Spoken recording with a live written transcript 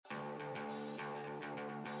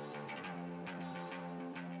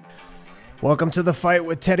Welcome to The Fight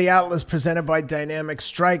with Teddy Atlas, presented by Dynamic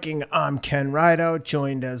Striking. I'm Ken Rideout,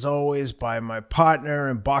 joined as always by my partner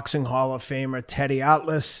and Boxing Hall of Famer, Teddy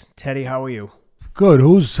Atlas. Teddy, how are you? Good.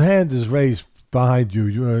 Whose hand is raised behind you?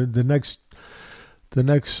 You the next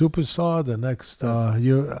superstar. The next.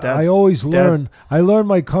 I always learn. I learn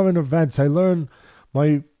my current events. I learn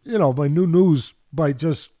my new news by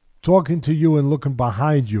just talking to you and looking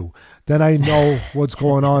behind you. Then I know what's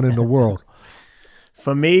going on in the world.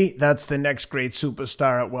 For me, that's the next great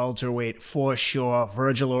superstar at welterweight for sure.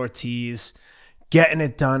 Vergil Ortiz getting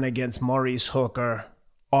it done against Maurice Hooker.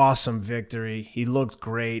 Awesome victory. He looked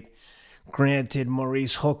great. Granted,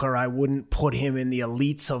 Maurice Hooker, I wouldn't put him in the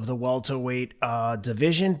elites of the welterweight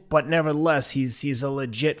division, but nevertheless, he's a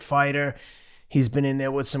legit fighter. He's been in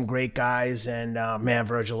there with some great guys, and man,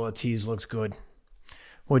 Vergil Ortiz looks good.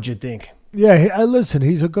 What'd you think? Yeah, listen,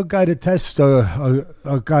 he's a good guy to test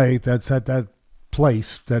a guy that's at that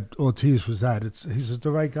place that Ortiz was at. He's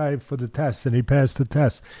the right guy for the test, and he passed the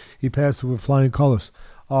test. He passed it with flying colors.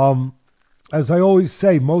 As I always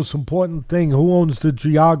say, most important thing, who owns the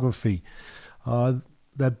geography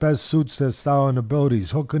that best suits their style and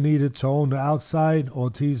abilities? Hooker needed to own the outside.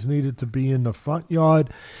 Ortiz needed to be in the front yard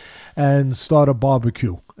and start a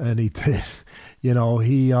barbecue, and he did.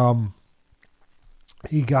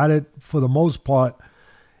 He got it for the most part.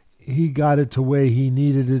 He got it to where he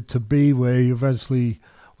needed it to be, where he eventually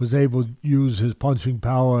was able to use his punching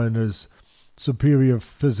power and his superior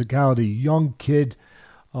physicality. Young kid,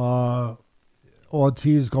 Ortiz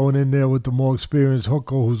going in there with the more experienced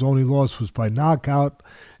Hooker, whose only loss was by knockout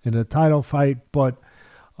in a title fight. But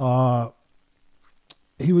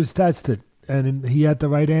he was tested, and he had the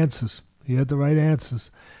right answers. If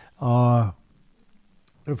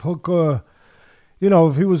Hooker,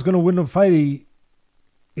 if he was going to win the fight,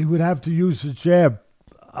 he would have to use his jab,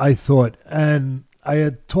 I thought. And I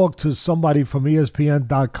had talked to somebody from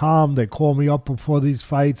ESPN.com. They called me up before these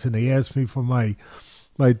fights, and they asked me for my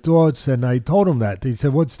thoughts, and I told them that. They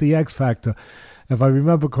said, what's the X factor? If I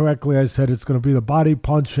remember correctly, I said it's going to be the body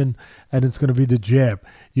punching, and it's going to be the jab.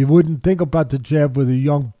 You wouldn't think about the jab with a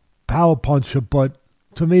young power puncher, but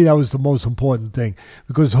to me that was the most important thing.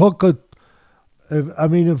 Because Hooker...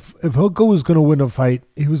 If Hooker was going to win a fight,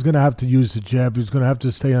 he was going to have to use the jab. He was going to have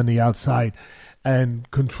to stay on the outside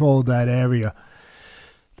and control that area,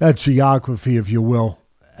 that geography, if you will.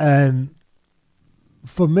 And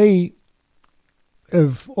for me,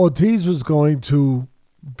 if Ortiz was going to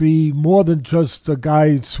be more than just a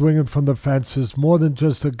guy swinging from the fences, more than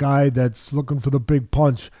just a guy that's looking for the big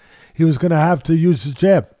punch, he was going to have to use his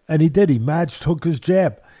jab. And he did. He matched Hooker's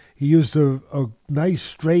jab. He used a nice,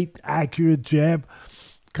 straight, accurate jab,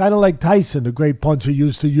 kind of like Tyson, the great puncher,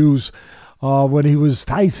 used to use when he was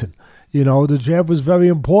Tyson. The jab was very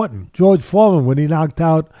important. George Foreman, when he knocked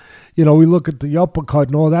out, we look at the uppercut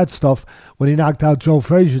and all that stuff, when he knocked out Joe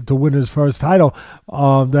Frazier to win his first title,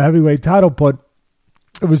 the heavyweight title, but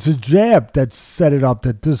it was his jab that set it up,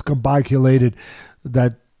 that discombobulated,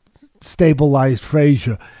 that stabilized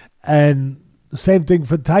Frazier. And the same thing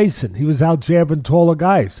for Tyson. He was out jabbing taller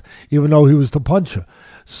guys, even though he was the puncher.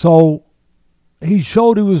 So he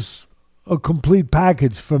showed he was a complete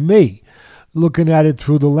package for me, looking at it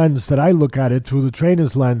through the lens that I look at it, through the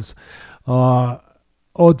trainer's lens.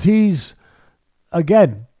 Ortiz,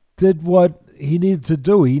 again, did what he needed to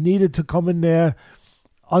do. He needed to come in there,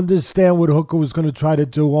 understand what Hooker was going to try to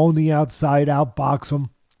do, own the outside, outbox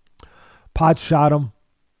him, pot shot him.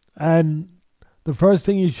 And the first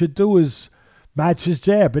thing you should do is match his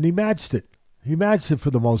jab, and he matched it. He matched it for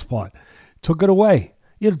the most part. Took it away.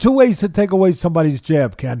 Two ways to take away somebody's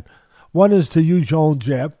jab, Ken. One is to use your own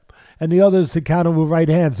jab, and the other is to counter with right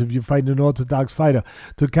hands if you're fighting an orthodox fighter.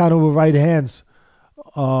 To counter with right hands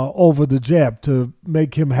over the jab, to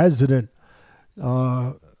make him hesitant,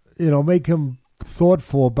 make him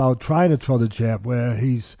thoughtful about trying to throw the jab, where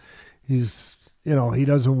he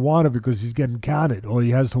doesn't want it because he's getting counted, or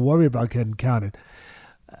he has to worry about getting counted.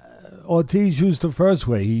 Ortiz used the first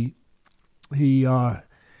way. He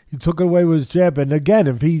took it away with his jab, and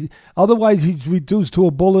again, otherwise he's reduced to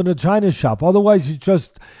a bull in a china shop. Otherwise he's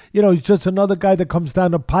just another guy that comes down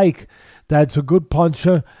the pike that's a good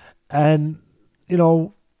puncher, and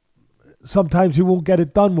sometimes he won't get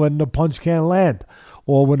it done when the punch can't land,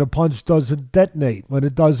 or when the punch doesn't detonate, when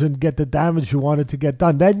it doesn't get the damage you want it to get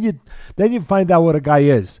done. Then you find out what a guy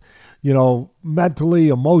is, mentally,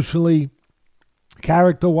 emotionally,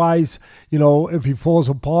 character-wise, if he falls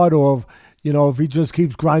apart, or if he just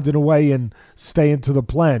keeps grinding away and staying to the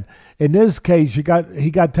plan. In this case, he got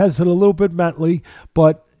tested a little bit mentally,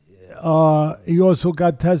 but he also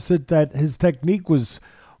got tested that his technique was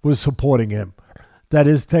supporting him, that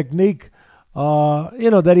his technique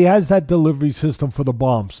that he has that delivery system for the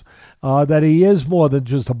bombs, that he is more than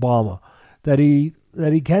just a bomber, that he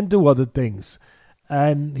can do other things,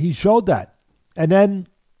 and he showed that. And then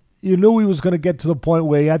you knew he was going to get to the point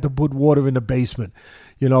where he had to put water in the basement,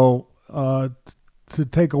 to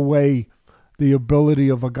take away the ability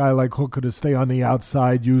of a guy like Hooker to stay on the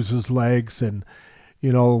outside, use his legs, and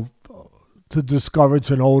to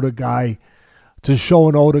discourage an older guy, to show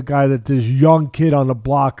an older guy that this young kid on the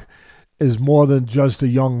block is more than just a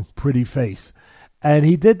young, pretty face. And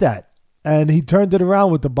he did that. And he turned it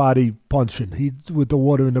around with the body punching, with the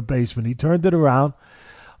water in the basement. He turned it around.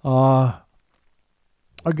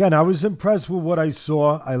 Again, I was impressed with what I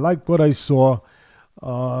saw. I liked what I saw.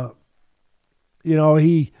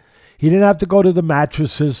 He didn't have to go to the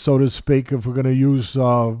mattresses, so to speak, if we're going to use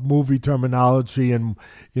movie terminology and,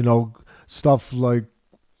 stuff like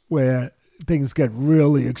where things get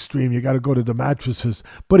really extreme. You got to go to the mattresses.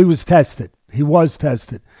 But he was tested. He was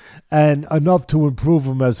tested. And enough to improve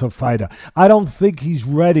him as a fighter. I don't think he's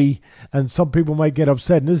ready, and some people might get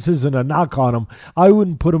upset, and this isn't a knock on him. I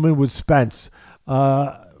wouldn't put him in with Spence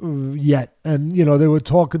yet. And, they were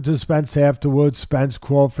talking to Spence afterwards, Spence,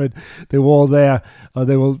 Crawford. They were all there.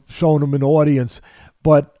 They were showing him an audience.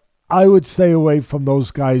 But I would stay away from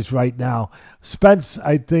those guys right now. Spence,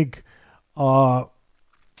 I think,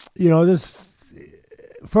 this...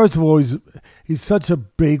 First of all, he's such a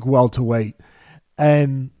big welterweight.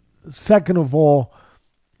 And second of all,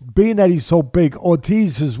 being that he's so big,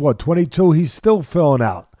 Ortiz is 22? He's still filling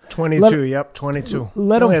out. 22, 22.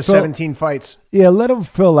 Let only him has 17 fights. Yeah, let him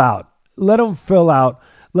fill out. Let him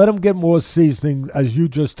get more seasoning, as you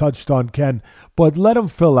just touched on, Ken. But let him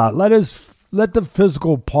fill out. Let the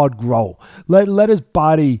physical part grow. Let his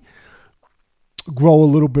body grow a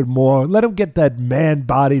little bit more. Let him get that man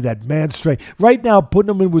body, that man strength. Right now, putting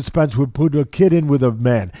him in with Spence would put a kid in with a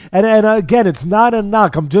man. And again, it's not a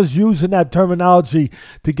knock. I'm just using that terminology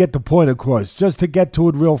to get the point across, just to get to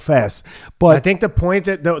it real fast. But I think the point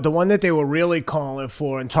that the one that they were really calling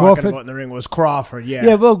for and talking about in the ring was Crawford. Yeah.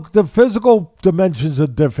 Yeah, well, the physical dimensions are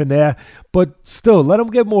different there, but still, let him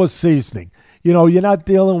get more seasoning. You're not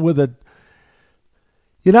dealing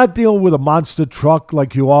with a monster truck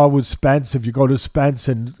like you are with Spence. If you go to Spence,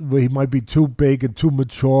 and he might be too big and too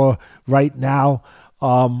mature right now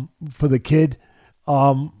for the kid.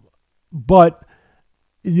 But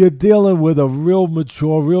you're dealing with a real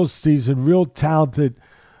mature, real seasoned, real talented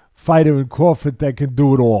fighter in Crawford that can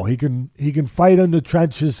do it all. He can fight in the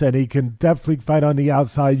trenches, and he can definitely fight on the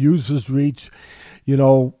outside, use his reach,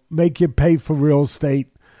 make you pay for real estate,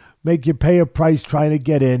 make you pay a price trying to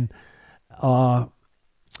get in.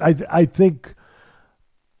 I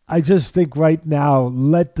just think right now,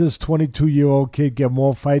 let this 22-year-old kid get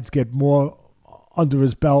more fights, get more under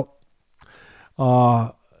his belt.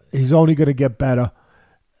 He's only going to get better.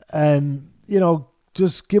 And,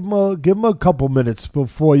 just give him a couple minutes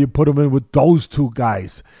before you put him in with those two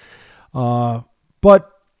guys.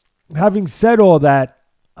 But having said all that,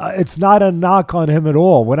 it's not a knock on him at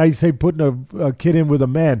all. When I say putting a kid in with a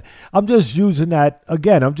man, I'm just using that,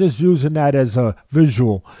 again, as a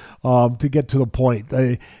visual to get to the point.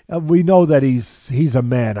 We know that he's a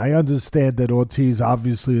man. I understand that Ortiz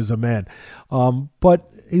obviously is a man. But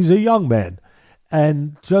he's a young man.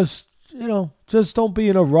 And just don't be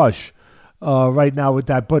in a rush right now with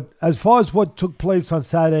that. But as far as what took place on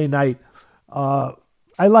Saturday night, I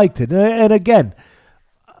liked it. And again,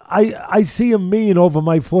 I see a million over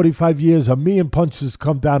my 45 years, a million punches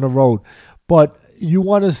come down the road. But you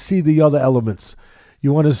want to see the other elements.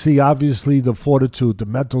 You want to see, obviously, the fortitude, the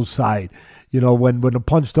mental side. When the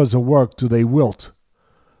punch doesn't work, do they wilt?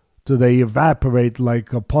 Do they evaporate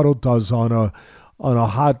like a puddle does on a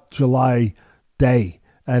hot July day,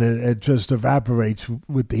 and it just evaporates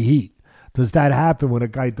with the heat? Does that happen when a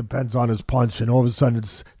guy depends on his punch and all of a sudden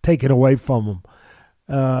it's taken away from him?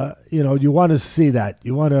 You want to see that.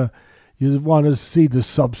 You want to see the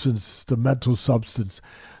substance, the mental substance.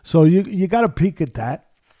 So you got to peek at that,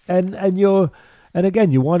 and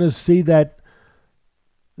again, you want to see that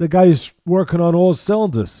the guy's working on all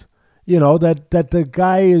cylinders. That the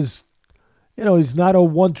guy is, he's not a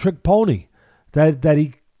one-trick pony. That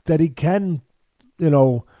he can,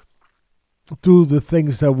 do the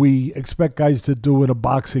things that we expect guys to do in a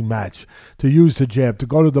boxing match, to use the jab, to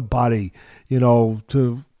go to the body,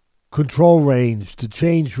 to control range, to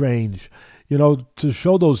change range, to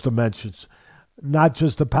show those dimensions, not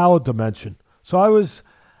just the power dimension. So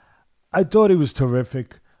I thought he was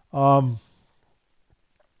terrific.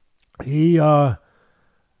 He,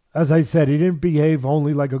 as I said, he didn't behave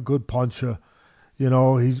only like a good puncher.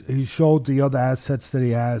 He showed the other assets that he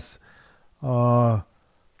has.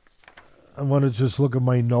 to just look at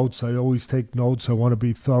my notes. I always take notes. I want to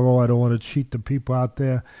be thorough. I don't want to cheat the people out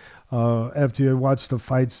there. After you watch the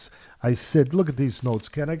fights, I sit. Look at these notes,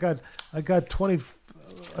 Ken. I got 20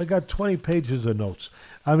 pages of notes.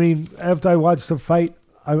 I mean, after I watch the fight,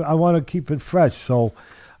 I want to keep it fresh. So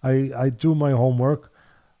I do my homework.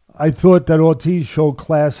 I thought that Ortiz showed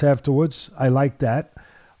class afterwards. I like that.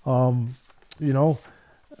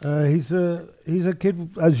 He's a kid,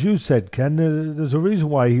 as you said, Ken. There's a reason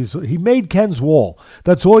why he made Ken's wall.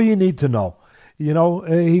 That's all you need to know.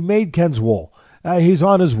 He made Ken's wall. He's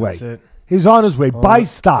on his way. That's it. He's on his way. Buy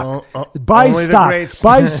stock. Buy stock.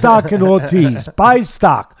 Buy stock in Ortiz. Buy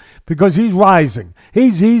stock because he's rising.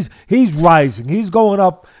 He's rising. He's going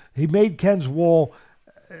up. He made Ken's wall.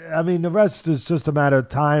 I mean, the rest is just a matter of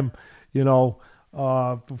time,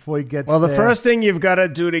 before he gets Well, the there. first thing you've got to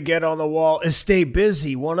do to get on the wall is stay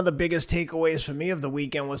busy. One of the biggest takeaways for me of the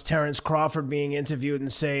weekend was Terrence Crawford being interviewed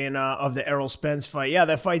and saying of the Errol Spence fight, yeah,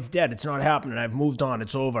 that fight's dead. It's not happening. I've moved on.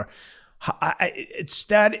 It's over.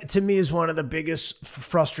 That to me is one of the biggest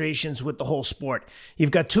frustrations with the whole sport.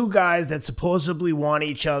 You've got two guys that supposedly want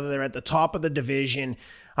each other. They're at the top of the division.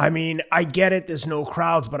 I mean, I get it. There's no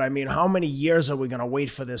crowds, but I mean, how many years are we going to wait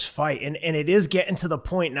for this fight? And it is getting to the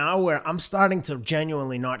point now where I'm starting to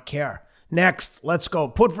genuinely not care. Next, let's go.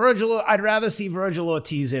 Put Vergil. I'd rather see Vergil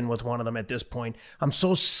Ortiz in with one of them at this point. I'm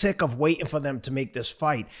so sick of waiting for them to make this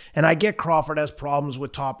fight. And I get Crawford has problems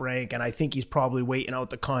with Top Rank, and I think he's probably waiting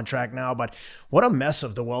out the contract now. But what a mess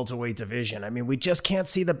of the welterweight division. I mean, we just can't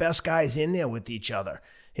see the best guys in there with each other.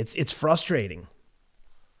 It's frustrating.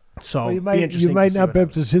 So you might not be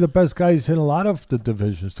able to see the best guys in a lot of the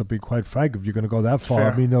divisions, to be quite frank, if you're going to go that far.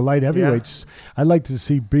 Fair. I mean, the light heavyweights, I'd like to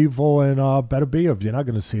see Bevo and Beterbeiv. You're not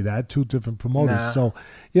going to see that. Two different promoters. Nah. So,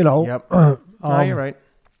 Yep. No, you're right.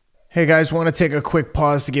 Hey guys, want to take a quick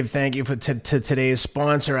pause to give thank you to today's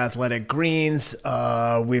sponsor, Athletic Greens.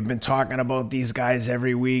 We've been talking about these guys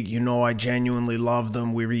every week. I genuinely love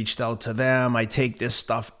them. We reached out to them. I take this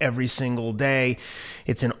stuff every single day.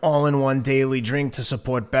 It's an all-in-one daily drink to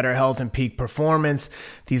support better health and peak performance.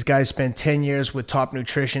 These guys spent 10 years with top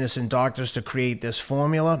nutritionists and doctors to create this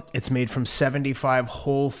formula. It's made from 75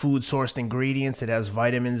 whole food sourced ingredients. It has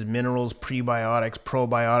vitamins, minerals, prebiotics,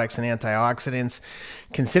 probiotics, and antioxidants.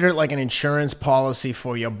 Consider it like an insurance policy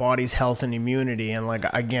for your body's health and immunity. And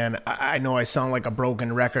again, I know I sound like a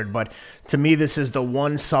broken record, but to me, this is the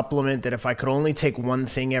one supplement that if I could only take one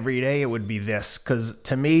thing every day, it would be this. Because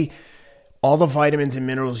to me, all the vitamins and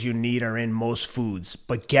minerals you need are in most foods,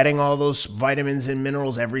 but getting all those vitamins and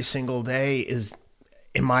minerals every single day is,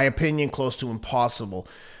 in my opinion, close to impossible.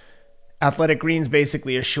 Athletic Greens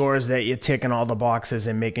basically assures that you're ticking all the boxes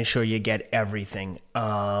and making sure you get everything.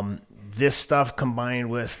 This stuff combined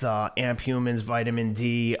with Amp Humans Vitamin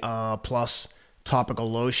D plus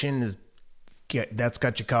topical lotion that's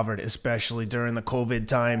got you covered, especially during the COVID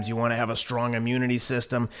times. You want to have a strong immunity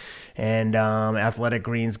system, and Athletic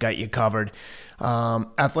Greens got you covered.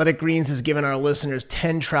 Athletic Greens has given our listeners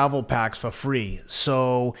 10 travel packs for free.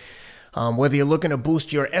 So whether you're looking to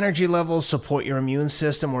boost your energy levels, support your immune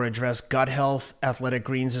system, or address gut health, Athletic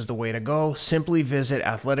Greens is the way to go. Simply visit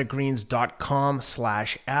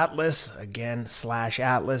athleticgreens.com/Atlas, again,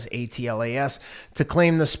 /Atlas, ATLAS, to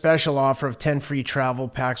claim the special offer of 10 free travel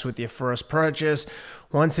packs with your first purchase.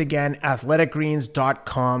 Once again,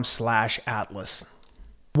 athleticgreens.com/Atlas.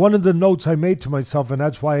 One of the notes I made to myself, and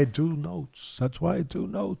that's why I do notes.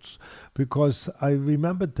 Because I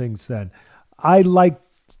remember things then. I like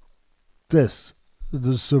the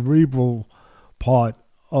cerebral part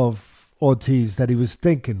of Ortiz that he was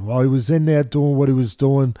thinking while he was in there doing what he was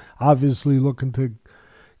doing, obviously looking to,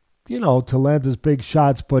 to land his big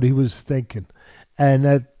shots, but he was thinking.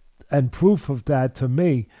 And proof of that to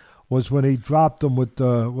me was when he dropped him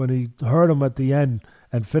when he hurt him at the end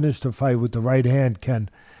and finished the fight with the right hand, Ken.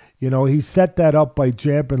 He set that up by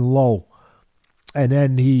jabbing low and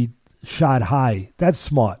then he shot high. That's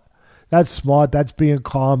smart. That's smart. That's being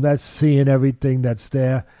calm. That's seeing everything that's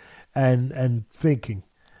there and thinking.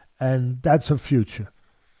 And that's a future.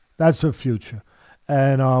 And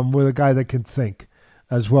with a guy that can think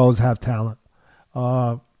as well as have talent.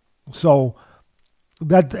 So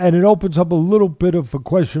that, and it opens up a little bit of a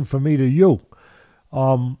question for me to you.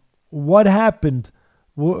 What happened?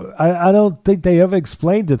 I don't think they ever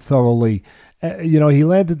explained it thoroughly. He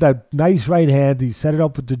landed that nice right hand. He set it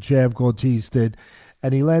up with the jab, Ortiz did.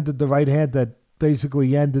 And he landed the right hand that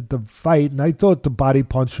basically ended the fight. And I thought the body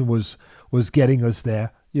punching was getting us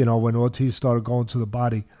there, when Ortiz started going to the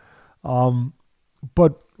body.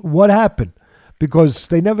 But what happened? Because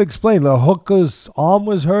they never explained. The hooker's arm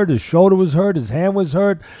was hurt, his shoulder was hurt, his hand was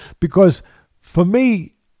hurt. Because for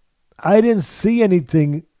me, I didn't see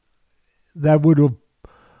anything that would have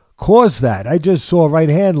caused that. I just saw a right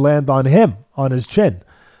hand land on him, on his chin.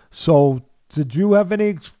 So do you have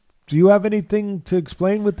anything to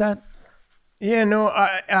explain with that? Yeah, no,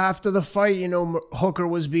 after the fight, Hooker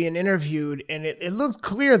was being interviewed, and it looked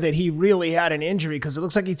clear that he really had an injury because it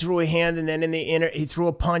looks like he threw a hand, and then he threw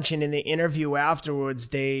a punch, and in the interview afterwards,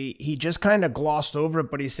 he just kind of glossed over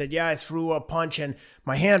it, but he said, yeah, I threw a punch, and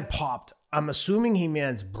my hand popped. I'm assuming he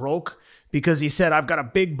means broke because he said, I've got a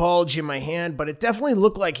big bulge in my hand, but it definitely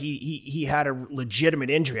looked like he had a legitimate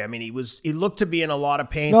injury. I mean, he looked to be in a lot of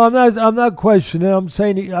pain. No, I'm not questioning. I'm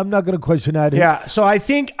saying I'm not going to question that. Yeah, so I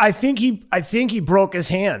think he broke his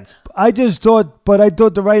hand. I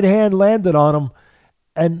thought the right hand landed on him,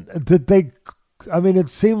 and it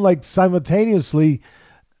seemed like simultaneously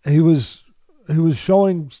he was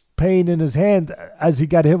showing pain in his hand as he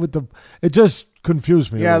got hit with it just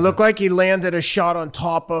confused me. Yeah, it looked like he landed a shot on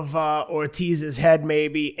top of Ortiz's head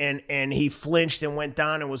maybe, and he flinched and went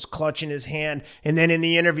down and was clutching his hand. And then in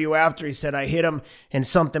the interview after, he said, I hit him and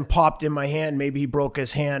something popped in my hand. Maybe he broke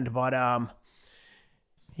his hand, but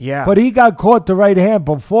yeah. But he got caught the right hand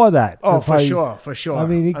before that. Oh, for sure. I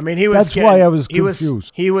mean, he was. That's why I was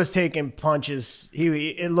confused. He was taking punches.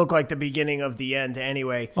 It looked like the beginning of the end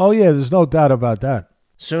anyway. Oh yeah, there's no doubt about that.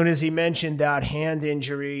 Soon as he mentioned that hand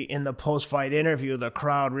injury in the post-fight interview, the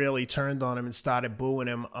crowd really turned on him and started booing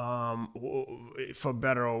him, for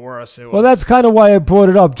better or worse. Well, that's kind of why I brought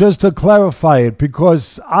it up, just to clarify it,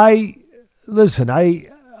 because I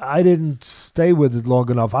didn't stay with it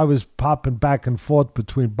long enough. I was popping back and forth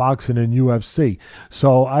between boxing and UFC,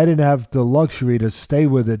 so I didn't have the luxury to stay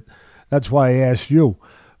with it. That's why I asked you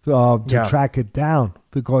to track it down,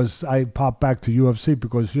 because I popped back to UFC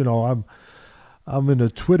because, I'm in the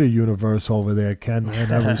Twitter universe over there, Ken,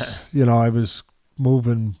 and I was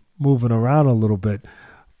moving around a little bit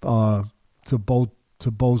to both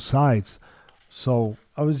sides. So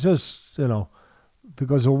I was just,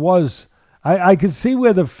 because it was, I could see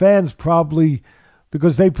where the fans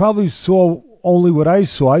because they probably saw only what I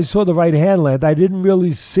saw. I saw the right hand land. I didn't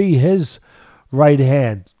really see his right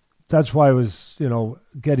hand. That's why I was,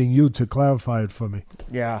 getting you to clarify it for me.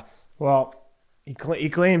 Yeah. Well, He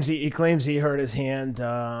claims he hurt his hand.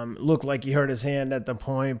 Looked like he hurt his hand at the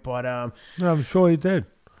point, but I'm sure he did.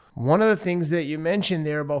 One of the things that you mentioned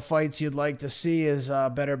there about fights you'd like to see is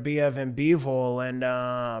Beterbeiv and Bivol, and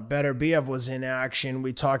Beterbeiv was in action.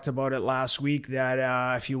 We talked about it last week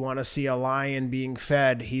that if you want to see a lion being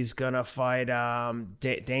fed, he's gonna fight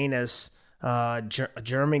Yanez, a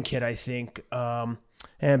German kid, I think.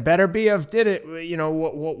 And Beterbeiv did it,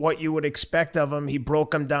 what you would expect of him. He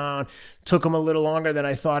broke him down, took him a little longer than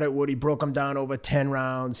I thought it would. He broke him down over 10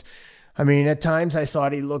 rounds. I mean, at times I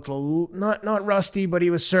thought he looked a little, not rusty, but he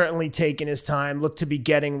was certainly taking his time, looked to be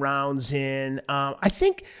getting rounds in. I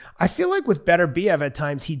feel like with Beterbeiv at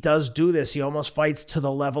times he does do this. He almost fights to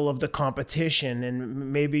the level of the competition,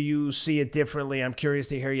 and maybe you see it differently. I'm curious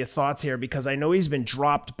to hear your thoughts here because I know he's been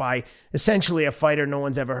dropped by essentially a fighter no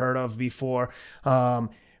one's ever heard of before.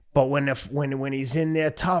 But when he's in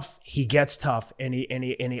there tough, he gets tough and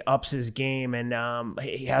he ups his game, and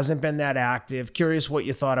he hasn't been that active. Curious what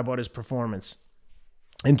you thought about his performance,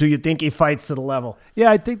 and do you think he fights to the level?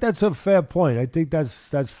 Yeah, I think that's a fair point. I think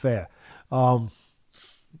that's fair.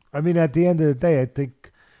 I mean, at the end of the day, I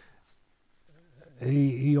think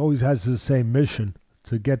he always has the same mission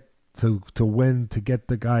to get to win, to get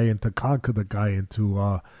the guy and to conquer the guy and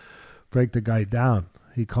to break the guy down.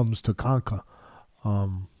 He comes to conquer.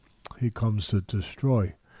 He comes to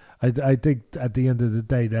destroy. I think at the end of the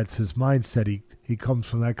day, that's his mindset. He comes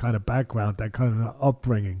from that kind of background, that kind of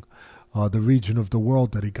upbringing, the region of the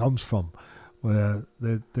world that he comes from, where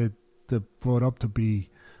they're brought up to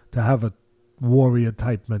have a warrior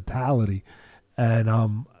type mentality,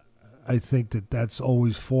 and I think that's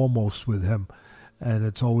always foremost with him, and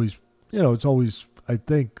it's always I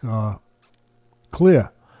think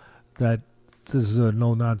clear that this is a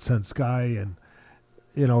no nonsense guy, and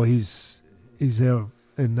he's there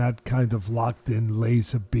in that kind of locked in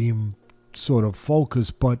laser beam sort of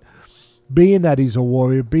focus, but being that he's a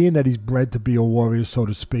warrior, being that he's bred to be a warrior, so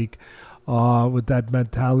to speak, with that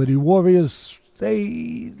mentality, warriors,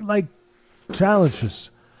 they like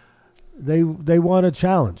challenges. They want a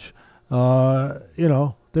challenge. They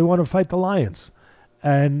want to fight the lions,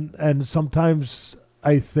 and sometimes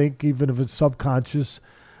I think even if it's subconscious,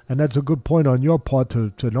 and that's a good point on your part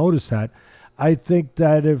to notice that. I think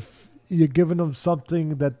that if you're giving them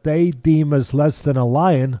something that they deem as less than a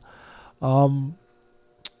lion, there's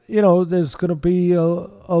going to be a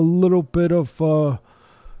little bit of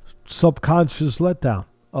subconscious letdown.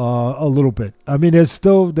 a little bit. I mean, they're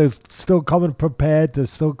still coming prepared. They're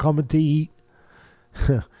still coming to eat,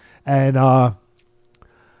 and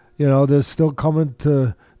they're still coming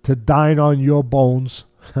to dine on your bones,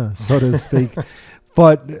 so to speak.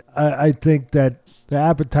 But I think that the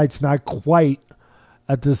appetite's not quite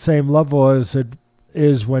at the same level as it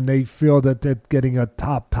is when they feel that they're getting a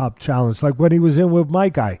top challenge. Like when he was in with my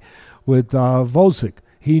guy, with Volcic.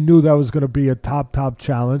 He knew that was going to be a top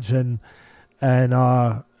challenge, and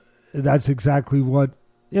that's exactly what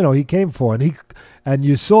he came for, and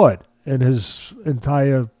you saw it in his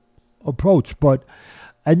entire approach.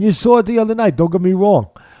 And you saw it the other night. Don't get me wrong,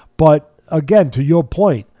 but again, to your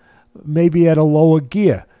point, maybe at a lower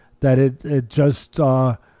gear, that it just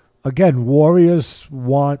again, warriors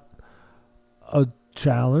want a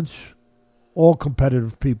challenge. All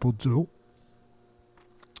competitive people do,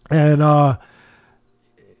 and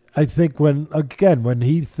I think when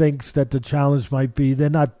he thinks that the challenge might be, they're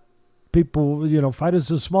not people,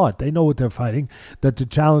 fighters are smart. They know what they're fighting, that the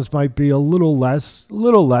challenge might be a little less,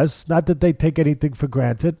 not that they take anything for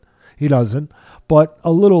granted. He doesn't, but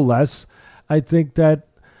a little less. I think that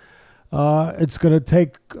it's going to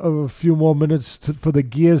take a few more minutes for the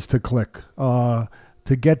gears to click, to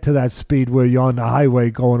get to that speed where you're on the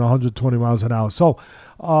highway going 120 miles an hour. So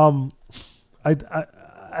at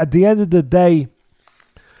the end of the day,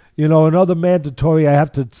 another mandatory, I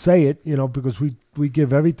have to say it, because we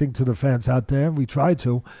give everything to the fans out there. We try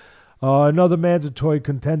to. Another mandatory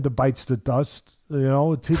contender bites the dust.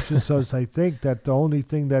 It teaches us, I think, that the only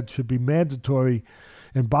thing that should be mandatory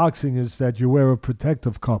in boxing is that you wear a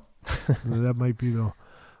protective cup. That might be the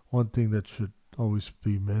one thing that should always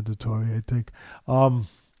be mandatory, I think. But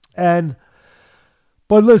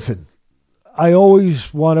listen, I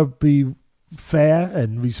always want to be fair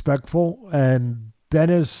and respectful, and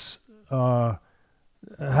Dennis, how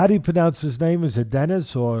do you pronounce his name? Is it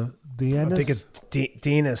Dennis or Yanez? I think it's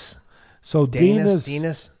Denis. So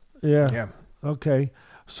Denis. Yeah. Okay.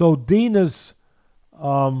 So Denis,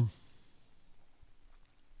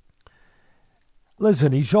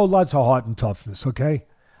 listen, he showed lots of heart and toughness, okay?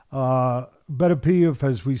 Beterbeiv,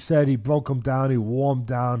 as we said, he broke him down, he wore him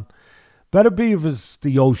down. Beterbeiv is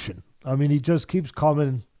the ocean. I mean, he just keeps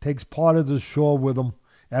coming, takes part of the shore with him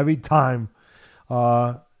every time.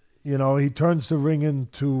 He turns the ring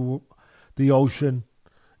into the ocean.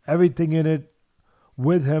 Everything in it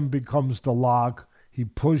with him becomes the log. He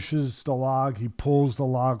pushes the log. He pulls the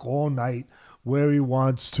log all night where he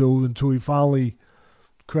wants to until he finally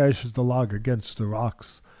crashes the log against the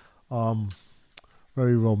rocks.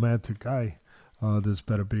 Very romantic guy, this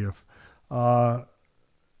Beterbeiv.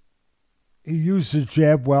 He used his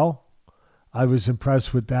jab well. I was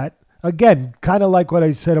impressed with that. Again, kind of like what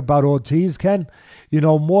I said about Ortiz, Ken,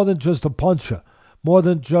 more than just a puncher, more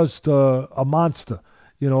than just a monster,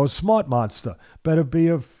 a smart monster.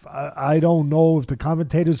 Beterbeiv, I don't know if the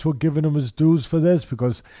commentators were giving him his dues for this,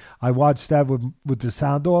 because I watched that with the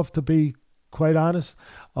sound off, to be quite honest.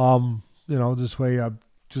 This way I'm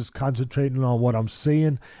just concentrating on what I'm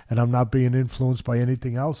seeing, and I'm not being influenced by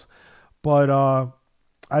anything else. But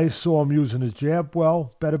I saw him using his jab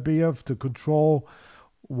well, Beterbeiv, to control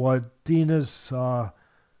what Denis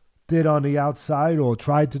did on the outside, or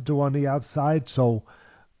tried to do on the outside. So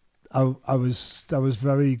I was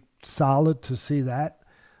very solid to see that.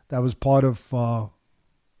 That was part of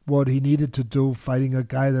what he needed to do, fighting a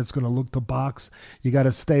guy that's going to look to box. You got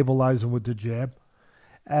to stabilize him with the jab.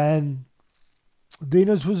 And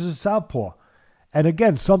Denis was a southpaw. And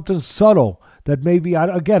again, something subtle that maybe,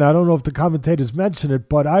 I don't know if the commentators mentioned it,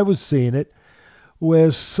 but I was seeing it,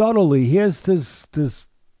 where subtly, here's this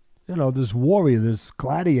warrior, this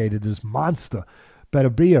gladiator, this monster,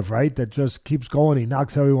 Beterbeiv, right, that just keeps going. He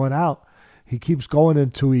knocks everyone out. He keeps going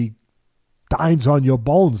until he dines on your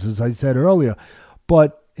bones, as I said earlier.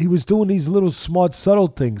 But he was doing these little smart, subtle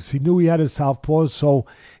things. He knew he had a southpaw, so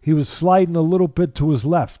he was sliding a little bit to his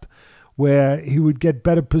left, where he would get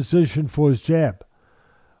better position for his jab,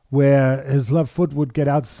 where his left foot would get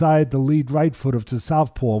outside the lead right foot of the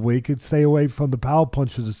southpaw, where he could stay away from the power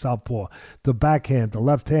punch of the southpaw, the backhand, the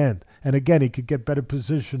left hand. And again, he could get better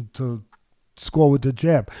position to score with the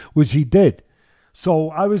jab, which he did. So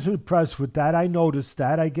I was impressed with that. I noticed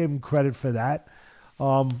that. I gave him credit for that.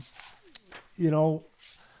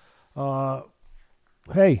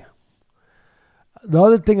 Hey, the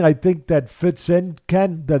other thing I think that fits in,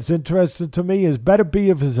 Ken, that's interesting to me is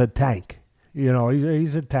Beterbeiv is a tank.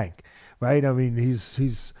 He's a tank, right? I mean,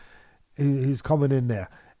 he's coming in there,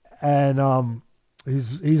 and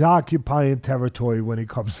he's occupying territory when he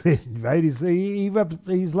comes in, right? He's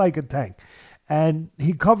like a tank, and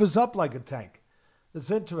he covers up like a tank. It's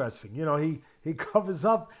interesting. You know, he covers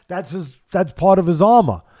up. That's part of his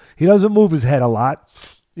armor. He doesn't move his head a lot.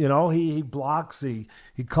 You know, he blocks, he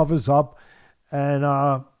covers up,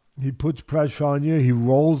 and he puts pressure on you. He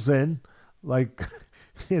rolls in like,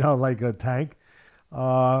 like a tank.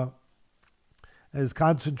 His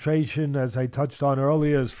concentration, as I touched on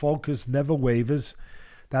earlier, his focus never wavers.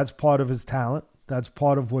 That's part of his talent. That's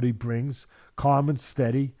part of what he brings. Calm and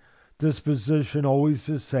steady. Disposition always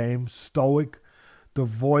the same. Stoic.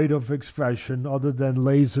 Devoid of expression other than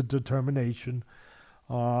laser determination.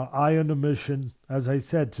 Eye on the mission, as I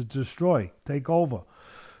said, to destroy, take over,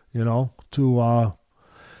 to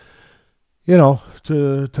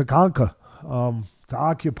conquer, to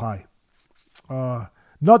occupy.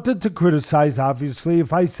 Nothing to criticize, obviously.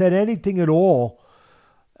 If I said anything at all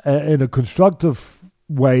in a constructive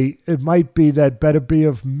way, it might be that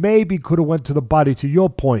Beterbeiv maybe could have went to the body, to your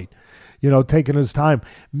point, taking his time.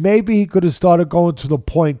 Maybe he could have started going to the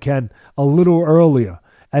point, Ken, a little earlier.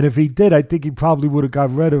 And if he did, I think he probably would have got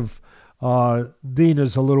rid of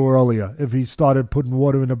Dinas a little earlier if he started putting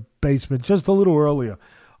water in the basement just a little earlier.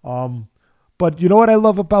 But you know what I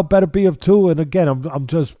love about Beterbeiv too? And again,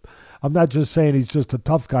 I'm not just saying he's just a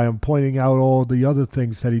tough guy. I'm pointing out all the other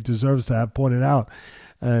things that he deserves to have pointed out.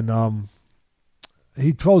 And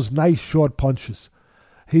he throws nice short punches.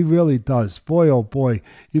 He really does. Boy, oh boy.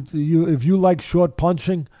 You if you like short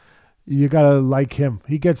punching, you got to like him.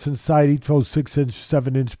 He gets inside. He throws 6-inch,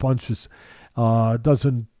 7-inch punches.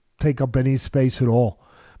 Doesn't take up any space at all.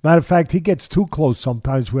 Matter of fact, he gets too close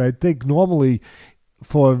sometimes where I think normally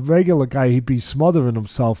for a regular guy, he'd be smothering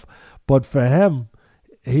himself. But for him,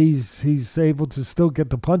 he's able to still get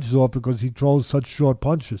the punches off because he throws such short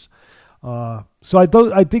punches. So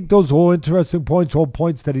I think those are all interesting points, all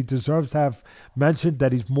points that he deserves to have mentioned,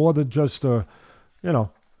 that he's more than just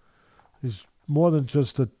he's more than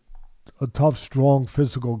just a tough, strong,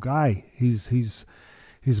 physical guy. He's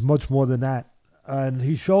much more than that, and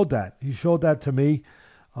he showed that. He showed that to me,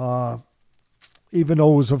 even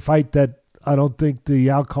though it was a fight that I don't think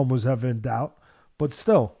the outcome was ever in doubt. But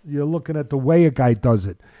still, you're looking at the way a guy does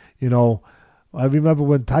it. I remember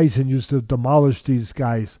when Tyson used to demolish these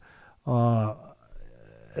guys.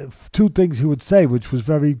 Two things he would say, which was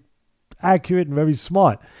very accurate and very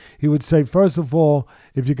smart. He would say, first of all,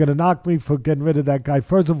 if you're going to knock me for getting rid of that guy,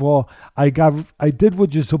 first of all, I did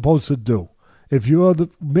what you're supposed to do. If you're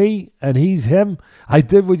me and he's him, I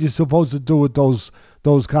did what you're supposed to do with those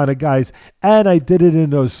kind of guys. And I did it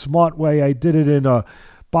in a smart way. I did it in a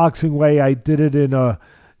boxing way. I did it in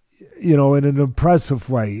in an impressive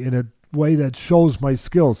way, in a way that shows my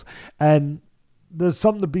skills. And there's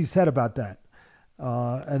something to be said about that.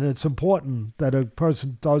 And it's important that a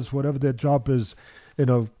person does whatever their job is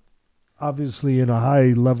obviously in a high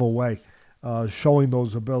level way, showing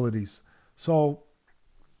those abilities. So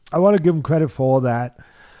I want to give him credit for all that.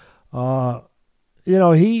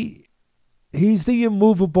 He's the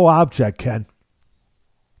immovable object, Ken.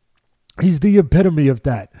 He's the epitome of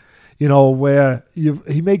that, where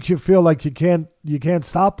he makes you feel like you can't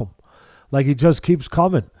stop him, like he just keeps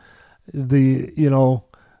coming.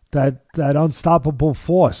 That unstoppable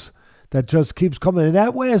force that just keeps coming. And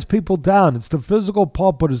that wears people down. It's the physical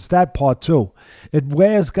part, but it's that part too. It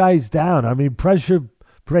wears guys down. I mean, pressure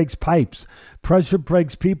breaks pipes. Pressure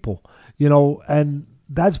breaks people, and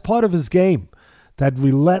that's part of his game. That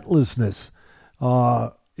relentlessness,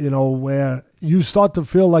 where you start to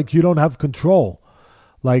feel like you don't have control.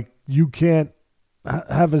 Like you can't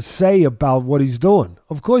have a say about what he's doing.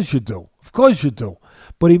 Of course you do. Of course you do.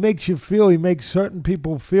 But he makes certain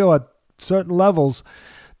people feel at certain levels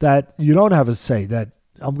that you don't have a say, that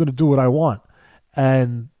I'm going to do what I want.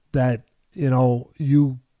 And that,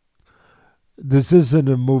 this is an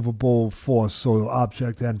immovable force, or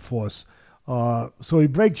object and force. So he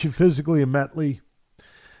breaks you physically and mentally.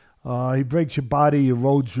 He breaks your body,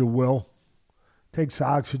 erodes your will, takes the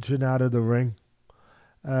oxygen out of the ring.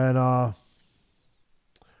 And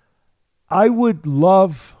I would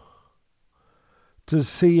love to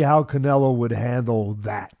see how Canelo would handle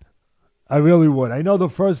that. I really would. I know the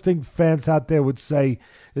first thing fans out there would say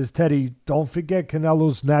is, Teddy, don't forget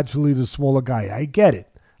Canelo's naturally the smaller guy. I get it.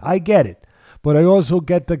 But I also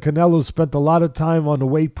get that Canelo spent a lot of time on the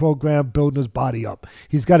weight program building his body up.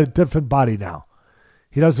 He's got a different body now.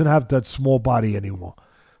 He doesn't have that small body anymore.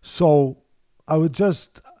 So it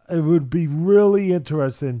would be really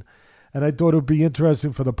interesting, and I thought it would be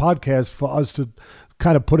interesting for the podcast for us to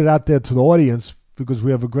kind of put it out there to the audience, because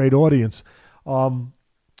we have a great audience. Wouldn't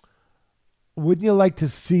you like to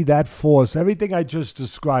see that force, everything I just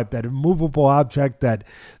described, that immovable object, that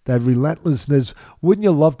relentlessness, wouldn't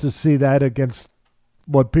you love to see that against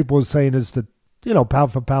what people are saying is the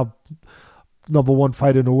pound for pound, number one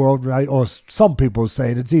fighter in the world, right? Or some people are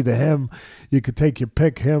saying it's either him. You could take your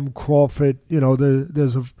pick, him, Crawford.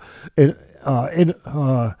 There's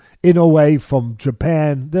Inoue from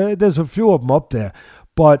Japan. There's a few of them up there,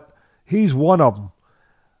 but he's one of them.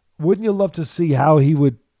 Wouldn't you love to see how he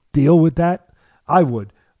would deal with that? I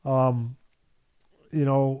would.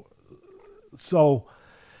 So,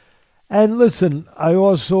 and listen, I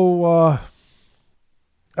also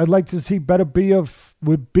I'd like to see Beterbeiv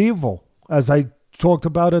with Bivol, as I talked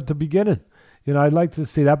about at the beginning. I'd like to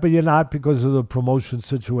see that, but you're not because of the promotion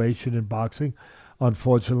situation in boxing,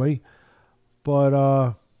 unfortunately. But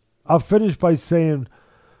I'll finish by saying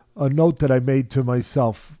a note that I made to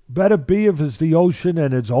myself. Beterbeiv is the ocean,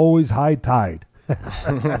 and it's always high tide.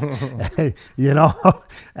 And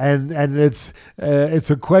it's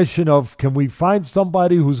a question of, can we find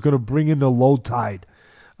somebody who's going to bring in the low tide?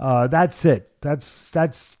 That's it. That's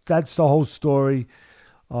the whole story.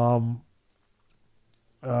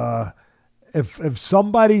 If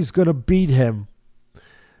somebody's going to beat him,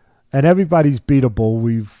 and everybody's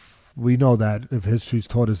beatable, we know that if history's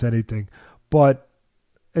taught us anything, but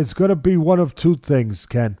it's going to be one of two things,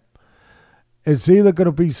 Ken. It's either going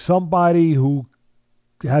to be somebody who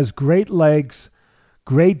has great legs,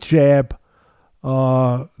 great jab,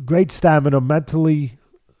 great stamina,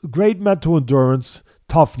 great mental endurance,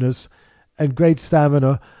 toughness, and great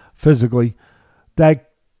stamina physically,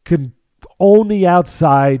 that can own the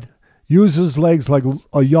outside, use his legs like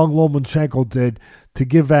a young Lomachenko did to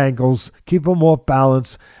give angles, keep him off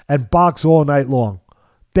balance, and box all night long.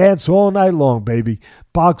 Dance all night long, baby.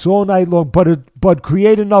 Box all night long, but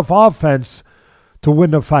create enough offense to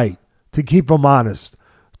win the fight, to keep him honest,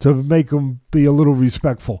 to make him be a little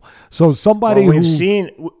respectful. So somebody we've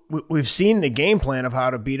seen the game plan of how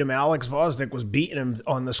to beat him. Alex Vosnick was beating him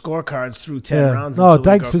on the scorecards through 10 rounds.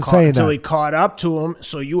 Thanks for saying until that. He caught up to him.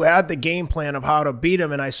 So you had the game plan of how to beat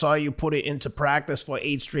him, and I saw you put it into practice for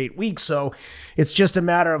 8 straight weeks. So it's just a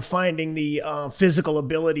matter of finding the physical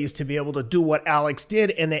abilities to be able to do what Alex did,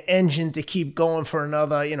 and the engine to keep going for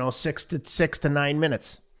another 6 to 9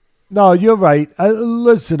 minutes. No, you're right.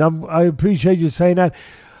 Listen, I appreciate you saying that.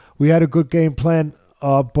 We had a good game plan,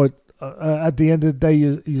 but at the end of the day,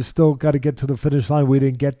 you still got to get to the finish line. We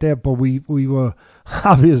didn't get there, but we were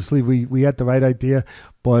obviously we had the right idea.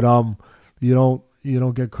 But you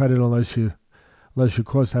don't get credit unless you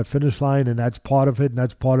cross that finish line, and that's part of it, and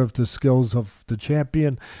that's part of the skills of the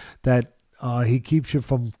champion, that he keeps you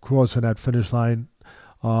from crossing that finish line.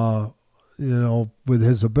 With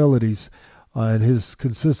his abilities and his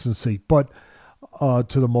consistency, but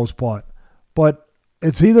to the most part, but.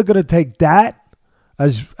 It's either going to take that,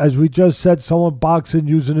 as we just said, someone boxing,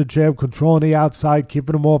 using the jab, controlling the outside,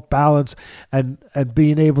 keeping them off balance, and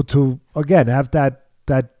being able to, again, have that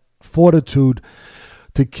fortitude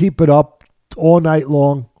to keep it up all night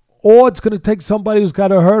long, or it's going to take somebody who's got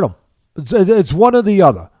to hurt them. It's one or the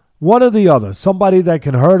other. One or the other. Somebody that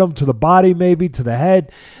can hurt them to the body, maybe, to the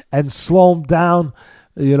head, and slow them down,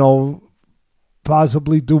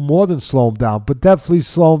 possibly do more than slow him down, but definitely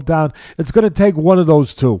slow him down. It's going to take one of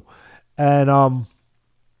those two. And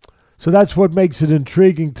so that's what makes it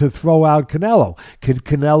intriguing to throw out Canelo. Could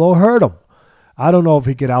Canelo hurt him? I don't know if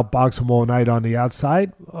he could outbox him all night on the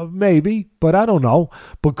outside. Maybe, but I don't know.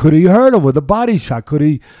 But could he hurt him with a body shot? Could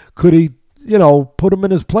he put him in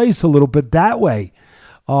his place a little bit that way?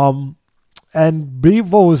 And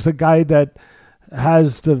Bivol is the guy that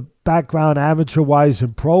has the background amateur-wise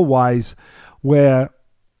and pro-wise, where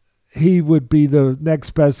he would be the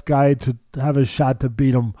next best guy to have a shot to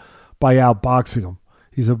beat him by outboxing him.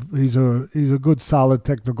 He's a good, solid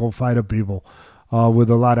technical fighter, Bivol,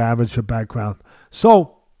 with a lot of amateur background.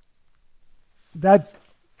 So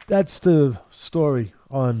that's the story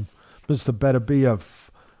on Mr.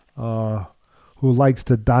 Beterbeiv, who likes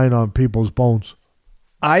to dine on people's bones.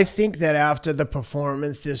 I think that after the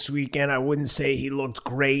performance this weekend, I wouldn't say he looked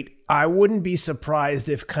great. I wouldn't be surprised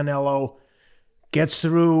if Canelo gets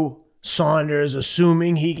through Saunders,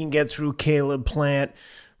 assuming he can get through Caleb Plant,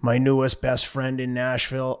 my newest best friend in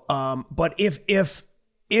Nashville. But if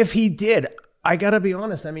he did, I got to be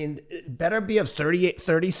honest. I mean, Beterbeiv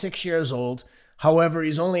 36 years old. However,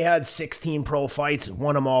 he's only had 16 pro fights,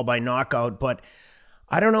 won them all by knockout. But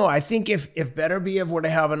I don't know. I think if Beterbeiv were to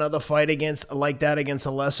have another fight against a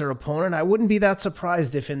lesser opponent, I wouldn't be that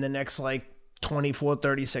surprised if in the next 24,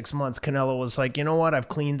 36 months, Canelo was like, you know what, I've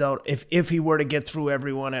cleaned out. If he were to get through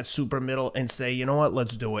everyone at super middle and say, you know what,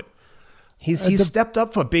 let's do it. He's stepped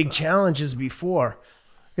up for big challenges before.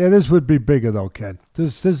 Yeah, this would be bigger though, Ken.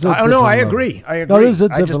 This is I agree. No, this is a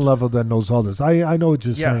different level than those others. I know what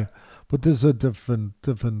you're saying, but this is a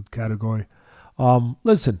different category.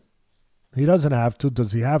 Listen, he doesn't have to.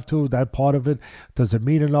 Does he have to? That part of it. Does it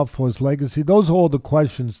mean enough for his legacy? Those are all the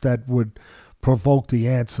questions that would provoke the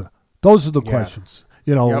answer. Those are the questions.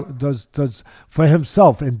 Does for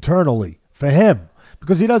himself internally, for him,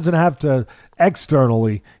 because he doesn't have to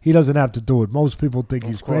externally, he doesn't have to do it. Most people think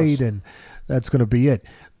he's great and that's going to be it.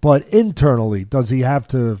 But internally, does he have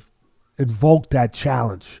to invoke that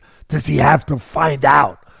challenge? Does he have to find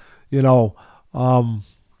out? Time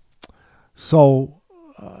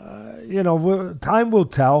will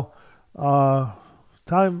tell. I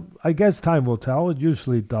guess time will tell. It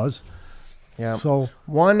usually does. Yeah. So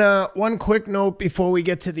one quick note before we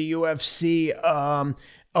get to the UFC.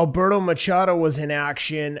 Alberto Machado was in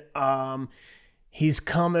action. He's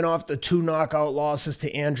coming off the 2 knockout losses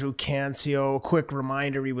to Andrew Cancio. Quick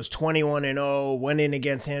reminder, he was 21-0, went in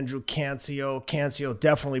against Andrew Cancio. Cancio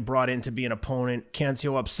definitely brought in to be an opponent.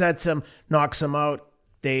 Cancio upsets him, knocks him out.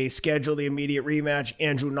 They schedule the immediate rematch.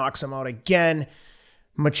 Andrew knocks him out again.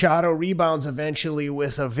 Machado rebounds eventually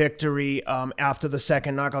with a victory after the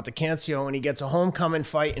second knockout to Cancio, and he gets a homecoming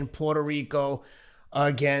fight in Puerto Rico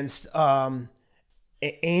against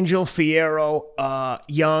Angel Fierro,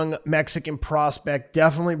 young Mexican prospect,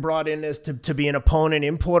 definitely brought in this to be an opponent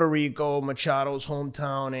in Puerto Rico, Machado's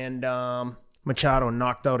hometown, and Machado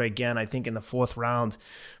knocked out again, I think, in the 4th round.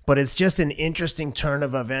 But it's just an interesting turn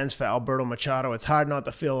of events for Alberto Machado. It's hard not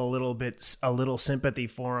to feel a little sympathy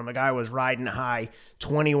for him. A guy was riding high,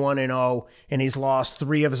 21-0, and he's lost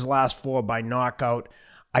 3 of his last 4 by knockout.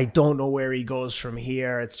 I don't know where he goes from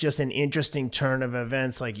here. It's just an interesting turn of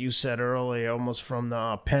events, like you said earlier, almost from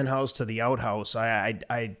the penthouse to the outhouse.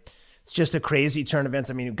 It's just a crazy turn of events.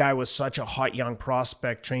 I mean, the guy was such a hot young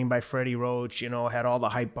prospect, trained by Freddie Roach, had all the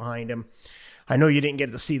hype behind him. I know you didn't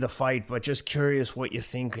get to see the fight, but just curious what you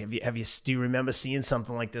think. Do you remember seeing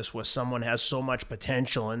something like this where someone has so much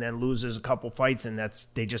potential and then loses a couple fights and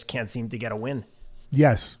they just can't seem to get a win?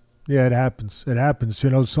 Yes. Yeah, it happens. It happens.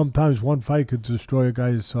 Sometimes one fight could destroy a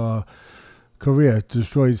guy's career,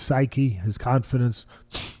 destroy his psyche, his confidence.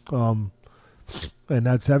 And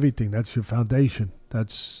that's everything. That's your foundation.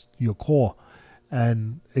 That's your core.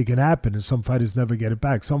 And it can happen, and some fighters never get it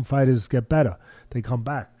back. Some fighters get better. They come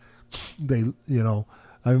back. I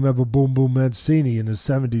remember Boom Boom Mancini in the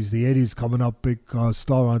 70s, the 80s, coming up, big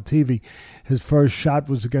star on TV. His first shot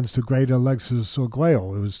was against the great Alexis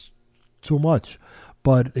Arguello. It was too much.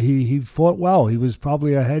 But he fought well. He was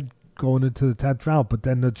probably ahead going into the 10th round. But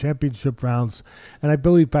then the championship rounds, and I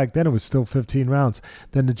believe back then it was still 15 rounds.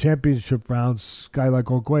 Then the championship rounds, a guy like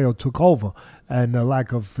Arguello took over, and the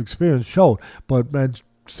lack of experience showed. But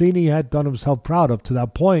Mancini had done himself proud up to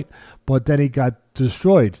that point, but then he got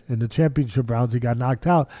destroyed. In the championship rounds, he got knocked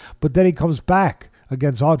out. But then he comes back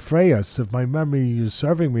against Art Freyas, if my memory is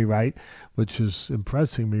serving me right, which is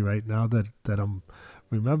impressing me right now that I'm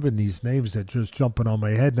remembering these names that just jumping on my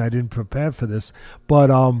head, and I didn't prepare for this.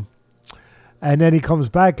 But and then he comes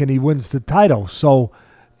back and he wins the title. So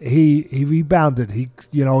he rebounded. He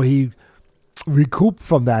recouped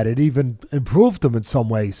from that. It even improved him in some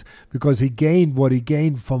ways because he gained what he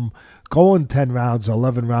gained from going 10 rounds,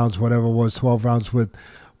 11 rounds, whatever it was, 12 rounds with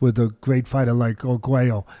a great fighter like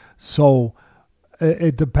Arguello. So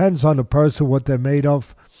it depends on the person, what they're made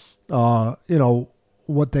of,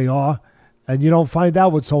 what they are. And you don't find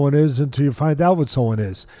out what someone is until you find out what someone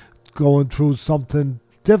is. Going through something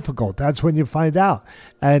difficult, that's when you find out.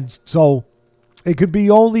 And so it could be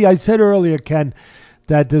only, I said earlier, Ken,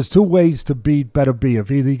 that there's 2 ways to beat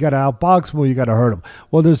Beterbeiv. Either you got to outbox him or you got to hurt him.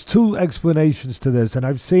 Well, there's 2 explanations to this, and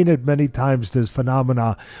I've seen it many times, this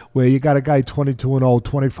phenomena where you got a guy 22-0,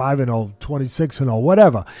 25-0, 26-0,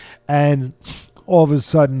 whatever, and all of a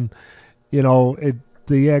sudden,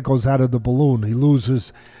 the air goes out of the balloon. He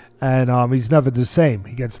loses, and he's never the same.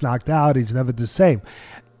 He gets knocked out. He's never the same.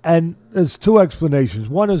 And there's 2 explanations.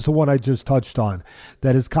 One is the one I just touched on,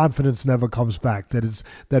 that his confidence never comes back,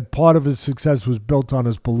 that part of his success was built on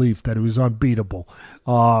his belief that he was unbeatable.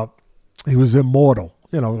 He was immortal.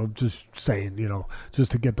 I'm just saying,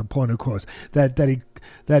 just to get the point across, that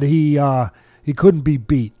he couldn't be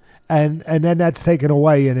beat. And then that's taken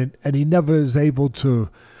away, and he never is able to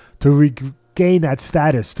regain that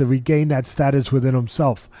status within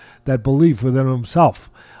himself, that belief within himself.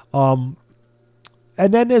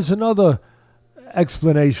 And then there's another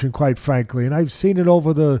explanation, quite frankly, and I've seen it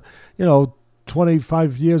over the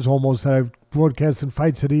 25 years almost that I've broadcasted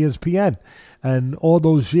fights at ESPN, and all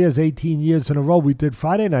those years, 18 years in a row, we did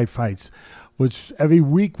Friday night fights, which every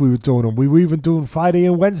week we were doing them. We were even doing Friday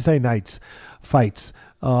and Wednesday nights fights.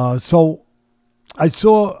 So I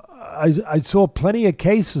saw plenty of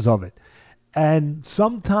cases of it, and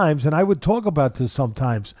sometimes, and I would talk about this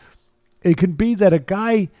sometimes, it can be that a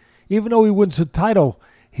guy, even though he wins a title,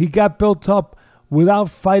 he got built up without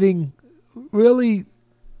fighting really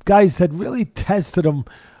guys that really tested him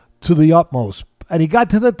to the utmost. And he got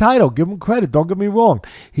to the title. Give him credit. Don't get me wrong.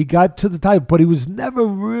 He got to the title, but he was never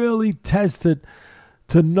really tested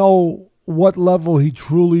to know what level he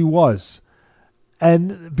truly was.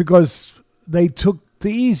 And because they took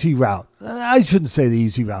the easy route. I shouldn't say the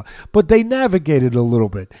easy route, but they navigated a little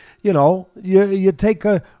bit. You know, you take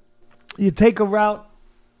a route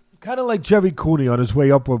kind of like Jerry Cooney on his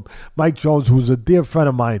way up with Mike Jones, who's a dear friend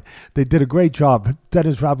of mine. They did a great job.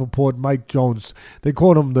 Dennis Rappaport, Mike Jones. They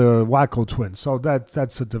called them the Wacko twins. So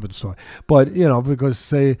that's a different story. But you know, because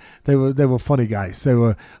they were funny guys. They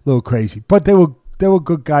were a little crazy, but they were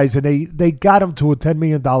good guys, and they got him to a $10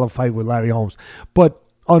 million fight with Larry Holmes. But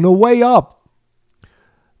on the way up,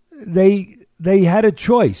 they had a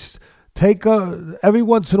choice. Every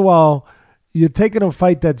once in a while, you're taking a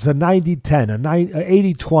fight that's a 90-10, a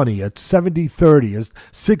 80-20, a 70-30, a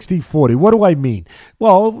 60-40. What do I mean?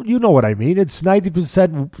 Well, you know what I mean. It's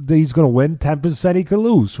 90% that he's going to win, 10% he could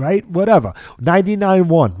lose, right? Whatever.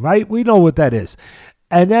 99-1, right? We know what that is.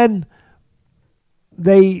 And then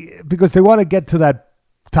because they want to get to that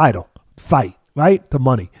title fight, right? The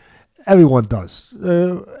money. Everyone does.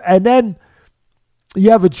 And then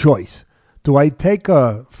you have a choice. Do I take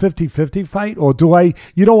a 50-50 fight, or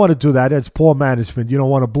you don't want to do that. That's poor management. You don't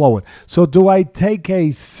want to blow it. So do I take a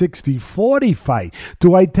 60-40 fight?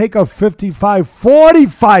 Do I take a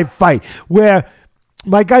 55-45 fight where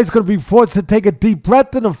my guy's going to be forced to take a deep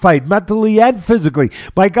breath in a fight, mentally and physically?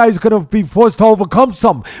 My guy's going to be forced to overcome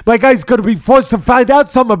something. My guy's going to be forced to find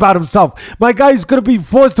out something about himself. My guy's going to be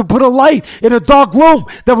forced to put a light in a dark room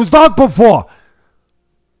that was dark before.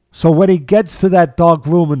 So when he gets to that dark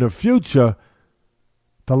room in the future,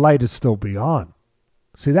 the light is still beyond.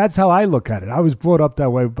 See, that's how I look at it. I was brought up that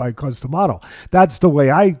way by Costamano. That's the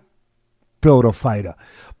way I build a fighter.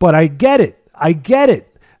 But I get it.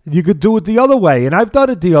 You could do it the other way, and I've done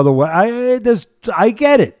it the other way. I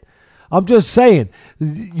get it. I'm just saying,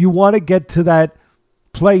 you want to get to that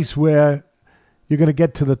place where you're going to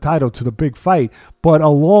get to the title, to the big fight. But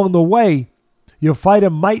along the way, your fighter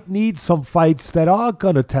might need some fights that are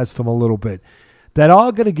going to test him a little bit, that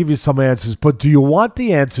are going to give you some answers. But do you want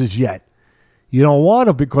the answers yet? You don't want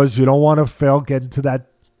them because you don't want to fail getting to that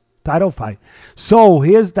title fight. So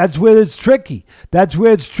that's where it's tricky. Because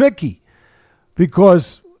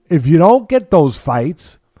if you don't get those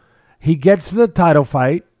fights, he gets to the title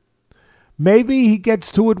fight. Maybe he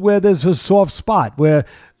gets to it where there's a soft spot, where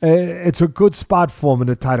it's a good spot for him in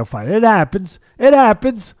the title fight. It happens.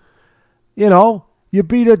 You know, you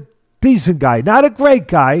beat a decent guy, not a great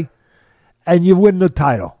guy, and you win the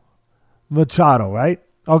title. Machado, right?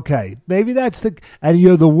 Okay, maybe and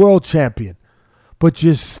you're the world champion, but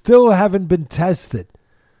you still haven't been tested.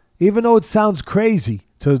 Even though it sounds crazy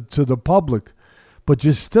to the public, but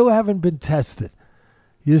you still haven't been tested.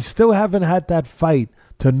 You still haven't had that fight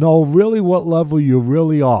to know really what level you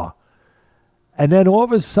really are. And then all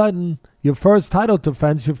of a sudden, your first title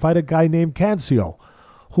defense, you fight a guy named Cancio,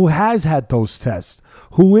 who has had those tests,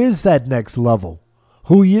 who is that next level,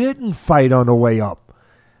 who you didn't fight on the way up,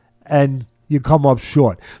 and you come up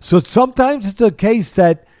short. So sometimes it's the case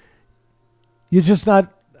that you're just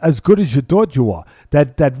not as good as you thought you are.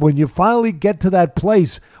 That when you finally get to that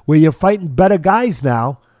place where you're fighting better guys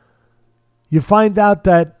now, you find out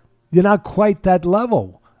that you're not quite that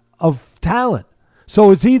level of talent.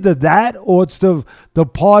 So it's either that, or it's the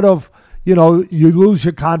part of, you know, you lose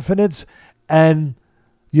your confidence and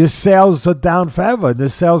your sales are down forever, and the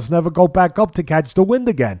sales never go back up to catch the wind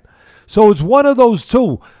again. So it's one of those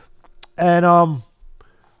two, and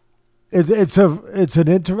it's an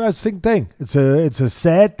interesting thing. It's a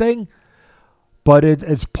sad thing, but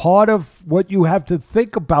it's part of what you have to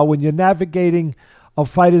think about when you're navigating a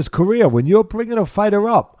fighter's career. When you're bringing a fighter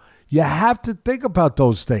up, you have to think about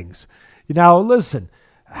those things. Now, listen,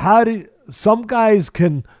 some guys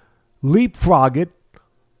can leapfrog it,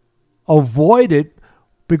 avoid it,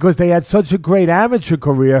 because they had such a great amateur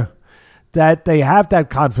career that they have that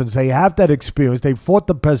confidence, they have that experience. They fought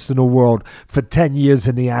the best in the world for 10 years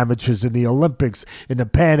in the amateurs, in the Olympics, in the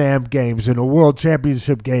Pan Am Games, in the World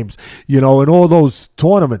Championship Games, you know, in all those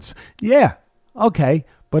tournaments. Yeah, okay,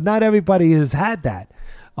 but not everybody has had that.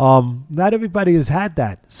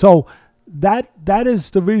 So that is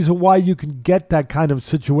the reason why you can get that kind of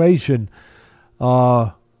situation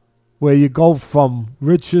where you go from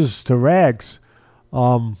riches to rags,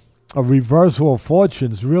 a reversal of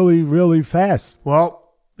fortunes really, really fast. Well,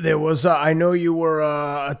 There was, I know you were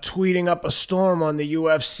tweeting up a storm on the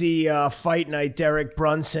UFC fight night, Derek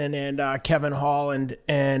Brunson and Kevin Holland.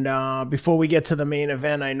 And before we get to the main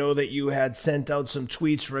event, I know that you had sent out some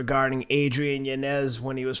tweets regarding Adrian Yanez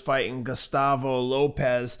when he was fighting Gustavo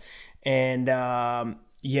Lopez. And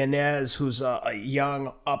Yanez, who's a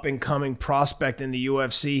young up-and-coming prospect in the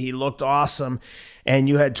UFC, he looked awesome. And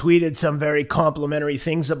you had tweeted some very complimentary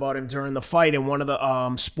things about him during the fight. And one of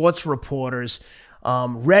the sports reporters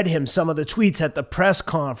read him some of the tweets at the press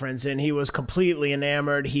conference, and he was completely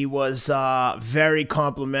enamored. He was very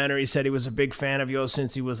complimentary. He said he was a big fan of yours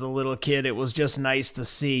since he was a little kid. It was just nice to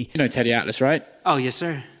see. You know Teddy Atlas, right? Oh, yes,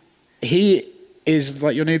 sir. He is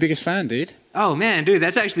like your new biggest fan, dude. Oh man, dude,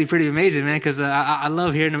 that's actually pretty amazing, man. Because I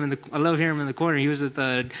love hearing him in the corner. He was with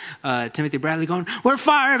Timothy Bradley going, "We're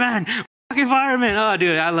firemen, fucking firemen." Oh,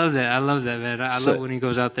 dude, I love that. I love that, man. I love when he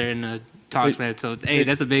goes out there and talks, man. So hey,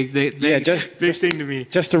 that's a big thing to me.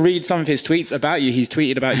 Just to read some of his tweets about you, he's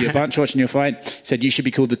tweeted about you a bunch watching your fight. He said you should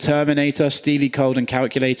be called the Terminator, steely, cold, and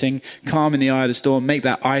calculating, calm in the eye of the storm, make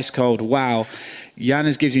that ice cold. Wow.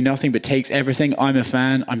 Yanez gives you nothing but takes everything. I'm a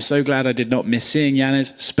fan. I'm so glad I did not miss seeing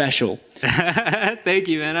Yanez. Special. Thank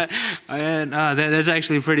you, man. That's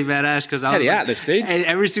actually pretty badass. Because I was Teddy Atlas, dude.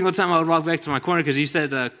 Every single time I would walk back to my corner, because you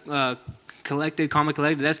said collected, calm and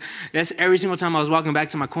collected. That's every single time I was walking back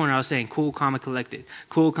to my corner, I was saying cool, calm and collected.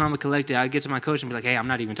 Cool, calm and collected. I'd get to my coach and be like, hey, I'm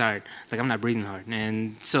not even tired. Like, I'm not breathing hard.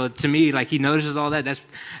 And so to me, like, he notices all that.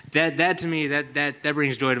 That to me, that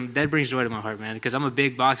brings joy to my heart, man, because I'm a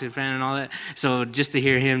big boxing fan and all that. So just to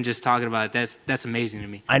hear him just talking about it, that's amazing to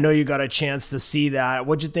me. I know you got a chance to see that.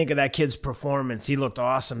 What'd you think of that kid's performance? He looked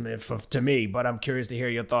awesome to me, but I'm curious to hear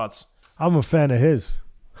your thoughts. I'm a fan of his.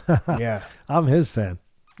 Yeah. I'm his fan.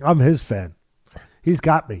 He's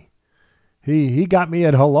got me. He got me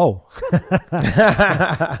at hello.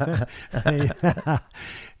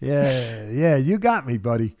 Yeah, you got me,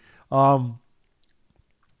 buddy. I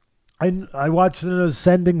watched an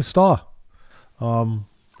ascending star, an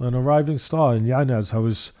arriving star in Yanez.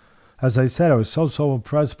 As I said, I was so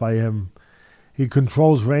impressed by him. He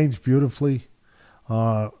controls range beautifully.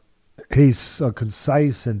 He's a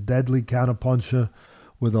concise and deadly counterpuncher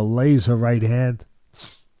with a laser right hand.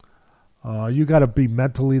 You got to be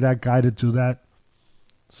mentally that guy to do that.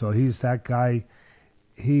 So he's that guy.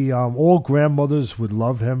 He all grandmothers would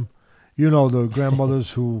love him. You know, the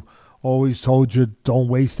grandmothers who always told you don't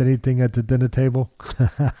waste anything at the dinner table.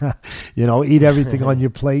 You know, eat everything on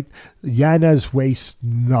your plate. Yanez wastes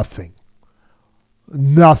nothing.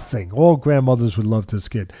 Nothing. All grandmothers would love this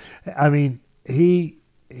kid. I mean, he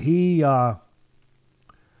is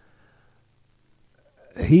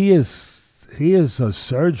a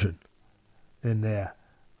surgeon in there.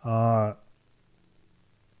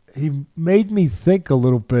 He made me think a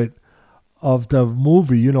little bit of the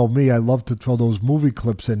movie. You know me, I love to throw those movie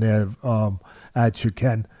clips in there at you,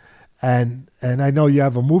 Ken. And I know you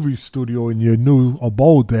have a movie studio in your new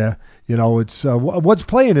abode there. You know, it's what's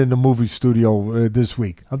playing in the movie studio this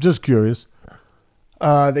week? I'm just curious.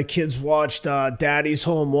 The kids watched Daddy's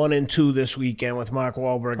Home 1 and 2 this weekend with Mark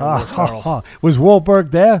Wahlberg and Will Ferrell. Was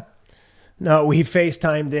Wahlberg there? No, we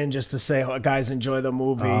FaceTimed in just to say, oh, guys, enjoy the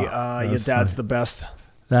movie. Your dad's the best.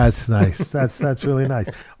 That's nice. That's really nice.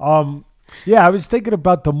 Yeah, I was thinking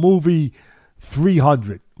about the movie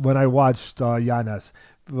 300 when I watched Yanez,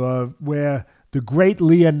 where the great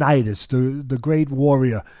Leonidas, the great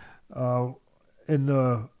warrior, in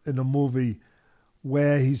the movie,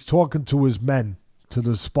 where he's talking to his men, to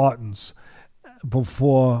the Spartans,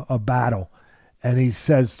 before a battle, and he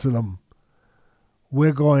says to them,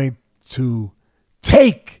 "We're going to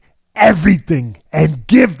take everything and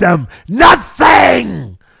give them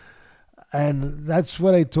nothing." And that's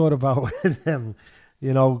what I thought about with him.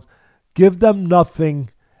 You know, give them nothing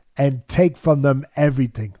and take from them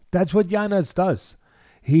everything. That's what Yanez does.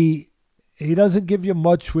 He doesn't give you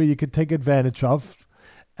much where you can take advantage of,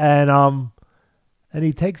 and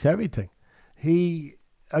he takes everything. He's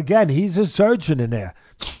a surgeon in there.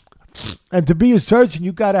 And to be a surgeon,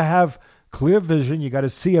 you got to have clear vision. You got to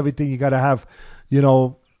see everything. You got to have, you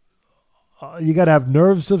got to have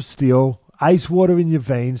nerves of steel, ice water in your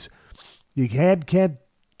veins. You can't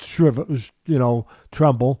tremble.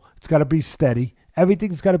 It's got to be steady.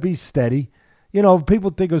 Everything's got to be steady. You know,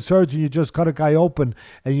 people think a surgeon, you just cut a guy open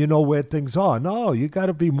and you know where things are. No, you got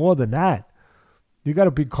to be more than that. You got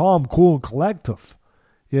to be calm, cool, and collective.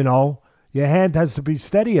 You know, your hand has to be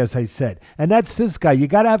steady, as I said. And that's this guy. You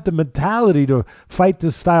got to have the mentality to fight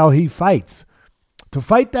the style he fights. To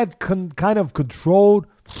fight that kind of controlled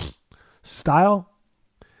style,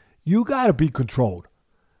 you got to be controlled.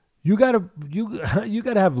 You got to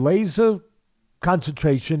have laser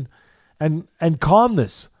concentration and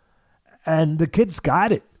calmness. And the kid's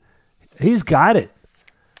got it. He's got it.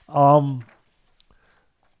 I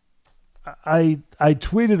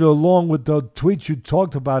tweeted along with the tweets you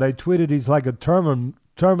talked about. I tweeted he's like a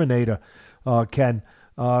Terminator, Ken.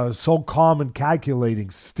 So calm and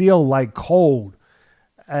calculating, steel like cold.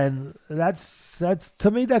 And that's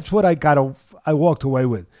to me, that's what I walked away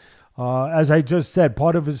with. As I just said,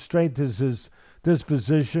 part of his strength is his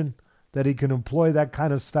disposition, that he can employ that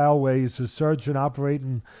kind of style where he's a surgeon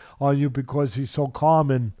operating on you because he's so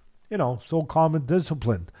calm and,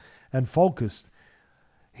 disciplined and focused.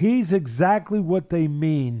 He's exactly what they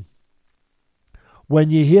mean when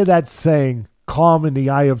you hear that saying, calm in the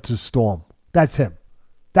eye of the storm. That's him.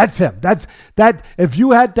 That's him. That. If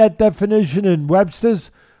you had that definition in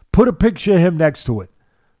Webster's, put a picture of him next to it,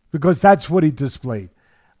 because that's what he displayed.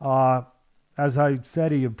 As I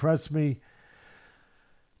said, he impressed me.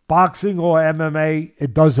 Boxing or MMA,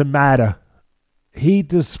 it doesn't matter. He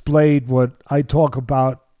displayed what I talk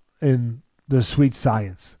about in the sweet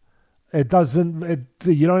science. You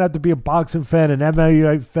don't have to be a boxing fan, an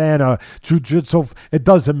MMA fan, or jiu-jitsu. It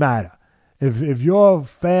doesn't matter. If you're a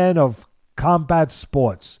fan of combat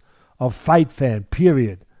sports, a fight fan,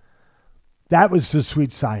 period, that was the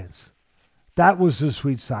sweet science. That was the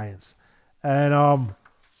sweet science. And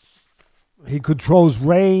he controls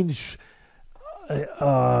range.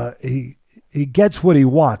 He gets what he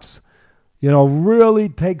wants. Really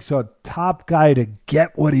takes a top guy to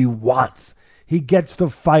get what he wants. He gets to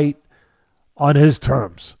fight on his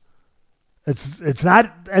terms. It's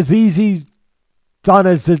not as easy done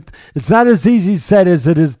as it's not as easy said as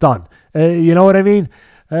it is done. You know what I mean?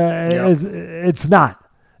 It's not.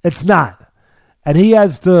 And he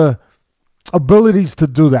has the abilities to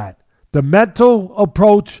do that. The mental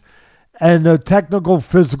approach and the technical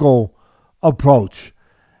physical approach.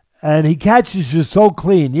 And he catches you so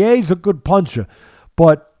clean. Yeah, he's a good puncher.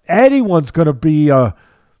 But anyone's going to be a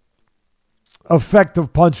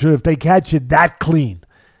effective puncher if they catch you that clean.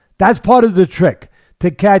 That's part of the trick,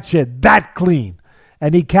 to catch you that clean.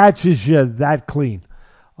 And he catches you that clean.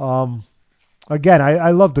 Again,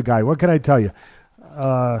 I love the guy. What can I tell you?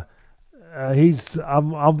 I'm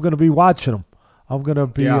going to be watching him. I'm going to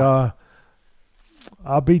be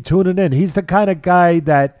I'll be tuning in. He's the kind of guy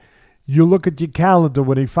that you look at your calendar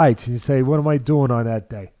when he fights and you say, what am I doing on that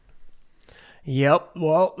day? Yep.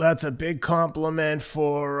 Well, that's a big compliment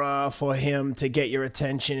for him to get your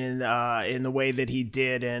attention in the way that he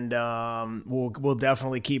did, and we'll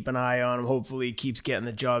definitely keep an eye on him. Hopefully, he keeps getting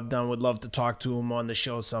the job done. Would love to talk to him on the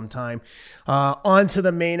show sometime. On to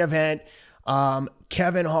the main event.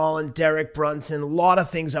 Kevin Holland, Derek Brunson, a lot of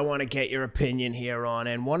things I want to get your opinion here on.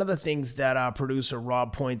 And one of the things that our producer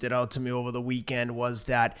Rob pointed out to me over the weekend was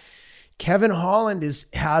that Kevin Holland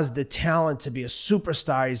has the talent to be a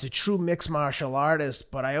superstar. He's a true mixed martial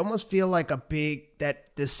artist, but I almost feel like that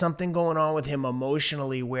there's something going on with him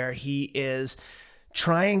emotionally where he is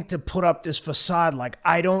trying to put up this facade like,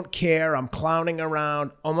 I don't care, I'm clowning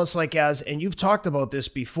around, almost like and you've talked about this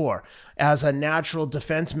before, as a natural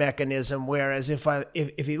defense mechanism, whereas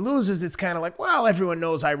if he loses, it's kind of like, well, everyone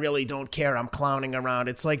knows I really don't care, I'm clowning around.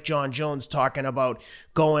 It's like John Jones talking about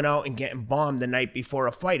going out and getting bombed the night before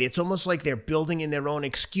a fight. It's almost like they're building in their own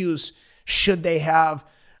excuse should they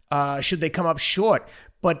come up short.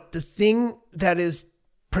 But the thing that is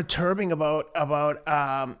perturbing about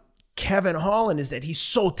Kevin Holland is that he's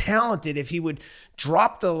so talented. If he would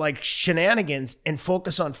drop the shenanigans and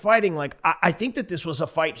focus on fighting, I think that this was a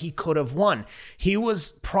fight he could have won. He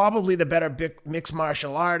was probably the better mixed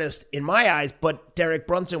martial artist in my eyes, but Derek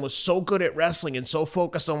Brunson was so good at wrestling and so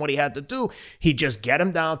focused on what he had to do, he'd just get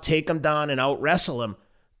him down, take him down, and out wrestle him.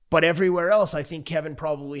 But everywhere else, I think Kevin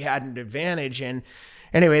probably had an advantage. And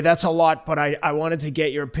anyway, that's a lot, but I wanted to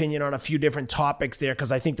get your opinion on a few different topics there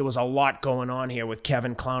because I think there was a lot going on here with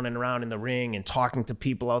Kevin clowning around in the ring and talking to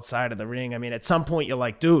people outside of the ring. I mean, at some point, you're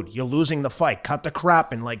like, dude, you're losing the fight. Cut the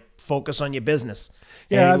crap and focus on your business.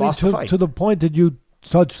 Yeah, to the point that you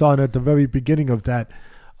touched on at the very beginning of that,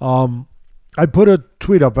 I put a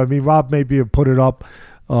tweet up. I mean, Rob maybe have put it up,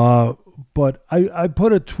 but I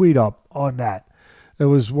put a tweet up on that. It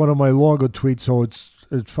was one of my longer tweets, so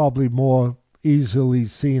it's probably more easily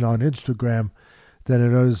seen on Instagram than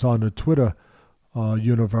it is on the Twitter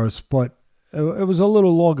universe, but it was a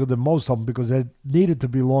little longer than most of them because it needed to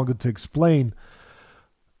be longer to explain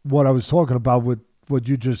what I was talking about with what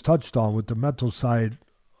you just touched on with the mental side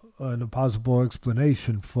and a possible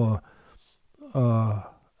explanation for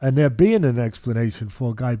and there being an explanation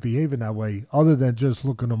for a guy behaving that way other than just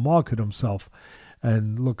looking to market himself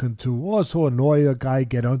and looking to also annoy a guy,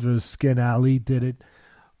 get under his skin. Ali did it.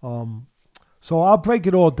 So I'll break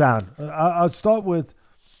it all down. I'll start with,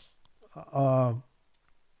 I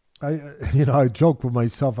joked with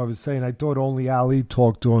myself. I was saying I thought only Ali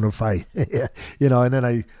talked during a fight, and then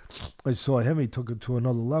I saw him. He took it to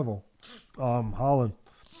another level. Holland.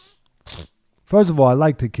 First of all, I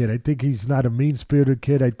like the kid. I think he's not a mean-spirited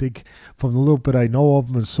kid. I think from the little bit I know of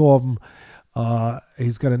him and saw of him,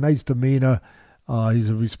 he's got a nice demeanor. He's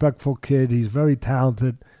a respectful kid. He's very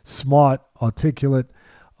talented, smart, articulate.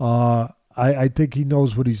 I think he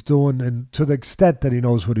knows what he's doing, and to the extent that he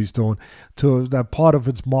knows what he's doing, to that part of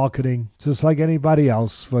it's marketing, just like anybody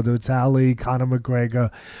else, whether it's Ali, Conor McGregor,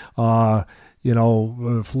 Floyd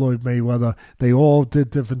Mayweather, they all did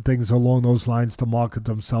different things along those lines to market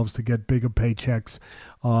themselves to get bigger paychecks.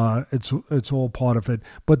 It's all part of it.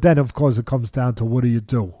 But then, of course, it comes down to what do you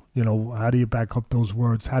do? How do you back up those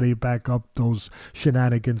words? How do you back up those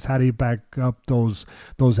shenanigans? How do you back up those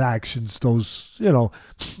actions?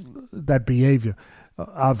 That behavior.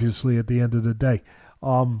 Obviously, at the end of the day,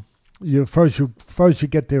 you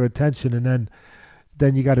get their attention, and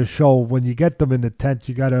then you got to show when you get them in the tent.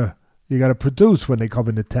 You got to produce when they come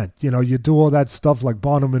in the tent. You do all that stuff like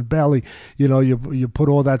Barnum and Bailey. You put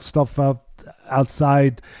all that stuff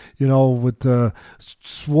outside, with the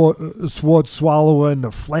sword swallower and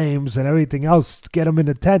the flames and everything else to get them in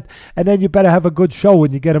the tent. And then you better have a good show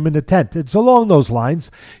when you get them in the tent. It's along those lines,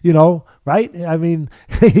 right? I mean,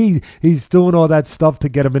 he's doing all that stuff to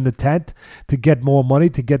get them in the tent, to get more money,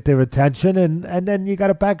 to get their attention, and then you got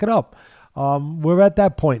to back it up. We're at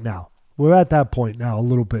that point now. A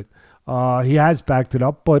little bit. He has backed it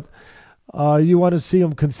up, but you want to see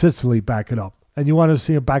him consistently back it up. And you want to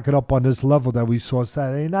see him back it up on this level that we saw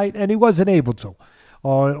Saturday night, and he wasn't able to,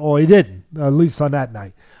 or he didn't, at least on that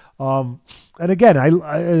night. And again,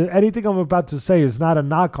 anything I'm about to say is not a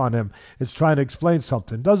knock on him. It's trying to explain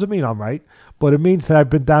something. Doesn't mean I'm right, but it means that I've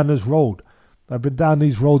been down this road. I've been down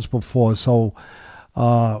these roads before, so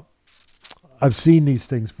I've seen these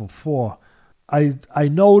things before. I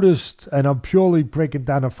noticed, and I'm purely breaking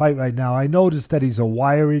down a fight right now, I noticed that he's a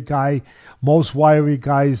wiry guy. Most wiry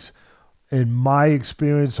guys, in my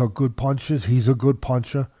experience, are good punchers. He's a good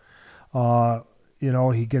puncher.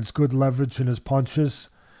 He gets good leverage in his punches.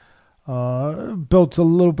 Built a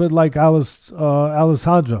little bit like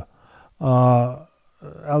Alessandra.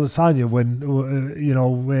 Alessandra,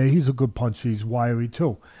 where he's a good puncher. He's wiry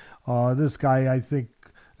too. This guy, I think,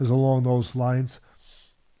 is along those lines.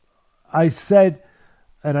 I said,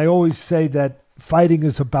 and I always say that fighting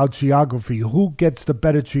is about geography. Who gets the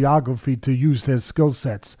better geography to use their skill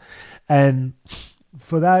sets? And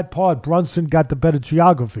for that part, Brunson got the better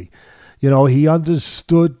geography. He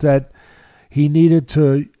understood that he needed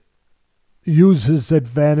to use his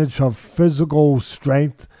advantage of physical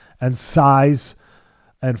strength and size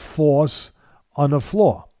and force on the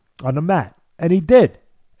floor, on the mat. And he did.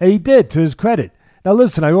 And he did, to his credit. Now,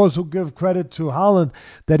 listen, I also give credit to Holland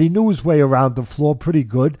that he knew his way around the floor pretty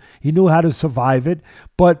good. He knew how to survive it,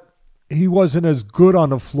 but he wasn't as good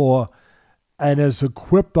on the floor and as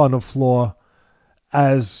equipped on the floor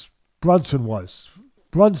as Brunson was.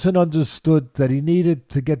 Brunson understood that he needed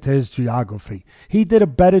to get to his geography. He did a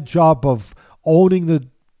better job of owning the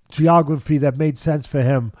geography that made sense for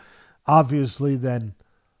him, obviously, than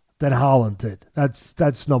Holland did.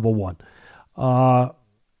 That's number one.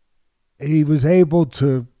 He was able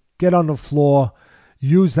to get on the floor,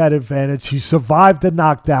 use that advantage. He survived the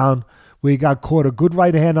knockdown where he got caught a good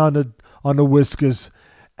right hand on the whiskers,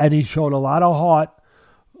 and he showed a lot of heart.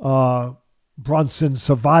 Brunson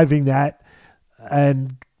surviving that,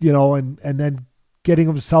 and then getting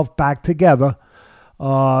himself back together.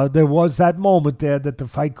 There was that moment there that the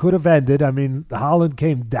fight could have ended. I mean, Holland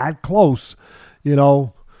came that close,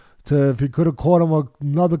 to if he could have caught him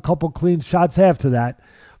another couple clean shots after that.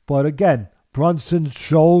 But again, Brunson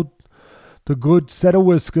showed the good set of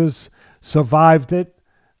whiskers, survived it,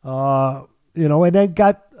 and then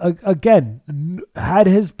got, had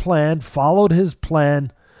his plan, followed his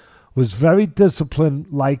plan, was very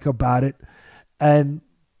disciplined-like about it, and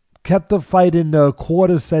kept the fight in the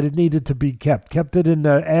quarters that it needed to be kept it in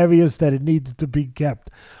the areas that it needed to be kept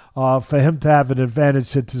for him to have an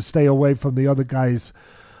advantage and to stay away from the other guy's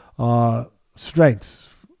strengths.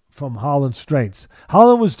 From Holland's strengths.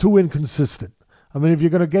 Holland was too inconsistent. I mean, if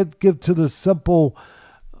you're going to give to the simple,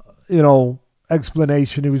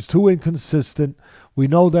 explanation, he was too inconsistent. We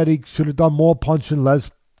know that he should have done more punching,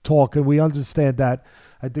 less talking. We understand that.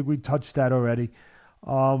 I think we touched that already.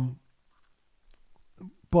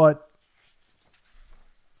 But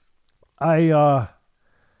I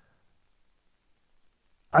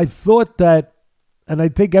thought that, and I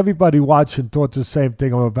think everybody watching thought the same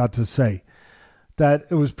thing I'm about to say, that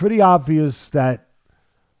it was pretty obvious that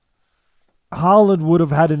Holland would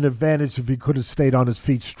have had an advantage if he could have stayed on his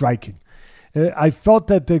feet striking. I felt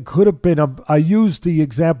that there could have been I used the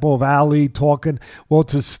example of Ali talking. Well,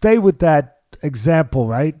 to stay with that example,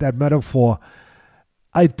 right, that metaphor,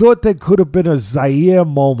 I thought there could have been a Zaire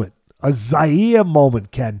moment,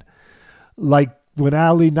 Ken, like when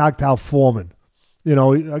Ali knocked out Foreman.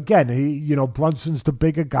 Again, Brunson's the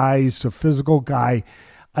bigger guy, he's the physical guy.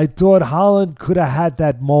 I thought Holland could have had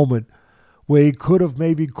that moment where he could have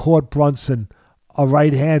maybe caught Brunson a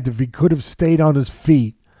right hand if he could have stayed on his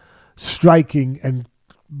feet, striking. And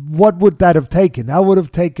what would that have taken? That would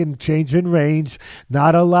have taken change in range,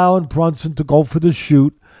 not allowing Brunson to go for the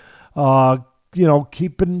shoot,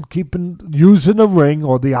 keeping using the ring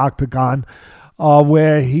or the octagon,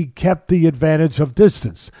 where he kept the advantage of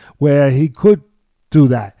distance, where he could do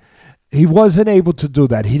that. He wasn't able to do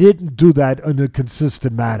that. He didn't do that in a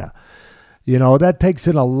consistent manner. That takes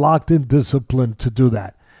in a locked-in discipline to do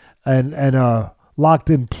that, and a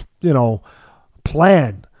locked-in,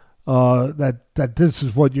 plan that this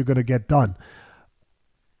is what you're going to get done.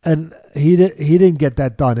 And he didn't get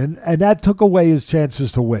that done, and that took away his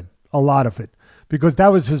chances to win, a lot of it, because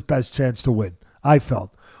that was his best chance to win. I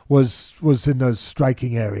felt was in the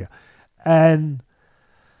striking area, and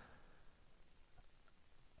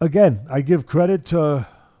again, I give credit to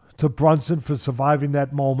Brunson for surviving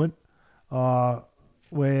that moment.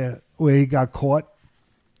 Where he got caught.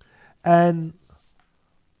 And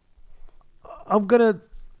I'm going to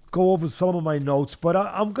go over some of my notes, but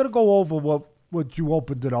I'm going to go over what you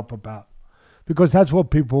opened it up about, because that's what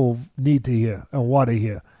people need to hear and want to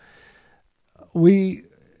hear.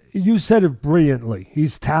 You said it brilliantly.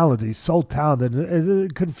 He's talented. He's so talented.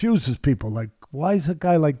 It confuses people. Like, why is a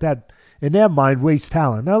guy like that, in their mind, waste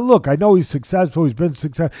talent? Now, look, I know he's successful. He's been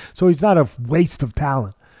successful. So he's not a waste of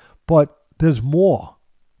talent. But there's more.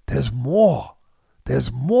 There's more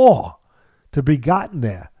to be gotten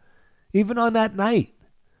there, even on that night.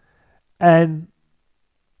 And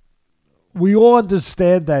we all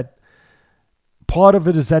understand that part of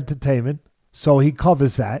it is entertainment, so he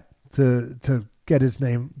covers that to get his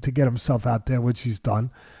name, to get himself out there, which he's done.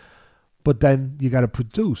 But then you got to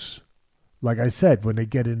produce, like I said, when they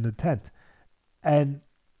get in the tent. And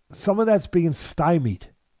some of that's being stymied.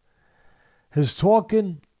 His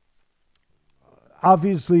talking,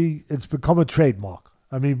 obviously, it's become a trademark.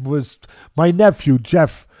 I mean, was my nephew,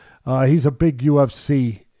 Jeff, he's a big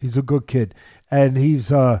UFC, he's a good kid, and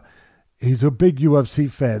he's a big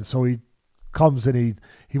UFC fan, so he comes and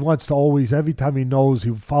he wants to always, every time he knows,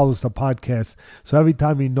 he follows the podcast, so every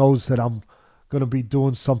time he knows that I'm going to be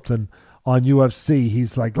doing something on UFC,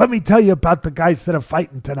 he's like, let me tell you about the guys that are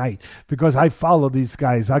fighting tonight, because I follow these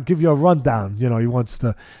guys. I'll give you a rundown. He wants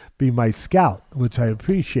to be my scout, which I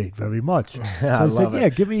appreciate very much. Yeah, so I said, yeah,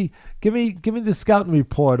 give me the scouting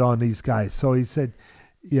report on these guys. So he said,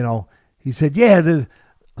 yeah,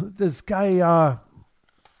 this guy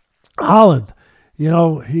Holland,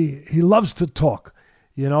 he loves to talk.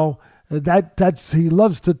 He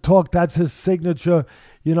loves to talk. That's his signature.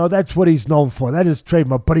 That's what he's known for. That is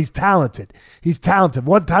trademark. But he's talented.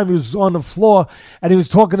 One time he was on the floor and he was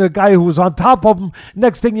talking to a guy who was on top of him.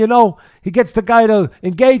 Next thing you know, he gets the guy to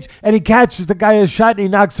engage and he catches the guy a shot and he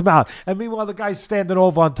knocks him out. And meanwhile, the guy's standing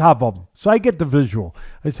over on top of him. So I get the visual.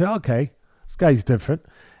 I say, okay, this guy's different.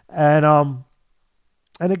 And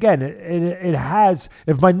again, it has,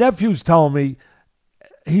 if my nephew's telling me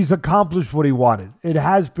he's accomplished what he wanted, it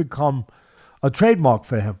has become a trademark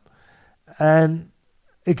for him. And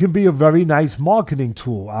it can be a very nice marketing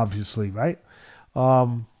tool, obviously, right?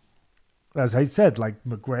 As I said, like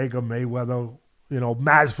McGregor, Mayweather,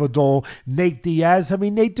 Masvidal, Nate Diaz. I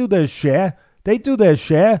mean, they do their share.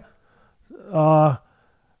 I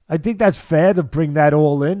think that's fair to bring that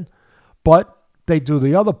all in, but they do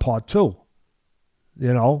the other part too.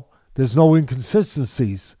 There's no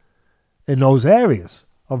inconsistencies in those areas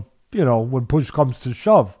of, when push comes to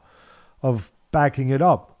shove, of backing it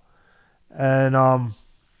up. And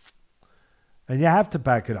you have to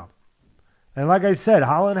back it up. And like I said,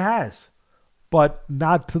 Holland has, but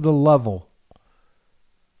not to the level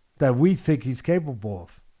that we think he's capable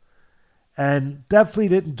of. And definitely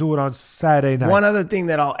didn't do it on Saturday night. One other thing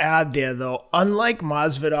that I'll add there, though, unlike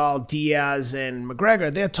Masvidal, Diaz, and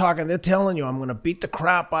McGregor, they're telling you, I'm going to beat the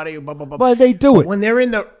crap out of you, blah, blah, blah. But they do it. When they're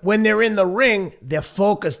in the ring, they're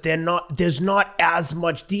focused. There's not as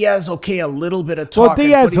much. Diaz, okay, a little bit of talking.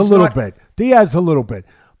 Well, Diaz a little bit.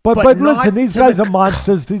 But listen, these guys are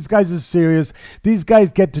monsters. These guys are serious. These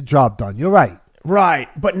guys get the job done. You're right. Right,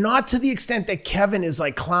 but not to the extent that Kevin is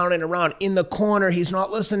like clowning around in the corner. He's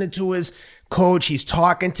not listening to his coach. He's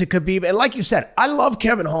talking to Khabib. And like you said, I love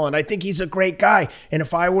Kevin Holland. I think he's a great guy. And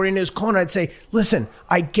if I were in his corner, I'd say, listen,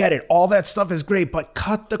 I get it. All that stuff is great, but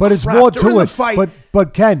cut the crap. But it's more during to the it. fight.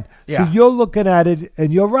 But Ken, Yeah. so you're looking at it,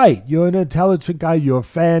 and you're right. You're an intelligent guy. You're a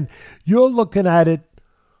fan. You're looking at it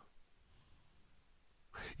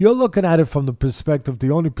from the perspective,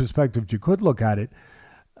 the only perspective you could look at it,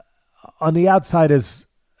 on the outside as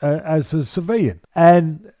a civilian.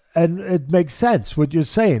 And it makes sense what you're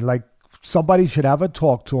saying. Like, somebody should have a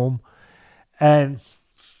talk to him and,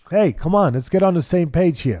 hey, come on, let's get on the same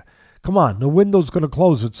page here. Come on, the window's going to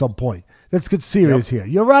close at some point. Let's get serious here.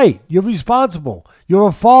 You're right. You're responsible. You're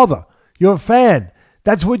a father. You're a fan.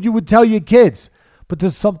 That's what you would tell your kids. But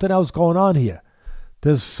there's something else going on here.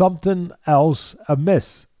 There's something else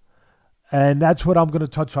amiss. And that's what I'm going to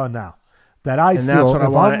touch on now. That I feel, that's what if I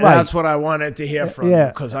wanted. I'm right, That's what I wanted to hear from you,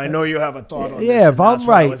 because I know you have a thought on this. Yeah, and that's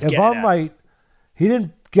what I was if getting I'm at. right, he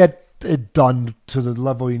didn't get it done to the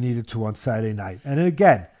level he needed to on Saturday night. And then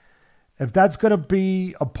again, if that's going to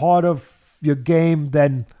be a part of your game,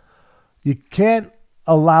 then you can't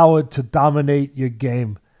allow it to dominate your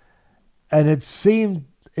game. And it seemed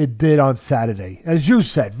it did on Saturday. As you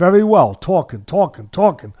said, very well, talking,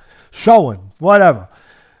 showing, whatever.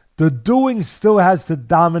 The doing still has to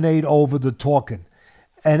dominate over the talking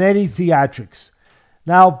and any theatrics.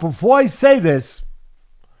 Now, before I say this,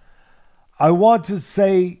 I want to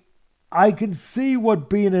say I can see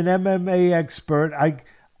what being an MMA expert,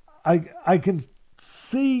 I can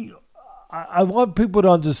see, I want people to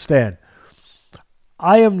understand,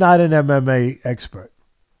 I am not an MMA expert.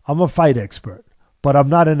 I'm a fight expert, but I'm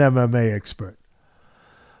not an MMA expert.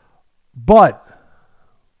 But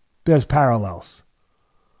there's parallels.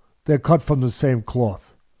 They're cut from the same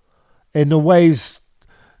cloth. In the ways,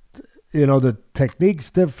 the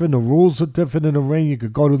technique's different, the rules are different in the ring. You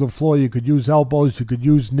could go to the floor, you could use elbows, you could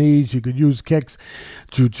use knees, you could use kicks,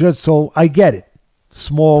 jiu-jitsu. I get it.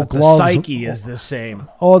 Small But gloves. the psyche is the same.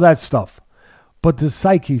 All that stuff. But the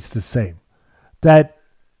psyche's the same. That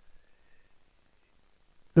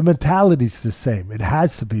the mentality's the same. It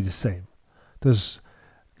has to be the same. There's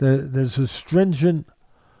a stringent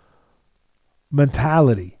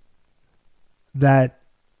mentality that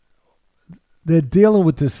they're dealing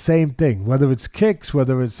with the same thing, whether it's kicks,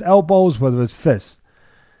 whether it's elbows, whether it's fists.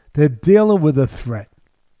 They're dealing with a threat.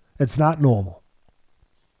 It's not normal.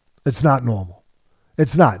 It's not normal.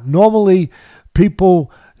 It's not. Normally,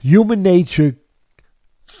 human nature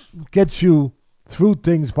gets you through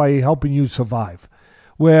things by helping you survive.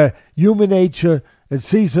 Where human nature, it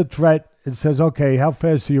sees a threat, it says, okay, how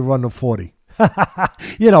fast do you run to 40?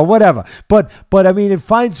 Whatever. But I mean, it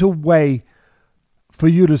finds a way for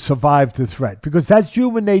you to survive the threat, because that's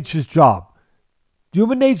human nature's job.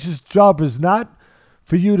 Human nature's job is not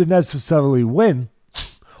for you to necessarily win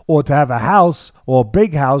or to have a house or a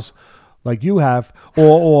big house like you have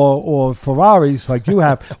or Ferraris like you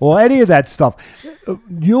have or any of that stuff.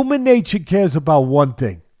 Human nature cares about one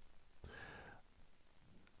thing.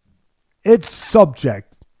 It's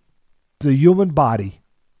subject, the human body,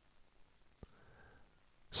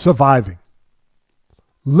 surviving,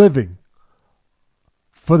 living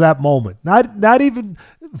for that moment. Not even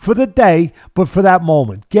for the day, but for that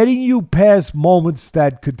moment. Getting you past moments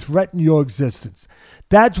that could threaten your existence.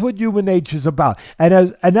 That's what human nature is about.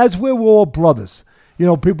 And that's where we're all brothers.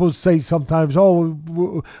 People say sometimes,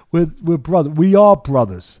 oh, we're brothers. We are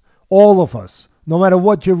brothers. All of us. No matter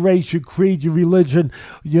what your race, your creed, your religion,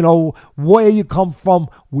 where you come from,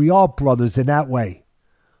 we are brothers in that way.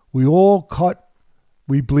 We all cut,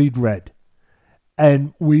 we bleed red.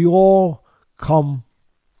 And we all come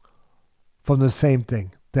from the same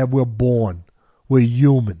thing, that we're born. We're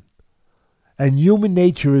human. And human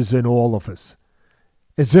nature is in all of us.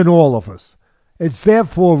 It's in all of us. It's there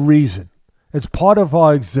for a reason. It's part of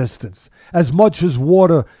our existence. As much as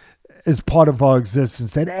water is part of our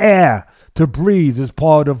existence, and air to breathe is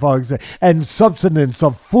part of our existence, and substance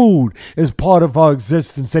of food is part of our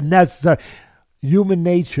existence, and that's human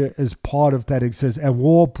nature is part of that existence. And we're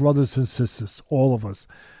all brothers and sisters, all of us,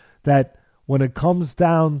 that when it comes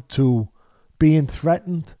down to being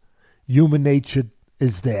threatened, human nature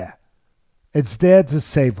is there. It's there to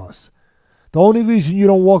save us. The only reason you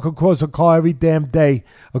don't walk across a car every damn day,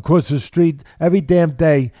 across the street every damn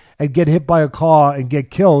day, and get hit by a car and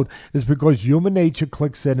get killed is because human nature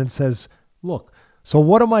clicks in and says, look, so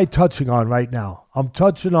what am I touching on right now? I'm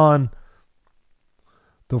touching on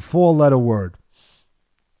the 4-letter word.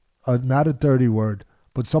 Not a dirty word,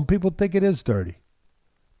 but some people think it is dirty.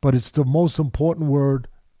 But it's the most important word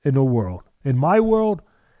in the world. In my world,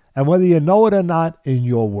 And whether you know it or not, in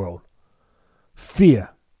your world, fear.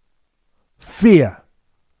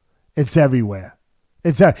 It's everywhere.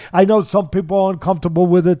 I know some people are uncomfortable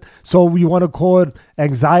with it, so you want to call it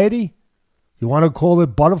anxiety? You want to call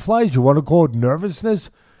it butterflies? You want to call it nervousness?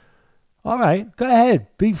 All right, go ahead.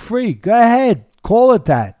 Be free. Go ahead. Call it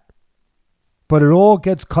that. But it all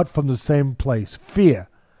gets cut from the same place. Fear.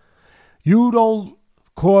 You don't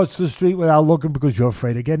cross the street without looking because you're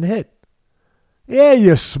afraid of getting hit. Yeah,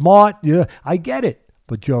 you're smart. I get it.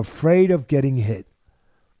 But you're afraid of getting hit.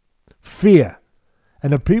 Fear.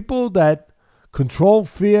 And the people that control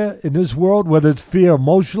fear in this world, whether it's fear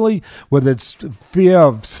emotionally, whether it's fear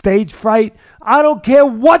of stage fright, I don't care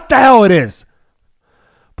what the hell it is.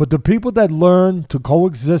 But the people that learn to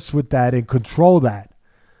coexist with that and control that,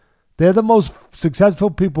 they're the most successful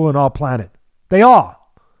people on our planet. They are.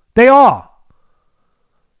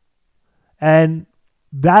 And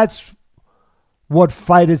that's what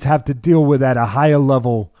fighters have to deal with at a higher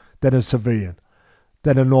level than a civilian,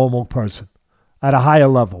 than a normal person, at a higher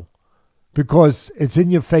level. Because it's in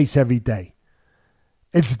your face every day.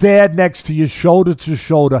 It's there next to you, shoulder to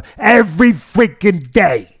shoulder, every freaking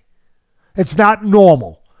day. It's not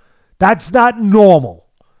normal. That's not normal.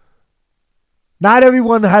 Not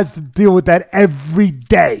everyone has to deal with that every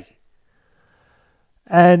day.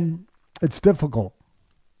 And it's difficult.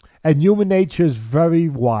 And human nature is very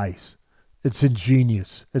wise. It's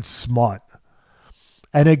ingenious. It's smart.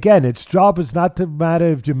 And again, its job is not to matter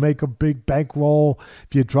if you make a big bankroll,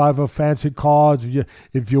 if you drive a fancy car,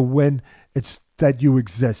 if you win. It's that you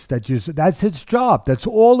exist. That's its job. That's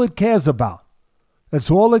all it cares about.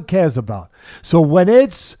 That's all it cares about. So when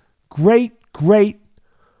it's great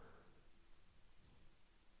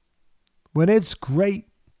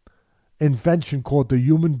invention called the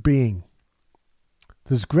human being,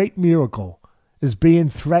 this great miracle is being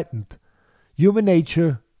threatened, human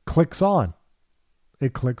nature clicks on.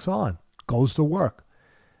 It clicks on, goes to work.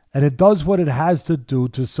 And it does what it has to do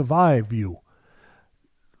to survive you,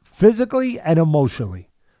 physically and emotionally.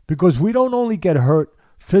 Because we don't only get hurt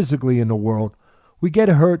physically in the world, we get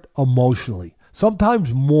hurt emotionally.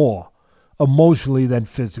 Sometimes more emotionally than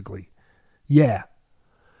physically. Yeah.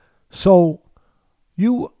 So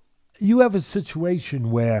you have a situation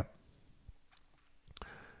where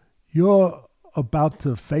you're about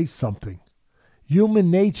to face something.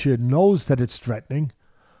 Human nature knows that it's threatening.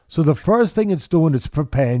 So the first thing it's doing is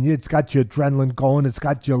preparing you. It's got your adrenaline going. It's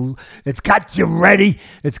got you ready.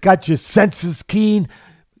 It's got your senses keen.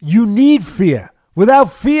 You need fear.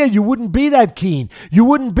 Without fear, you wouldn't be that keen. You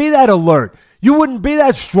wouldn't be that alert. You wouldn't be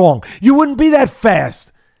that strong. You wouldn't be that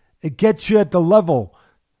fast. It gets you at the level.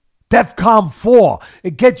 DEFCON 4.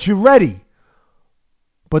 It gets you ready.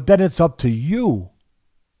 But then it's up to you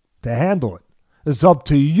to handle it. It's up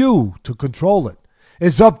to you to control it.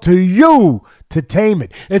 It's up to you to tame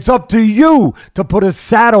it. It's up to you to put a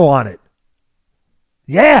saddle on it.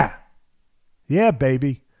 Yeah. Yeah,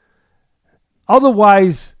 baby.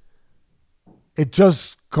 Otherwise, it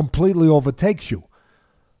just completely overtakes you.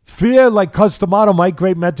 Fear, like Customato, my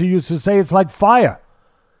great mentor, used to say, it's like fire.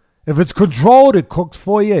 If it's controlled, it cooks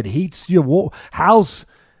for you. It heats your house.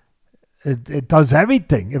 It does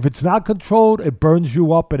everything. If it's not controlled, it burns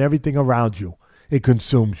you up and everything around you. It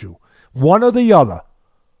consumes you. One or the other.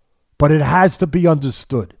 But it has to be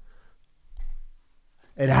understood.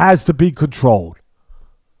 It has to be controlled.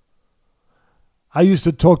 I used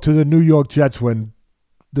to talk to the New York Jets when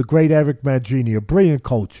the great Eric Mangini, a brilliant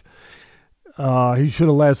coach, he should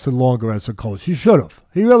have lasted longer as a coach. He should have.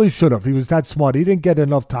 He really should have. He was that smart. He didn't get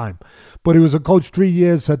enough time. But he was a coach 3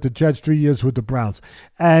 years at the Jets, 3 years with the Browns.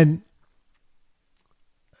 And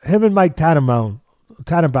him and Mike Tannenbaum,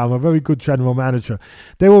 a very good general manager,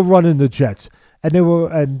 they were running the Jets. And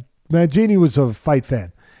Mangini was a fight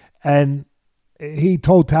fan. And he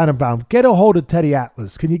told Tannenbaum, get a hold of Teddy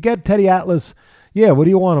Atlas. Can you get Teddy Atlas? Yeah, what do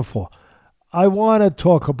you want him for? I want to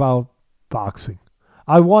talk about boxing.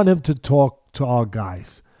 I want him to talk to our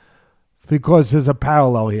guys. Because there's a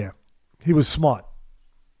parallel here. He was smart.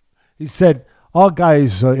 He said, our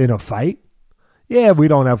guys are in a fight. Yeah, we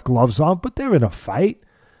don't have gloves on, but they're in a fight.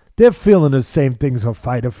 They're feeling the same things a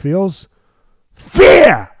fighter feels.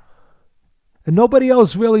 Fear! And nobody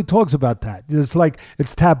else really talks about that. It's like,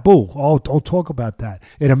 it's taboo. Oh, don't talk about that.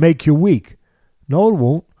 It'll make you weak. No, it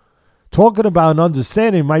won't. Talking about and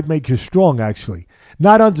understanding might make you strong, actually.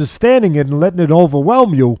 Not understanding it and letting it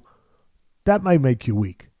overwhelm you, that might make you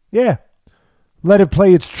weak. Yeah. Let it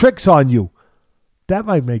play its tricks on you. That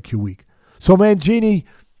might make you weak. So Mangini,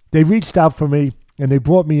 they reached out for me and they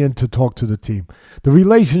brought me in to talk to the team. The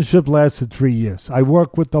relationship lasted 3 years. I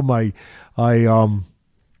worked with them.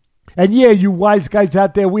 And yeah, you wise guys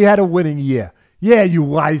out there, we had a winning year. Yeah, you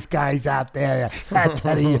wise guys out there. I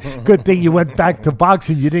tell you, good thing you went back to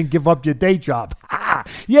boxing. You didn't give up your day job.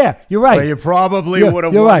 Yeah, you're right. Well, you probably would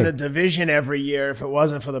have you're won right. the division every year if it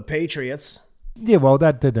wasn't for the Patriots. Yeah, well,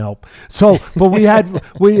 that didn't help. So, but we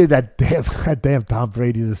that damn Tom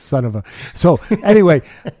Brady, the son of a. So anyway,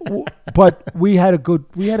 but we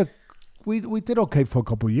did okay for a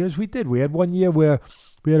couple of years. We did. We had 1 year where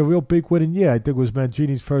we had a real big winning year. I think it was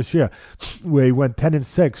Mangini's first year, where he went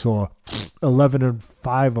 10-6 or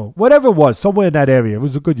 11-5 or whatever it was, somewhere in that area. It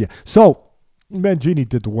was a good year. So Mangini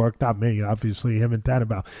did the work, not me, obviously, him and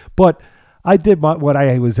Tannenbaum. But I did what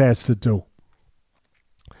I was asked to do.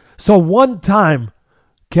 So one time,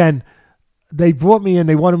 Ken, they brought me in.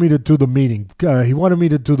 They wanted me to do the meeting. He wanted me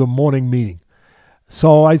to do the morning meeting.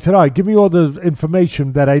 So I said, all right, give me all the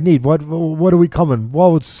information that I need. What are we coming?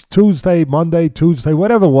 Well, it's Tuesday, Monday, Tuesday,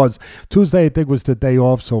 whatever it was. Tuesday, I think, was the day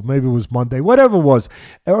off, so maybe it was Monday. Whatever it was,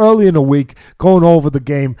 early in the week, going over the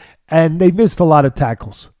game, and they missed a lot of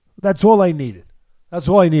tackles. That's all I needed. That's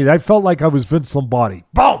all I needed. I felt like I was Vince Lombardi.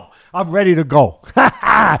 Boom! I'm ready to go.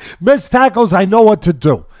 Missed tackles, I know what to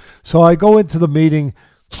do. So I go into the meeting.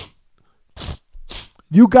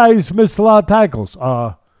 You guys missed a lot of tackles.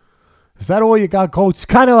 Is that all you got, coach?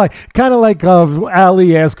 Kind of like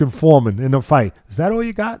Ali asking Foreman in a fight. Is that all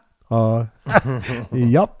you got?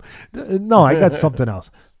 Yup. No, I got something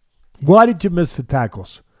else. Why did you miss the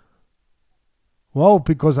tackles? Well,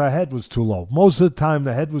 because our head was too low. Most of the time,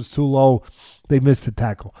 the head was too low. They missed the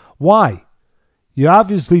tackle. Why? You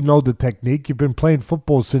obviously know the technique. You've been playing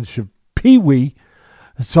football since you're pee-wee.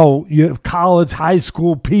 So you college, high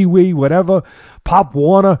school, pee-wee, whatever, Pop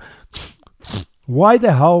Warner. Why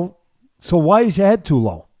the hell? So why is your head too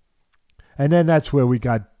low? And then that's where we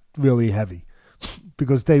got really heavy.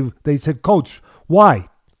 Because they said, Coach, why?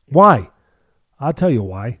 Why? I'll tell you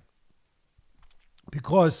why.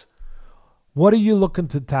 Because what are you looking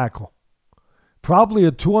to tackle? Probably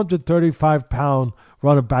a 235-pound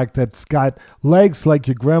running back that's got legs like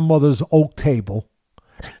your grandmother's oak table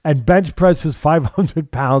and bench presses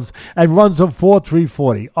 500 pounds and runs a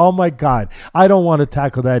 4.340. Oh, my God. I don't want to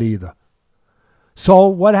tackle that either. So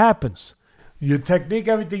what happens? Your technique,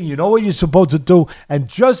 everything, you know what you're supposed to do, and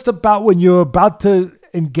just about when you're about to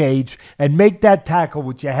engage and make that tackle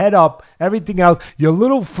with your head up, everything else, your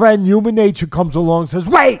little friend, human nature, comes along and says,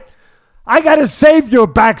 wait, I got to save your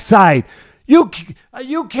backside. You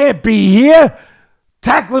can't be here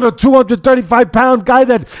tackling a 235-pound guy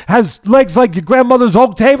that has legs like your grandmother's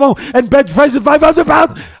oak table and bench presses 500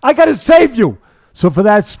 pounds. I got to save you. So for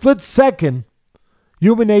that split second,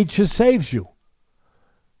 human nature saves you.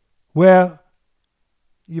 Where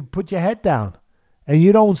you put your head down and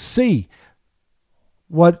you don't see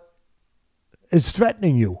what is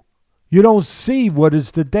threatening you. You don't see what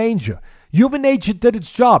is the danger. Human nature did its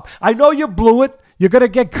job. I know you blew it. You're going to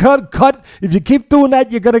get cut. If you keep doing that,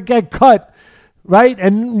 you're going to get cut. Right?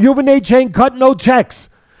 And human nature ain't cut no checks.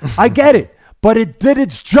 I get it. But it did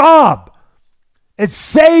its job. It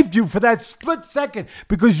saved you for that split second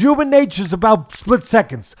because human nature is about split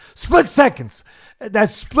seconds. Split seconds.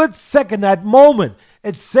 That split second, that moment,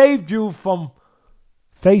 it saved you from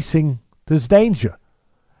facing this danger.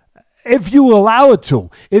 If you allow it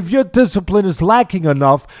to, if your discipline is lacking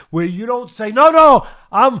enough where you don't say, no,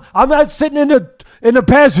 I'm not sitting in the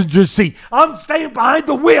passenger seat. I'm staying behind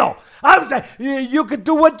the wheel. I'm saying, you can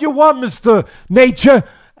do what you want, Mr. Nature.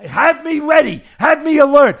 Have me ready. Have me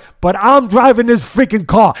alert. But I'm driving this freaking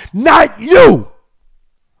car, not you.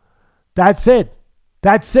 That's it.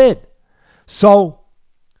 That's it. So,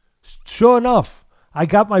 sure enough, I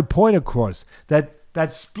got my point across. That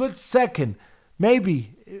split second,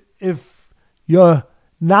 maybe if you're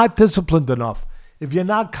not disciplined enough, if you're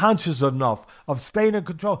not conscious enough of staying in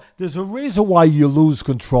control, there's a reason why you lose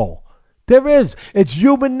control. There is. It's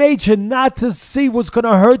human nature not to see what's going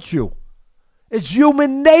to hurt you. It's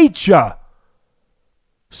human nature.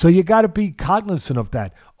 So you got to be cognizant of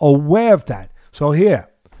that, aware of that. So here,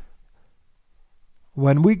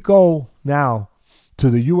 when we go now to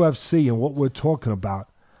the UFC and what we're talking about,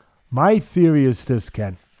 my theory is this,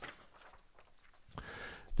 Ken,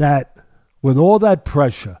 that with all that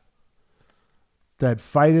pressure that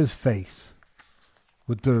fighters face,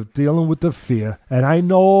 with the dealing with the fear, and I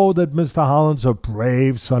know that Mr. Holland's a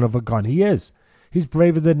brave son of a gun. He is. He's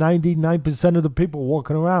braver than 99% of the people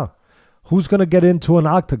walking around. Who's going to get into an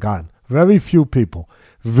octagon? Very few people.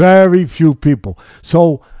 Very few people.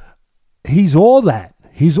 So he's all that.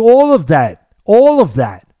 He's all of that. All of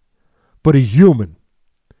that. But he's human.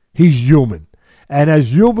 He's human. And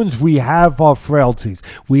as humans, we have our frailties.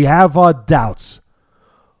 We have our doubts.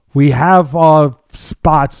 We have our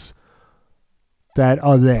spots that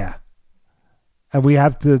are there. And we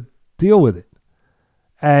have to deal with it.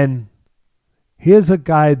 And here's a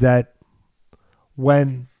guy that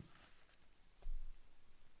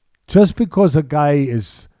just because a guy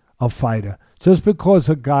is a fighter, just because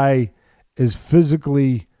a guy is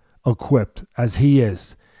physically equipped as he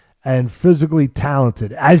is, and physically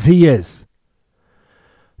talented as he is,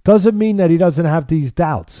 doesn't mean that he doesn't have these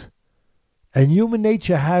doubts. And human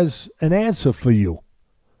nature has an answer for you.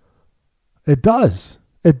 It does.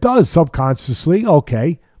 It does subconsciously,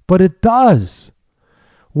 okay, but it does.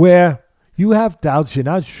 Where you have doubts, you're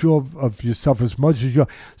not sure of yourself as much as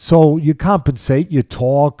so you compensate, you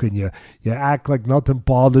talk, and you act like nothing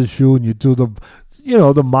bothers you, and you do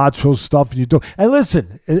the macho stuff, and you do. And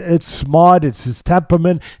listen, it's smart, it's his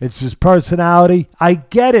temperament, it's his personality. I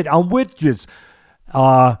get it. I'm with you.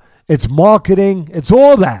 It's marketing, it's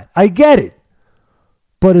all that. I get it.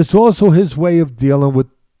 But it's also his way of dealing with,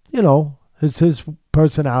 it's his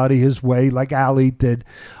personality, his way, like Ali did,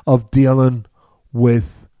 of dealing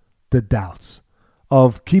with the doubts,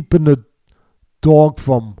 of keeping the dog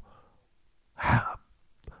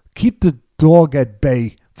keep the dog at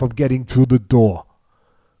bay from getting through the door.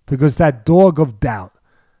 Because that dog of doubt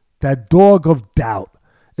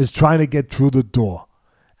is trying to get through the door.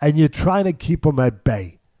 And you're trying to keep him at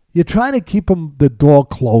bay. You're trying to keep the door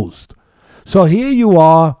closed. So here you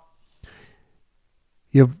are.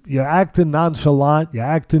 You're acting nonchalant.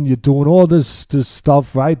 You're doing all this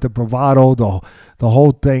stuff, right? The bravado, the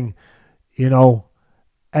whole thing,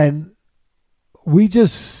 And we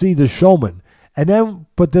just see the showman.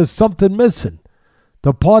 But there's something missing.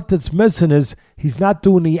 The part that's missing is he's not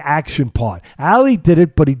doing the action part. Ali did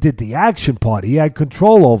it, but he did the action part. He had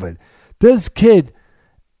control over it. This kid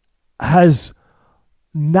has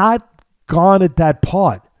not gone at that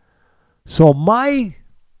part. So my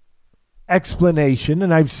explanation,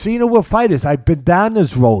 and I've seen it with fighters, I've been down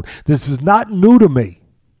this road, this is not new to me,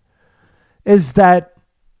 is that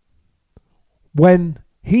when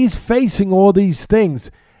he's facing all these things,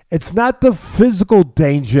 it's not the physical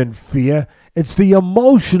danger and fear, it's the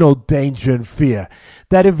emotional danger and fear.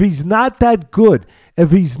 That if he's not that good,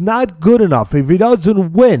 if he's not good enough, if he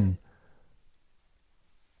doesn't win,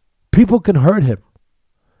 people can hurt him.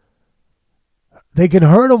 They can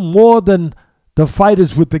hurt him more than the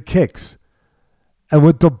fighters with the kicks and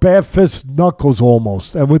with the bare fist knuckles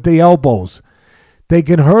almost and with the elbows. They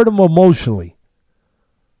can hurt him emotionally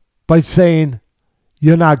by saying,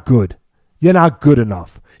 you're not good. You're not good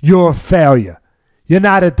enough. You're a failure. You're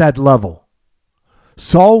not at that level.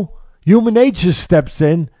 So human nature steps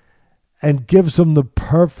in and gives them the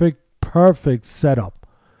perfect setup.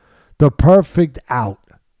 The perfect out.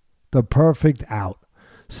 The perfect out.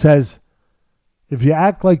 Says, if you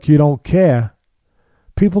act like you don't care,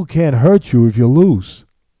 people can't hurt you if you lose.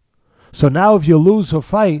 So now if you lose a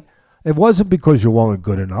fight, it wasn't because you weren't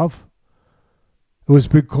good enough. It was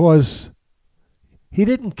because he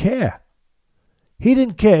didn't care. He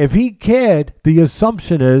didn't care. If he cared, the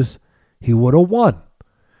assumption is he would have won.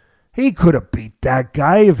 He could have beat that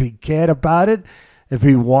guy if he cared about it. If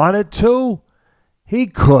he wanted to, he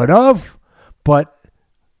could have. But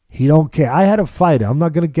he don't care. I had a fighter. I'm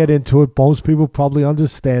not going to get into it. Most people probably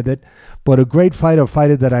understand it. But a great fighter, a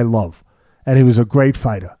fighter that I love. And he was a great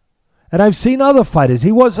fighter. And I've seen other fighters.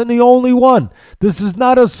 He wasn't the only one. This is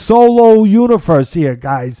not a solo universe here,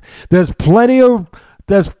 guys. There's plenty of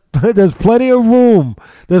room.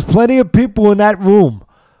 There's plenty of people in that room.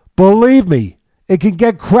 Believe me, it can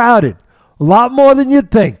get crowded. A lot more than you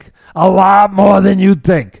think. A lot more than you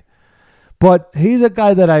think. But he's a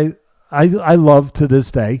guy that I love to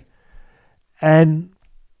this day. And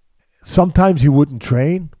sometimes he wouldn't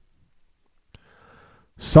train.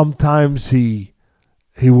 Sometimes he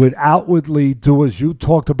would outwardly do as you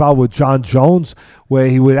talked about with John Jones, where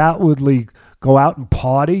he would outwardly go out and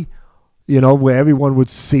party, where everyone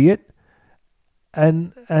would see it.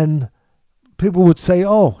 And people would say,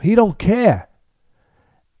 oh, he don't care.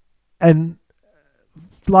 And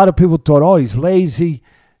a lot of people thought, oh, he's lazy.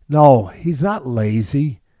 No, he's not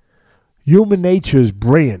lazy. Human nature is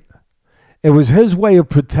brilliant. It was his way of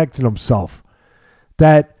protecting himself.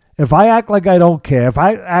 That if I act like I don't care, if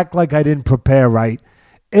I act like I didn't prepare right,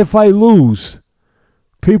 if I lose,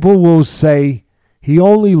 people will say he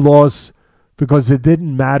only lost because it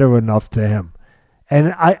didn't matter enough to him.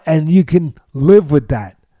 And you can live with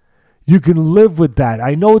that. You can live with that.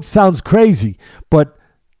 I know it sounds crazy, but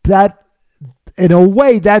that, in a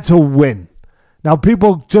way, that's a win. Now,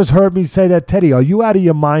 people just heard me say that, Teddy, are you out of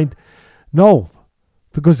your mind? No,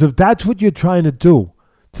 because if that's what you're trying to do,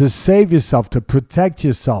 to save yourself, to protect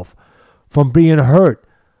yourself from being hurt,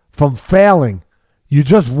 from failing, you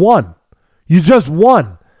just won. You just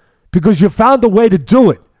won because you found a way to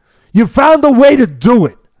do it. You found a way to do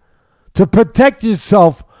it, to protect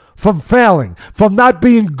yourself from failing, from not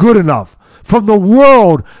being good enough, from the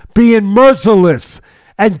world being merciless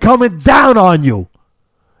and coming down on you.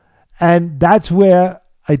 And that's where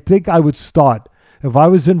I think I would start if I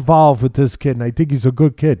was involved with this kid, and I think he's a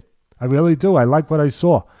good kid. I really do. I like what I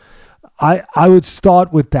saw. I would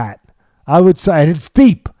start with that. I would say, and it's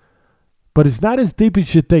deep, but it's not as deep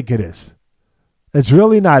as you think it is. It's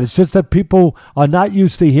really not. It's just that people are not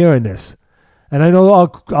used to hearing this. And I know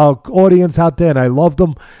our audience out there, and I love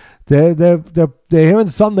them. They're hearing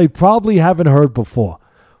something they probably haven't heard before.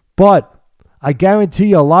 But I guarantee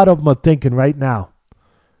you a lot of them are thinking right now.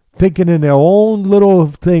 Thinking in their own little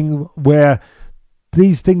thing where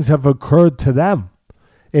these things have occurred to them.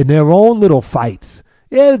 In their own little fights.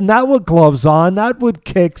 Yeah, not with gloves on, not with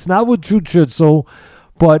kicks, not with jiu-jitsu,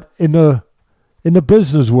 but in the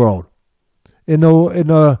business world. In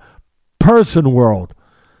a person world,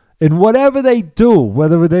 in whatever they do,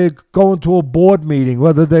 whether they're going to a board meeting,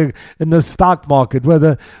 whether they're in the stock market,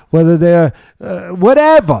 whether they're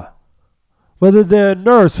whatever, whether they're a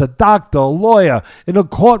nurse, a doctor, a lawyer, in a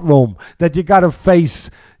courtroom that you got to face,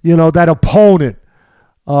 that opponent,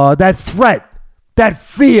 that threat, that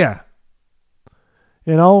fear.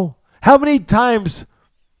 How many times,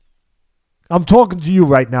 I'm talking to you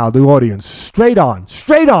right now, the audience, straight on.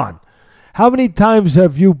 How many times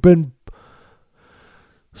have you been,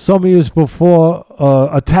 some years before,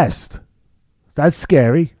 a test? That's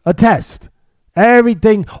scary. A test.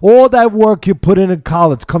 Everything, all that work you put in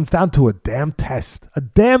college comes down to a damn test. A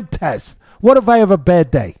damn test. What if I have a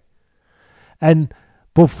bad day? And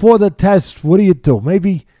before the test, what do?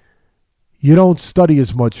 Maybe you don't study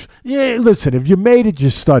as much. Yeah, listen, if you made it, you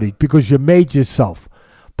studied because you made yourself.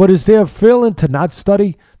 But is there a feeling to not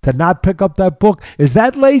study, to not pick up that book? Is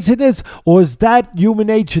that laziness, or is that human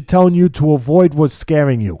nature telling you to avoid what's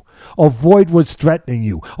scaring you? Avoid what's threatening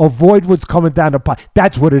you? Avoid what's coming down the pipe?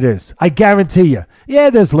 That's what it is. I guarantee you. Yeah,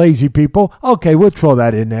 there's lazy people. Okay, we'll throw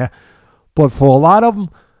that in there. But for a lot of them,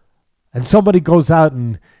 and somebody goes out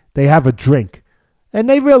and they have a drink, and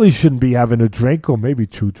they really shouldn't be having a drink, or maybe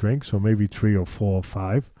 2 drinks, or maybe 3 or 4 or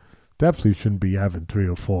 5. Definitely shouldn't be having 3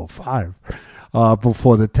 or 4 or 5.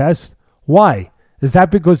 Before the test. Why? Is that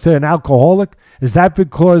because they're an alcoholic? Is that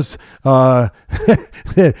because they're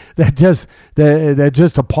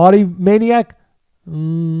just a party maniac?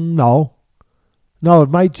 No. No, it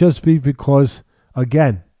might just be because,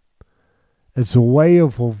 again, it's a way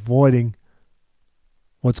of avoiding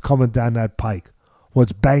what's coming down that pike,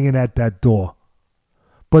 what's banging at that door.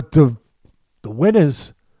 But the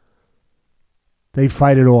winners, they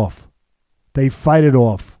fight it off. They fight it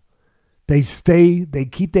off. They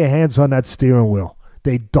keep their hands on that steering wheel.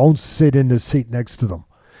 They don't sit in the seat next to them.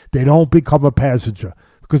 They don't become a passenger,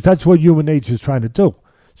 because that's what human nature is trying to do.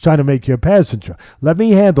 It's trying to make you a passenger. Let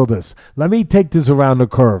me handle this. Let me take this around the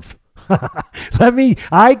curve.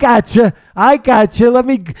 I got you.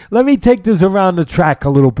 Let me take this around the track a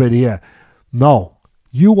little bit here. No,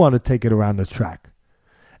 you want to take it around the track.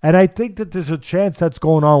 And I think that there's a chance that's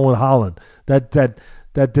going on with Holland, that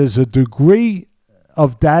there's a degree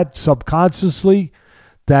of that subconsciously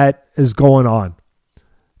that is going on.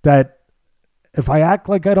 That if I act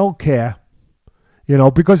like I don't care,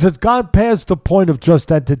 because it's gone past the point of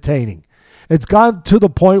just entertaining. It's gone to the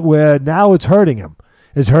point where now it's hurting him.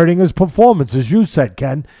 It's hurting his performance, as you said,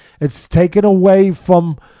 Ken. It's taken away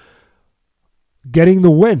from getting the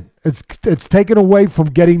win. It's taken away from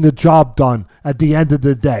getting the job done at the end of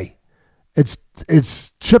the day.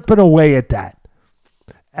 It's chipping away at that.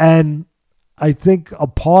 And I think a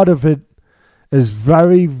part of it is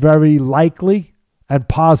very, very likely and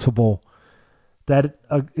possible that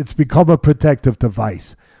it's become a protective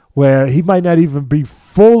device where he might not even be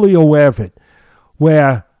fully aware of it,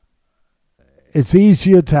 where it's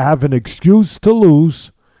easier to have an excuse to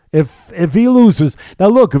lose if he loses. Now,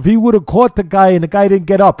 look, if he would have caught the guy and the guy didn't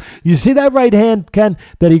get up, you see that right hand, Ken,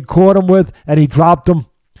 that he caught him with and he dropped him?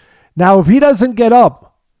 Now, if he doesn't get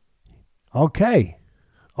up, okay,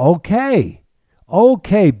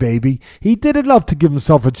 baby. He did enough to give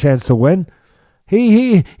himself a chance to win.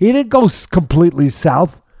 He didn't go completely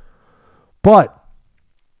south. But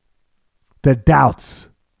the doubts,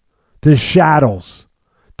 the shadows,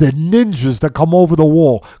 the ninjas that come over the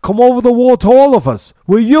wall to all of us.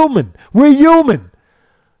 We're human.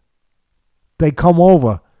 They come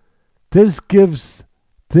over. This gives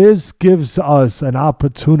us an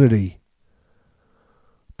opportunity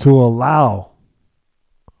to allow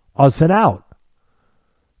us an out.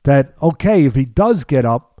 That, okay, if he does get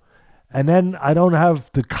up, and then I don't have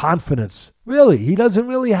the confidence. Really, he doesn't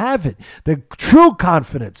really have it. The true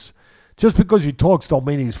confidence, just because he talks don't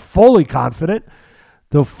mean he's fully confident.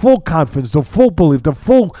 The full confidence, the full belief, the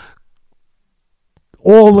full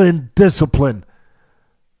all-in discipline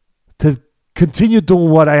to continue doing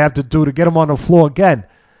what I have to do to get him on the floor again.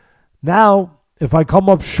 Now, if I come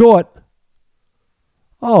up short,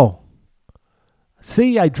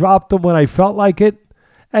 see, I dropped him when I felt like it,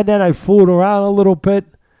 and then I fooled around a little bit,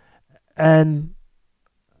 and,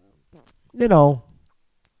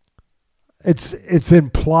 it's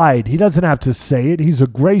implied. He doesn't have to say it. He's a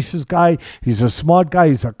gracious guy. He's a smart guy.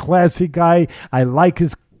 He's a classy guy. I like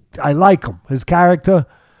him, his character.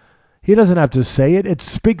 He doesn't have to say it. It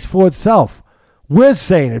speaks for itself. We're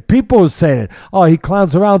saying it. People are saying it. Oh, he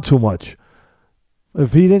clowns around too much.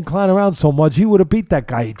 If he didn't clown around so much, he would have beat that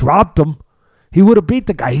guy. He dropped him. He would have beat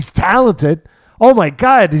the guy. He's talented. Oh, my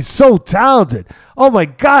God, he's so talented. Oh, my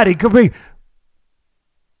God, he could be.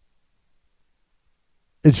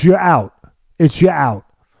 It's your out. It's your out.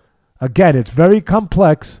 Again, it's very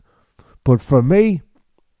complex, but for me,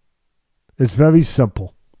 it's very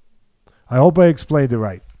simple. I hope I explained it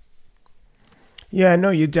right. Yeah,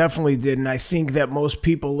 no, you definitely did. And I think that most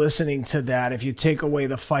people listening to that, if you take away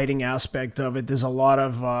the fighting aspect of it, there's a lot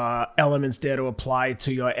of elements there to apply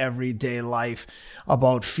to your everyday life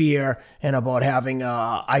about fear and about having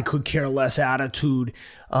a I could care less attitude.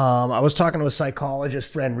 I was talking to a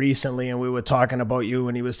psychologist friend recently, and we were talking about you,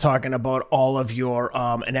 and he was talking about all of your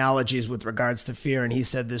analogies with regards to fear. And he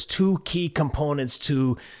said there's two key components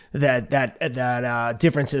to that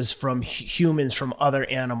differences from humans from other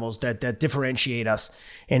animals that differentiate us.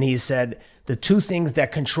 And he said the two things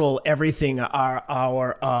that control everything are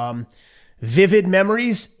our vivid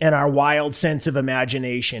memories and our wild sense of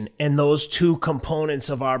imagination. And those two components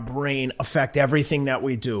of our brain affect everything that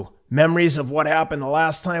we do. Memories of what happened the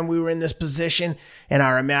last time we were in this position, and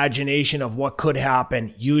our imagination of what could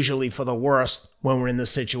happen, usually for the worst, when we're in this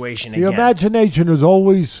situation again. The imagination is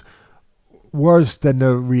always worse than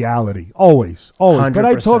the reality. Always. 100%. But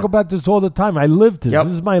I talk about this all the time. I live this. Yep.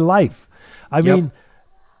 This is my life. I mean,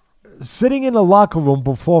 sitting in the locker room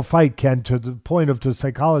before a fight, Ken, to the point of the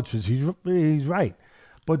psychologist, he's right.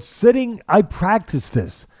 But I practice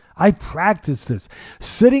this.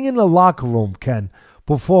 Sitting in the locker room, Ken,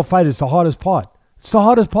 before a fight is the hardest part. It's the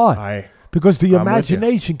hardest part. Because the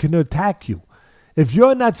imagination can attack you. If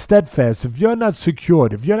you're not steadfast, if you're not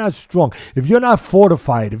secured, if you're not strong, if you're not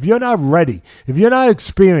fortified, if you're not ready, if you're not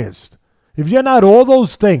experienced, if you're not all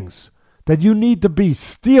those things that you need to be,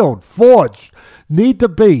 steeled, forged, need to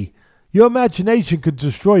be, your imagination could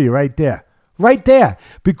destroy you right there. Right there.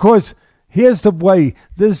 Because here's the way,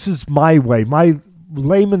 this is my way, my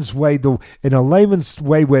layman's way, in a layman's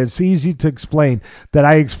way where it's easy to explain, that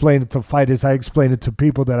I explain it to fighters, I explain it to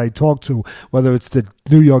people that I talk to, whether it's the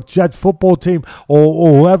New York Jets football team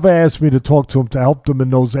or whoever asks me to talk to them to help them in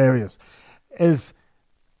those areas, is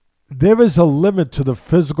there is a limit to the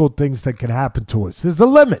physical things that can happen to us. There's a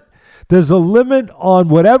limit. There's a limit on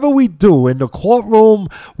whatever we do in the courtroom,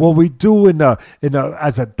 what we do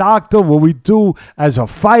as a doctor, what we do as a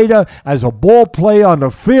fighter, as a ball player on the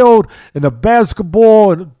field, in the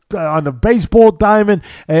basketball, on the baseball diamond,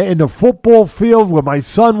 in the football field where my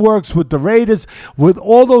son works with the Raiders. With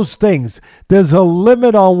all those things, there's a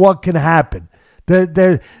limit on what can happen.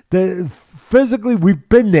 Physically, we've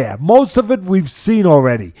been there. Most of it we've seen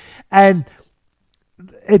already. And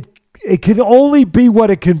it can only be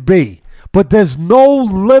what it can be. But there's no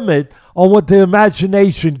limit on what the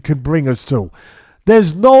imagination can bring us to.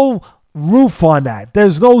 There's no roof on that.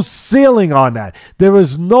 There's no ceiling on that. There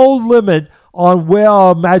is no limit on where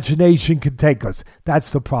our imagination can take us. That's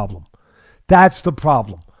the problem. That's the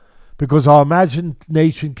problem. Because our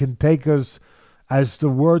imagination can take us, as the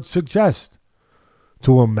word suggests,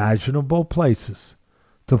 to imaginable places.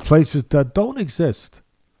 To places that don't exist,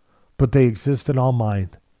 but they exist in our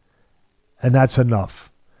mind. And that's enough.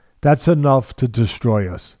 That's enough to destroy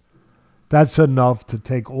us. That's enough to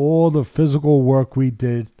take all the physical work we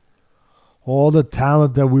did, all the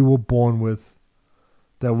talent that we were born with,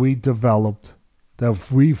 that we developed,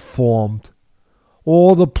 that we formed,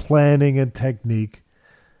 all the planning and technique,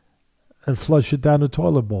 and flush it down the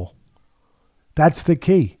toilet bowl. That's the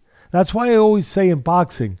key. That's why I always say in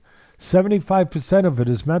boxing, 75% of it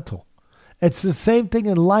is mental. It's the same thing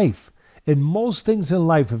in life. In most things in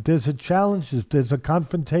life, if there's a challenge, if there's a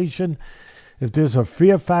confrontation, if there's a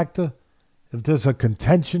fear factor, if there's a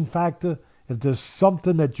contention factor, if there's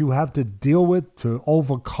something that you have to deal with, to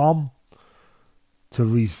overcome, to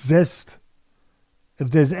resist,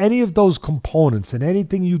 if there's any of those components in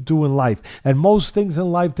anything you do in life, and most things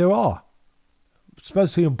in life there are,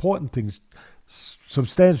 especially important things,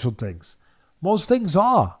 substantial things, Most things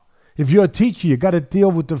are. If you're a teacher, you got to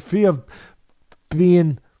deal with the fear of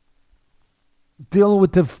dealing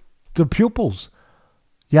with the pupils.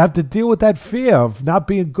 You have to deal with that fear of not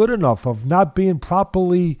being good enough, of not being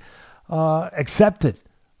properly accepted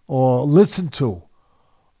or listened to,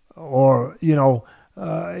 or you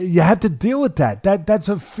have to deal with that. That's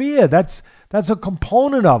a fear. That's a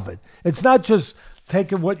component of it. It's not just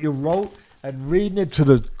taking what you wrote and reading it to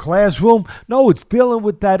the classroom. No, it's dealing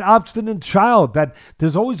with that obstinate child that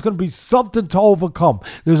there's always going to be something to overcome.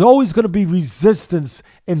 There's always going to be resistance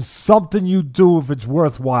in something you do if it's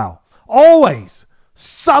worthwhile. Always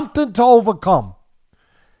something to overcome.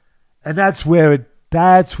 And that's where it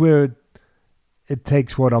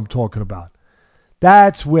takes what I'm talking about.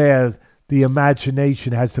 That's where the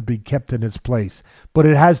imagination has to be kept in its place. But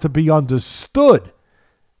it has to be understood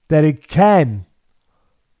that it can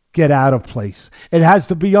get out of place. It has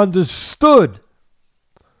to be understood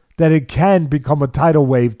that it can become a tidal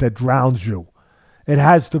wave that drowns you. It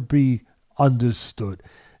has to be understood.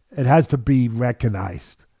 It has to be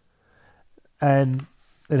recognized. And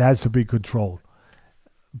it has to be controlled.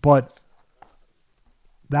 But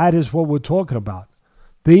that is what we're talking about.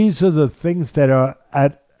 These are the things that are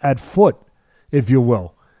at foot, if you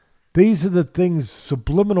will. These are the things,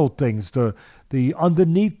 subliminal things, the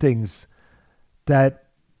underneath things that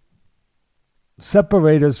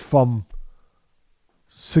separate us from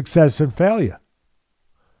success and failure.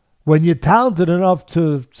 When you're talented enough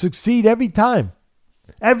to succeed every time,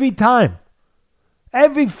 every freaking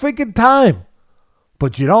time,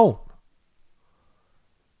 but you don't.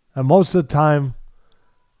 And most of the time,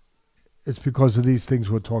 it's because of these things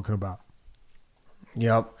we're talking about.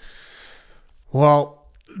 Yep. Well,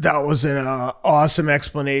 that was an awesome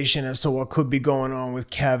explanation as to what could be going on with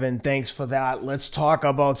Kevin. Thanks for that. Let's talk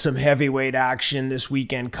about some heavyweight action this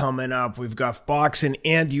weekend coming up. We've got boxing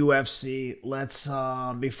and UFC. Let's,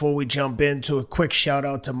 before we jump into a quick shout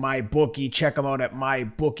out to MyBookie. Check them out at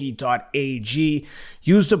mybookie.ag.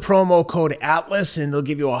 Use the promo code ATLAS and they'll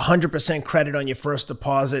give you 100% credit on your first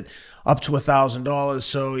deposit up to $1,000.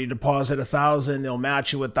 So you deposit $1,000, they'll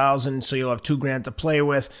match you $1,000, so you'll have $2,000 to play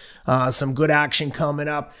with. Some good action coming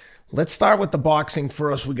up. Let's start with the boxing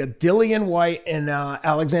first. We got Dillian Whyte and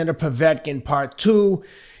Alexander Povetkin, part 2.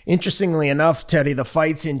 Interestingly enough, Teddy, the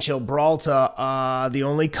fight's in Gibraltar, the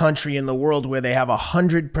only country in the world where they have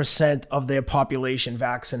 100% of their population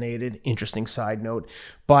vaccinated. Interesting side note.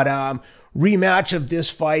 But rematch of this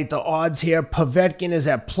fight, the odds here, Povetkin is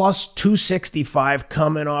at plus 265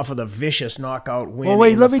 coming off of the vicious knockout win. Well,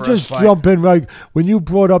 wait, let me just jump in. Right, when you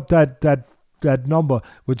brought up that number,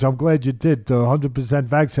 which I'm glad you did, the 100%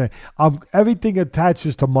 vaccinated, everything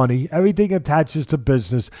attaches to money, everything attaches to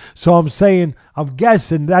business. So I'm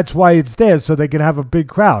guessing that's why it's there, so they can have a big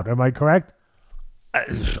crowd. Am I correct?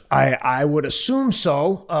 I would assume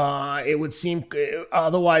so. It would seem,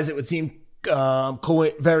 otherwise it would seem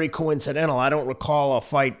very coincidental. I don't recall a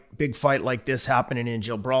big fight like this happening in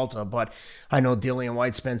Gibraltar, but I know Dillian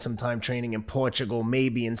Whyte spent some time training in Portugal,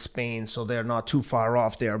 maybe in Spain, so they're not too far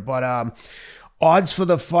off there. But odds for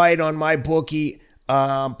the fight on MyBookie,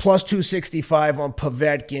 plus 265 on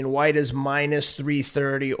Povetkin. Whyte is minus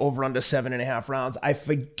 330, over under 7.5 rounds. I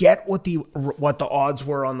forget what the odds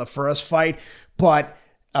were on the first fight, but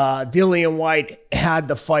Dillian Whyte had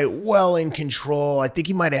the fight well in control. I think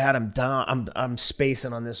he might have had him down. I'm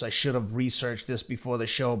spacing on this. I should have researched this before the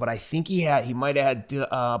show, but I think he might have had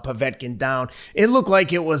Povetkin down. It looked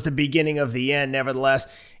like it was the beginning of the end, nevertheless.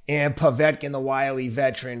 And Povetkin, the wily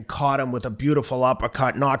veteran, caught him with a beautiful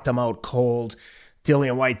uppercut, knocked him out cold.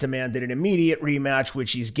 Dillian Whyte demanded an immediate rematch,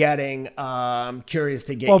 which he's getting. I'm curious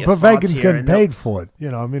to get your thoughts here. Povetkin's getting paid for it.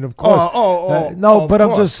 I mean, of course.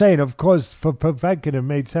 I'm just saying, of course, for Povetkin, it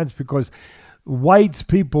made sense because Whyte's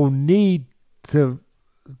people need to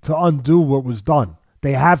undo what was done.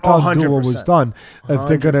 They have to undo 100%. What was done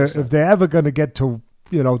if they're ever gonna get to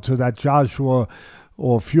to that Joshua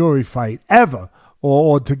or Fury fight ever,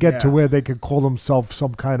 or to get to where they could call themselves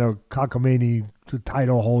some kind of cockamamie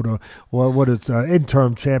title holder or what is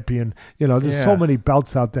interim champion. There's so many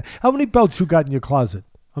belts out there. How many belts you got in your closet?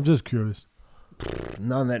 I'm just curious.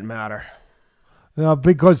 None that matter.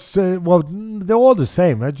 Because they're all the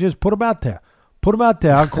same. Just put them out there. Put them out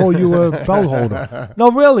there. I'll call you a belt holder.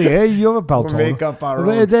 No, really, you're a belt holder. Make up our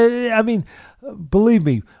own. I mean, believe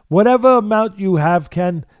me, whatever amount you have,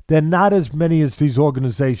 Ken, they're not as many as these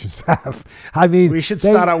organizations have. I mean, we should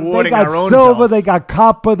start awarding our own silver, belts. They got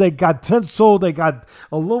copper, they got tinsel, they got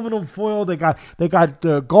aluminum foil, they got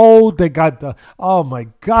gold, they got oh my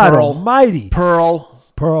God Pearl. Almighty, Pearl.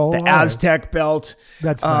 Pearl. The All right. Aztec belt.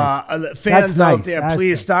 That's nice. Fans That's out nice. there, Aztec.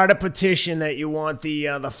 please start a petition that you want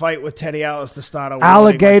the fight with Teddy Atlas to start a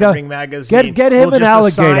Alligator. Like Ring Magazine. Get him We'll an just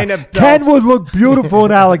assign alligator. a belt. Ken would look beautiful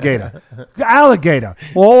in alligator. Alligator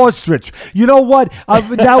or ostrich. You know what?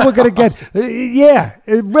 Now we're gonna get. Yeah,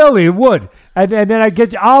 it would. And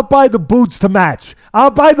then I'll buy the boots to match. I'll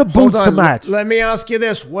buy the Hold boots to on, match. Let me ask you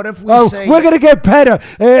this: what if we say We're gonna get Petter?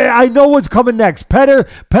 I know what's coming next.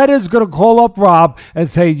 Petter's gonna call up Rob and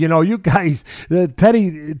say, you guys,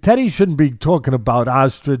 Teddy shouldn't be talking about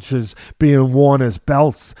ostriches being worn as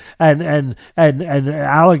belts and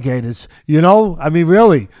alligators. I mean,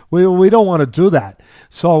 really, we don't want to do that.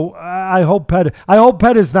 So I hope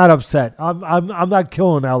Petter's not upset. I'm not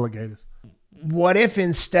killing alligators. what if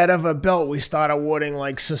instead of a belt we start awarding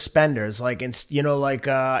like suspenders, like it's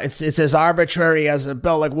it's as arbitrary as a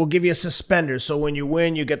belt. Like we'll give you suspenders, so when you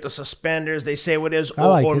win, you get the suspenders. They say what it is,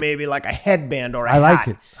 or maybe like a headband or a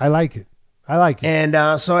hat. I like it.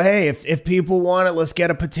 And so hey, if people want it, let's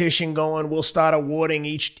get a petition going. We'll start awarding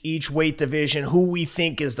each weight division who we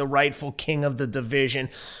think is the rightful king of the division.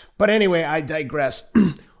 But anyway, I digress.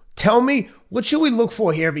 Tell me, what should we look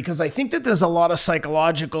for here? Because I think that there's a lot of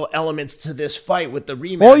psychological elements to this fight with the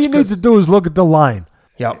rematch. All you need to do is look at the line.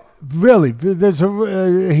 Yep. Really,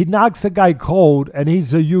 he knocks the guy cold, and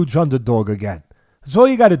he's a huge underdog again. That's all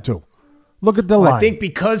you got to do. Look at the line. I think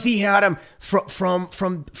because he had him from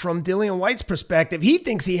Dillian Whyte's perspective, he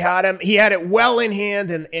thinks he had him. He had it well in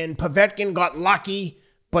hand, and Povetkin got lucky.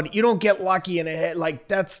 But you don't get lucky in a head like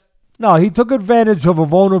that's. No, he took advantage of a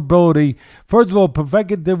vulnerability. First of all,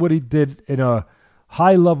 Povetkin did what he did in a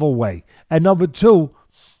high-level way. And number two,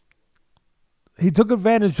 he took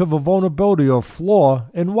advantage of a vulnerability or flaw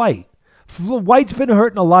in Whyte. Whyte's been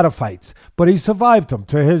hurt in a lot of fights, but he survived them,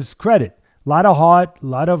 to his credit. A lot of heart, a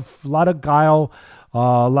lot of guile,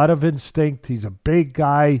 a lot of instinct. He's a big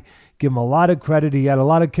guy. Give him a lot of credit. He had a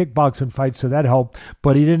lot of kickboxing fights, so that helped.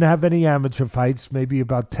 But he didn't have any amateur fights, maybe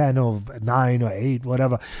about 10 or 9 or 8,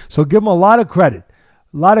 whatever. So give him a lot of credit.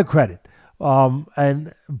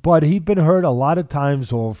 But he'd been hurt a lot of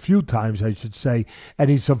times, or a few times, I should say, and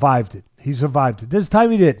he survived it. This time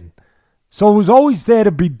he didn't. So it was always there to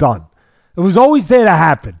be done. It was always there to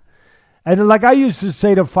happen. And like I used to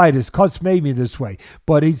say to fighters, Cuts made me this way,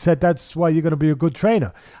 but he said that's why you're going to be a good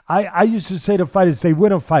trainer. I used to say to fighters, they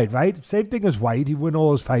win a fight, right? Same thing as Whyte. He win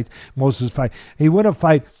all his fights, most of his fights. He win a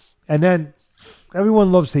fight, and then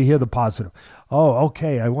everyone loves to hear the positive. Oh,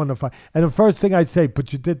 okay, I won the fight. And the first thing I'd say,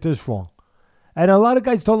 but you did this wrong. And a lot of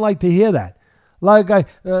guys don't like to hear that. A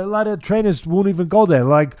lot of trainers won't even go there.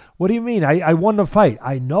 Like, what do you mean? I won the fight.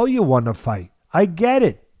 I know you won the fight. I get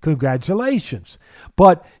it. Congratulations.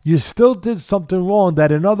 But you still did something wrong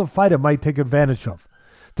that another fighter might take advantage of.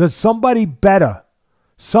 There's somebody better,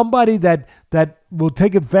 somebody that will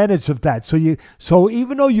take advantage of that. So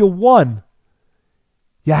even though you won,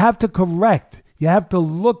 you have to correct. You have to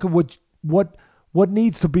look at what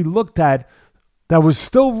needs to be looked at that was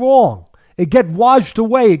still wrong. It gets washed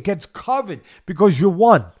away. It gets covered because you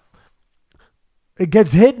won. It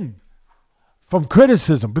gets hidden from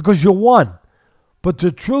criticism because you won. But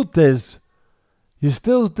the truth is, you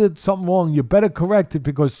still did something wrong. You better correct it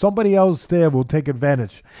because somebody else there will take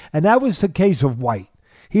advantage. And that was the case of Whyte.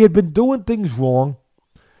 He had been doing things wrong.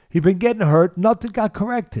 He'd been getting hurt. Nothing got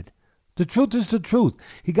corrected. The truth is the truth.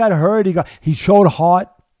 He got hurt. He showed heart.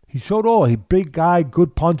 He showed all. He big guy,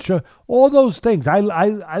 good puncher, all those things. I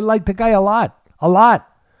like the guy a lot.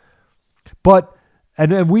 But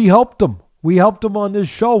and we helped him. We helped him on this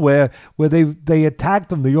show where they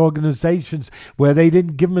attacked him, the organizations, where they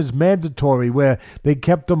didn't give him his mandatory, where they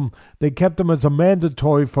kept him as a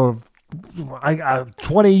mandatory for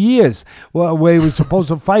 20 years, where he was supposed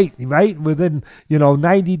to fight, right, within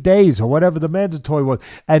 90 days or whatever the mandatory was,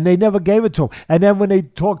 and they never gave it to him. And then when they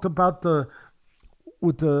talked about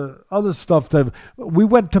with the other stuff, that we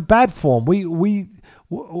went to bat for him,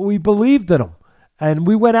 we believed in him, and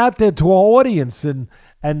we went out there to our audience and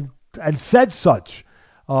said such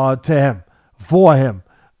to him, for him,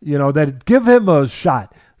 that give him a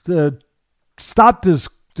shot to stop this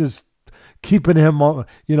keeping him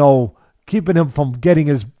from getting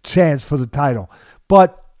his chance for the title.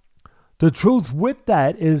 But the truth with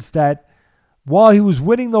that is that while he was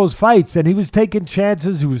winning those fights and he was taking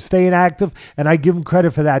chances, he was staying active, and I give him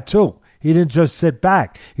credit for that too. He didn't just sit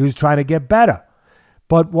back. He was trying to get better.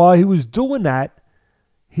 But while he was doing that,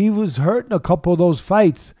 he was hurt in a couple of those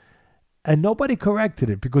fights. And nobody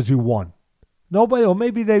corrected it because he won. Nobody, or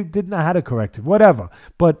maybe they didn't know how to correct it, whatever.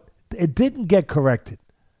 But it didn't get corrected.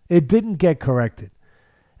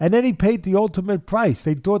 And then he paid the ultimate price.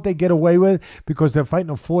 They thought they'd get away with it because they're fighting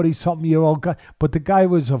a 40-something-year-old guy. But the guy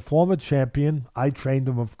was a former champion. I trained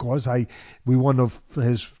him, of course. We won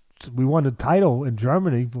the title in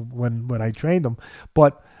Germany when I trained him.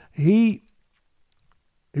 But he's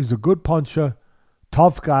a good puncher,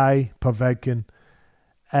 tough guy, Povetkin,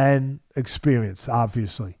 and experienced,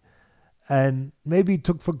 obviously. And maybe he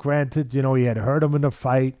took for granted, he had hurt him in the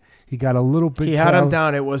fight. He got a little bit. He had him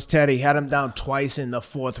down. It was Teddy. He had him down twice in the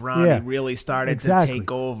fourth round. Yeah, he really started to take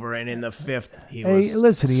over, and in the fifth, he was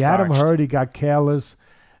he had him starched. hurt. He got careless.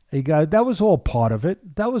 That was all part of it.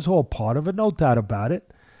 No doubt about it.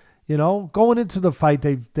 Going into the fight,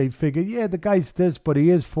 they figured, yeah, the guy's this, but he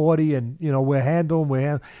is 40, and we're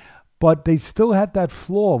handling. But they still had that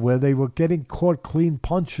flaw where they were getting caught clean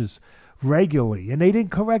punches regularly, and they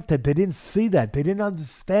didn't correct it. They didn't see that. They didn't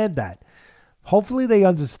understand that. Hopefully they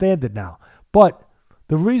understand it now. But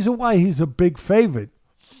the reason why he's a big favorite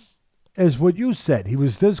is what you said. He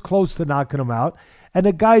was this close to knocking him out. And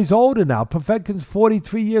the guy's older now. Povetkin's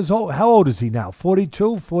 43 years old. How old is he now?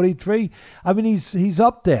 42, 43? I mean, he's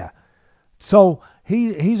up there. So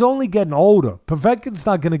he's only getting older. Povetkin's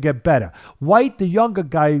not going to get better. Whyte, the younger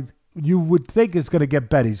guy, you would think is going to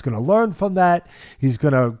get better. He's going to learn from that. He's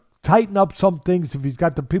going to tighten up some things if he's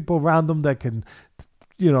got the people around him that can,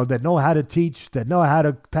 that know how to teach, that know how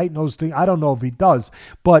to tighten those things. I don't know if he does,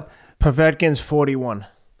 but Povetkin's 41.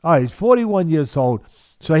 All right, he's 41 years old,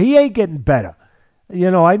 so he ain't getting better.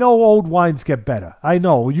 I know old wines get better. I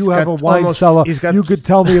know you have a wine cellar. You could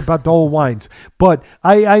tell me about the old wines, but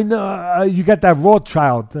I know you got that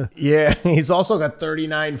Rothschild. Yeah, he's also got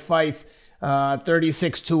 39 fights,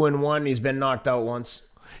 36 2-1. He's been knocked out once.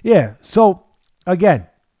 Yeah. So again,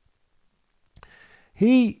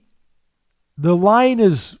 the line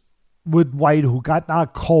is with Whyte, who got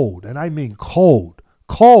knocked cold, and I mean cold.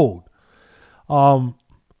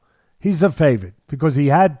 He's a favorite because he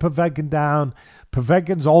had Povetkin down.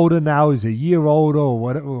 Povetkin's older now. He's a year older or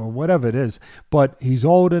whatever it is, but he's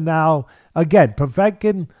older now. Again,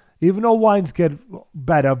 Povetkin, even though wines get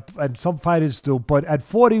better, and some fighters do, but at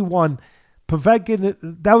 41, Povetkin,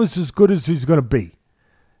 that was as good as he's going to be.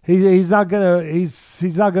 He's not gonna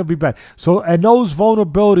be bad. So, and those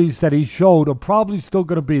vulnerabilities that he showed are probably still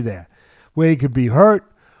gonna be there, where he could be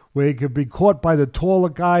hurt, where he could be caught by the taller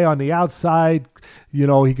guy on the outside.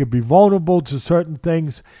 He could be vulnerable to certain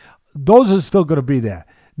things. Those are still gonna be there.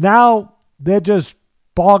 Now they're just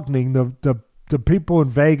bargaining the people in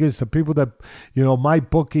Vegas, the people that my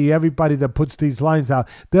bookie, everybody that puts these lines out.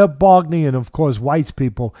 They're bargaining, and of course Whyte's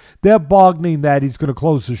people. They're bargaining that he's gonna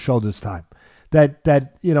close the show this time.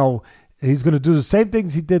 That he's going to do the same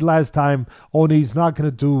things he did last time, only he's not going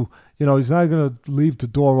to do, he's not going to leave the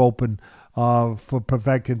door open for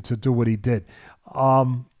Povetkin to do what he did.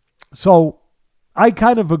 So I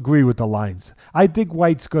kind of agree with the lines. I think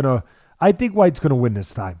Whyte's going to win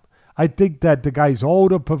this time. I think that the guy's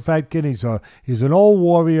older, Povetkin. He's an old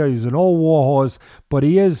warrior. He's an old war horse, but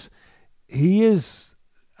he is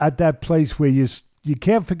at that place where you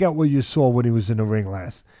can't forget what you saw when he was in the ring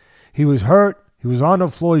last. He was hurt. He was on the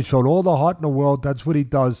floor. He showed all the heart in the world. That's what he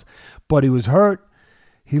does. But he was hurt.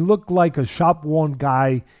 He looked like a shop-worn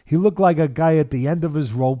guy. He looked like a guy at the end of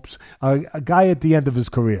his ropes, a guy at the end of his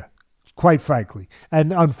career, quite frankly.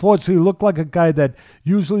 And unfortunately, he looked like a guy that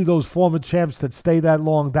usually those former champs that stay that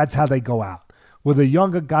long, that's how they go out. With a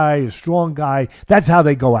younger guy, a strong guy, that's how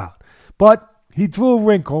they go out. But he threw a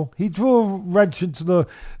wrinkle. He threw a wrench into the...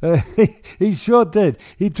 he sure did.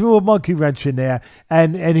 He threw a monkey wrench in there,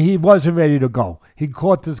 and he wasn't ready to go. He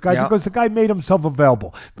caught this guy because the guy made himself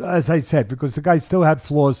available, as I said, because the guy still had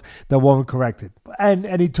flaws that weren't corrected.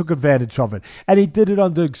 And he took advantage of it. And he did it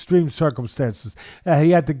under extreme circumstances.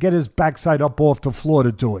 He had to get his backside up off the floor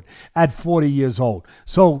to do it at 40 years old.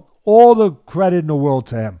 So all the credit in the world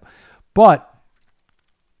to him. But,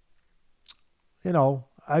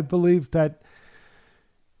 I believe that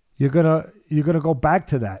you're gonna go back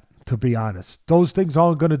to that, to be honest. Those things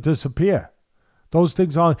aren't gonna disappear.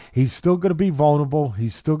 He's still gonna be vulnerable,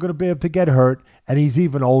 he's still gonna be able to get hurt, and he's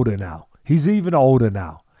even older now.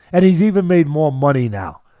 And he's even made more money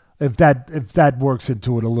now, if that works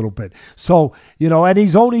into it a little bit. So, and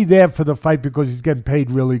he's only there for the fight because he's getting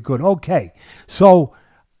paid really good. Okay. So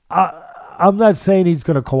I'm not saying he's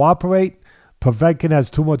gonna cooperate. Povetkin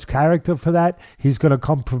has too much character for that. He's going to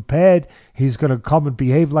come prepared. He's going to come and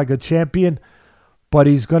behave like a champion. But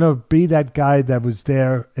he's going to be that guy that was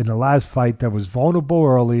there in the last fight that was vulnerable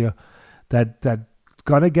earlier, that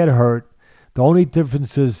going to get hurt. The only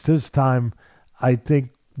difference is this time I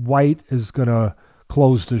think Whyte is going to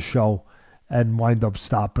close the show and wind up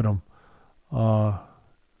stopping him.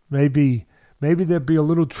 Maybe Maybe there'd be a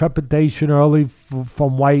little trepidation early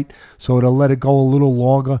from Whyte, so it'll let it go a little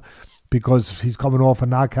longer because he's coming off a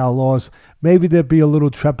knockout loss. Maybe there'd be a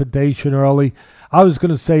little trepidation early. I was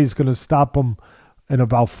going to say he's going to stop him in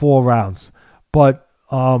about 4 rounds. But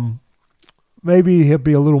maybe he'll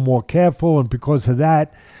be a little more careful, and because of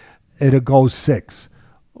that, it'll go 6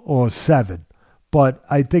 or 7. But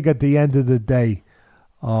I think at the end of the day,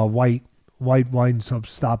 Whyte winds up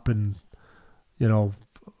stopping, a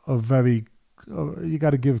very... you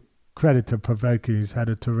got to give credit to Povetkin. He's had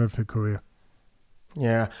a terrific career.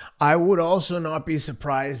 Yeah, I would also not be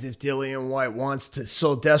surprised if Dillian Whyte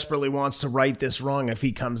so desperately wants to right this wrong if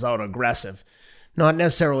he comes out aggressive. Not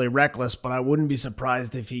necessarily reckless, but I wouldn't be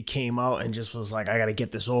surprised if he came out and just was like, I got to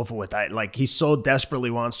get this over with. He so desperately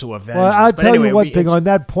wants to avenge. Well, I'll tell you one thing on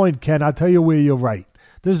that point, Ken. I'll tell you where you're right.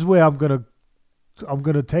 This is where I'm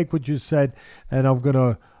gonna take what you said and I'm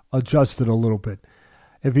gonna adjust it a little bit.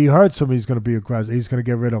 If he hurts him, he's going to be aggressive. He's going to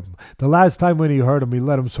get rid of him. The last time when he hurt him, he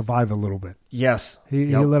let him survive a little bit. Yes.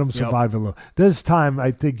 He let him survive a little. This time,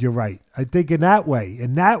 I think you're right. I think in that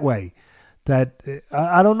way, that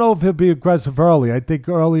I don't know if he'll be aggressive early. I think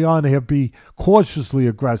early on he'll be cautiously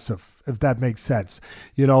aggressive, if that makes sense.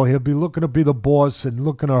 He'll be looking to be the boss and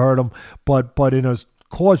looking to hurt him, but in a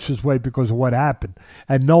cautious way because of what happened.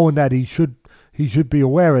 And knowing that he should be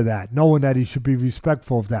aware of that, knowing that he should be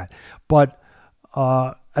respectful of that. But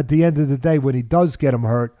at the end of the day, when he does get him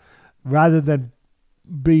hurt, rather than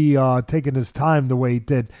be taking his time the way he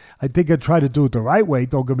did, I think he'll try to do it the right way.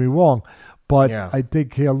 Don't get me wrong, but I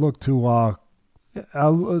think he'll look to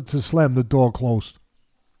slam the door closed.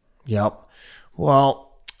 Yep. Well,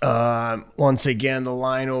 once again, the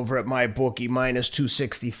line over at my bookie minus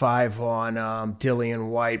 265 on Dillian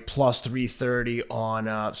Whyte, plus 330 on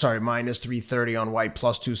minus 330 on Whyte,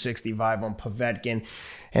 plus 265 on Povetkin.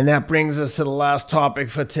 And that brings us to the last topic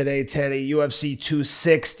for today, Teddy. UFC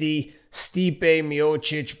 260, Stipe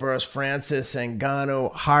Miocic versus Francis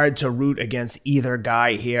Ngannou. Hard to root against either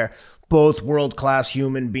guy here. Both world-class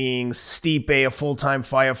human beings. Stipe, a full-time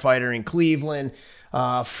firefighter in Cleveland.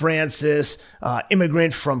 Francis,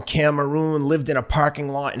 immigrant from Cameroon, lived in a parking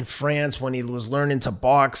lot in France when he was learning to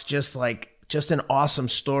box. Just an awesome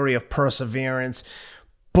story of perseverance.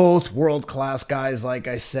 Both world-class guys, like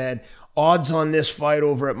I said. Odds on this fight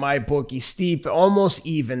over at my bookie, Stipe almost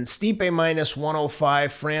even. Stipe minus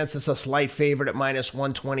 105, Francis a slight favorite at minus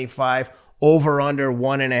 125. Over under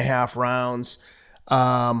 1.5 rounds.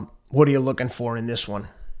 What are you looking for in this one?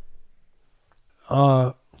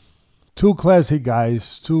 Two classy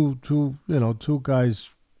guys, two guys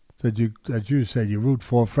that you said you root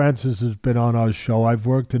for. Francis has been on our show. I've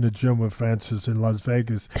worked in a gym with Francis in Las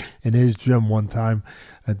Vegas, in his gym one time,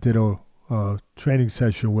 and did a training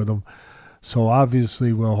session with him. So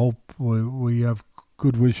obviously we have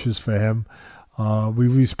good wishes for him. We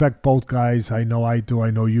respect both guys. I know I do. I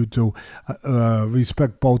know you do.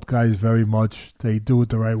 Respect both guys very much. They do it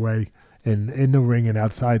the right way in the ring and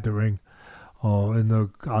outside the ring, in the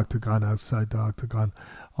octagon, outside the octagon.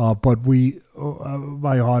 But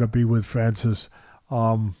my heart will be with Francis.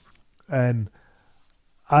 And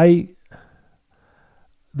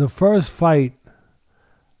the first fight,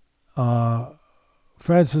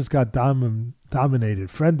 Francis got dominated.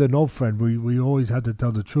 Friend or no friend, we always have to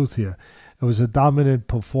tell the truth here. It was a dominant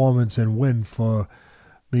performance and win for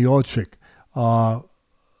Miocic. To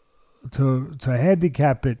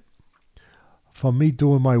handicap it, from me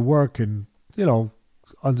doing my work and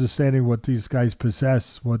understanding what these guys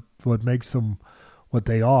possess, what makes them what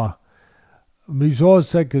they are.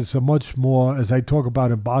 Miocic is a much more, as I talk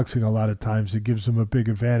about in boxing a lot of times, it gives him a big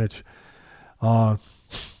advantage.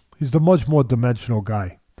 He's the much more dimensional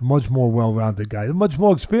guy, the much more well-rounded guy, the much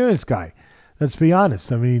more experienced guy. Let's be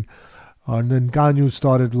honest. I mean, Ngannou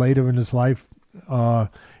started later in his life.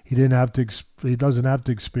 He doesn't have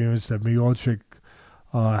the experience that Miocic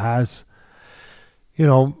has.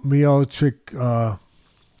 Miocic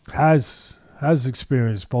has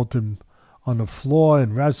experience both on the floor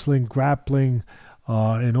and wrestling, grappling,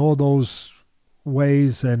 in all those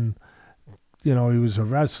ways. And he was a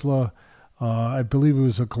wrestler. I believe he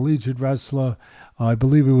was a collegiate wrestler. I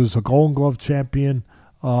believe he was a Golden Glove champion.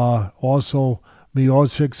 Also,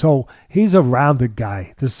 Miocic. So he's a rounded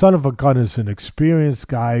guy. The son of a gun is an experienced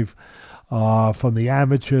guy from the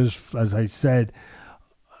amateurs. As I said,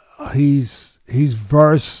 he's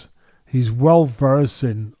versed. He's well versed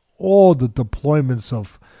in all the deployments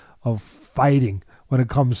of fighting when it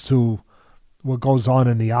comes to what goes on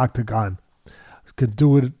in the octagon. Can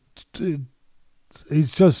do it.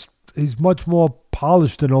 He's much more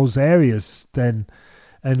polished in those areas than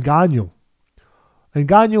Ngannou.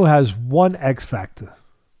 Ngannou has one X factor.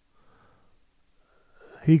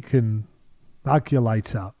 knock your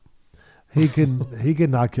lights out. He can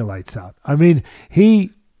knock your lights out. I mean,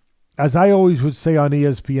 he, as I always would say on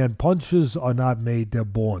ESPN, punches are not made, they're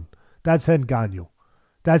born. That's Ngannou.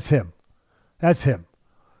 That's him. That's him.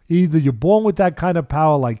 Either you're born with that kind of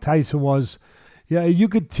power like Tyson was. Yeah, you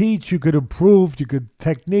could teach, you could improve, you could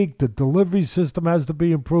technique. The delivery system has to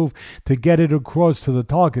be improved to get it across to the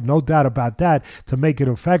target. No doubt about that, to make it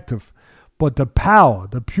effective. But the power,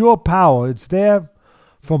 the pure power, it's there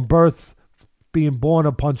from birth, being born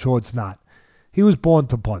a puncher or it's not. He was born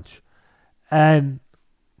to punch.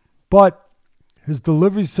 But his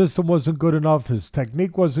delivery system wasn't good enough. His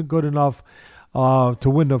technique wasn't good enough to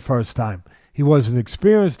win the first time. He wasn't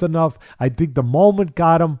experienced enough. I think the moment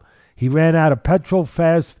got him. He ran out of petrol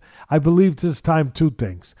fast. I believe this time two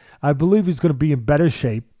things. I believe he's going to be in better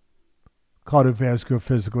shape, cardiovascular,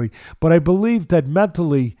 physically. But I believe that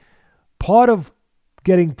mentally, part of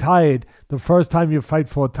getting tired the first time you fight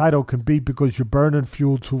for a title can be because you're burning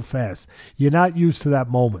fuel too fast. You're not used to that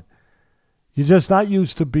moment. You're just not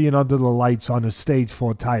used to being under the lights on a stage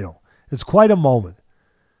for a title. It's quite a moment.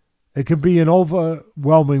 It can be an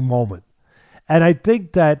overwhelming moment. And I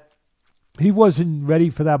think that he wasn't ready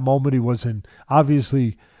for that moment. He wasn't,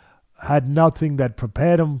 obviously, had nothing that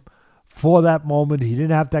prepared him for that moment. He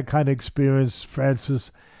didn't have that kind of experience,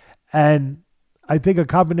 Francis. And I think a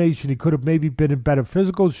combination, he could have maybe been in better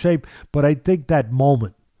physical shape, but I think that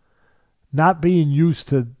moment, not being used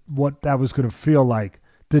to what that was going to feel like,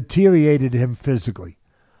 deteriorated him physically.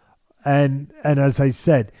 And as I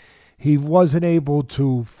said, he wasn't able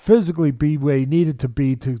to physically be where he needed to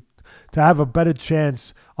be to have a better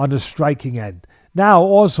chance on the striking end. Now,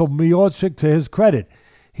 also, Miocic, to his credit,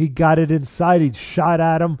 he got it inside. He shot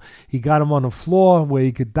at him. He got him on the floor where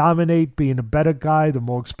he could dominate, being a better guy, the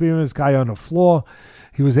more experienced guy on the floor.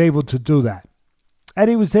 He was able to do that. And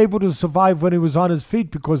he was able to survive when he was on his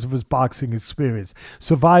feet because of his boxing experience.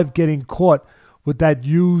 Survive getting caught with that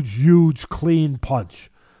huge, clean punch.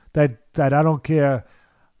 That I don't care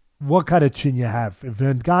what kind of chin you have. If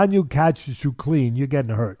Ngannou catches you clean, you're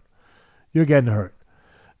getting hurt. You're getting hurt.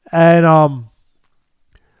 And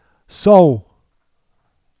so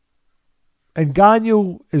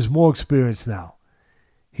Ngannou is more experienced now.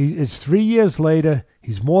 It's 3 years later.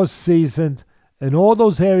 He's more seasoned. In all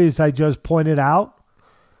those areas I just pointed out,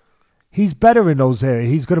 he's better in those areas.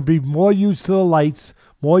 He's going to be more used to the lights,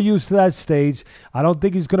 more used to that stage. I don't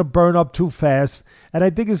think he's going to burn up too fast. And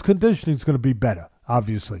I think his conditioning is going to be better,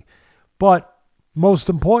 obviously. But most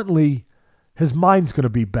importantly, his mind's going to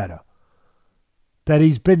be better. That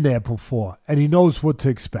he's been there before, and he knows what to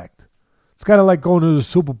expect. It's kind of like going to the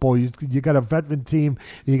Super Bowl. You got a veteran team,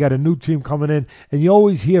 and you got a new team coming in, and you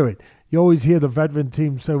always hear it. You always hear the veteran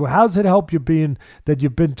team say, well, how does it help you being that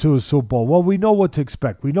you've been to a Super Bowl? Well, we know what to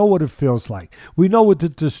expect. We know what it feels like. We know what the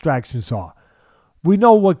distractions are. We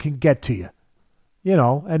know what can get to you,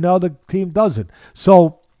 and the other team doesn't.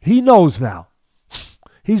 So he knows now.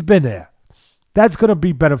 He's been there. That's going to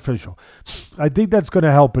be beneficial. I think that's going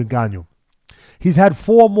to help Ngannou. He's had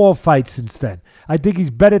 4 more fights since then. I think he's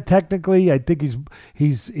better technically. I think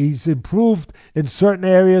he's improved in certain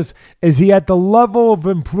areas. Is he at the level of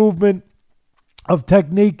improvement of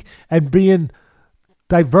technique and being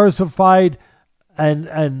diversified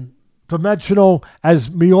and dimensional as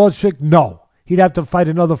Miocic? No. He'd have to fight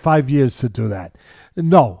another 5 years to do that.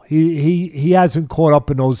 No, he hasn't caught up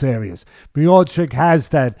in those areas. Miocic has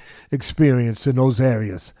that experience in those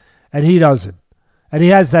areas, and he doesn't. And he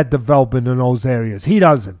has that development in those areas. He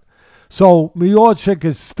doesn't. So Miocic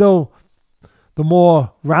is still the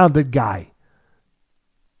more rounded guy,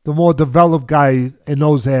 the more developed guy in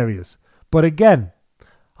those areas. But again,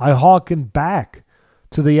 I hearken back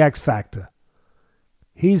to the X Factor.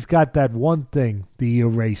 He's got that one thing, the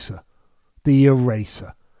eraser. The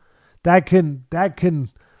eraser. That can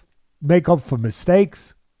make up for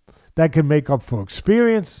mistakes. That can make up for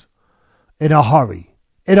experience in a hurry.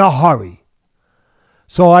 In a hurry.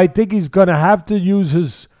 So I think he's going to have to use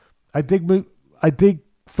his... I think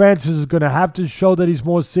Francis is going to have to show that he's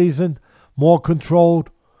more seasoned, more controlled,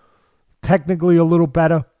 technically a little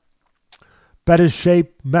better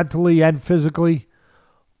shape mentally and physically,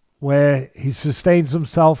 where he sustains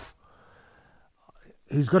himself.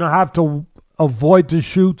 He's going to have to avoid the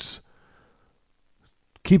shoots,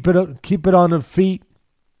 keep it on the feet.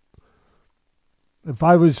 If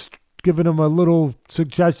I was giving him a little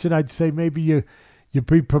suggestion, I'd say maybe you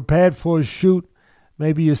be prepared for a shoot.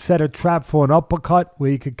 Maybe you set a trap for an uppercut where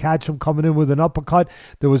you could catch him coming in with an uppercut.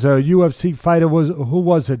 There was a UFC fighter, who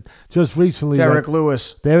was it, just recently? Derek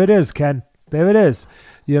Lewis. There it is, Ken. There it is.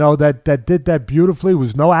 That did that beautifully. It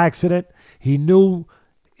was no accident. He knew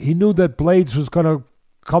that Blades was going to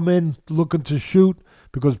come in looking to shoot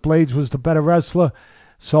because Blades was the better wrestler.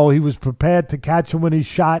 So he was prepared to catch him when he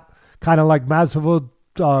shot, kind of like Masvidal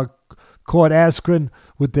caught Askren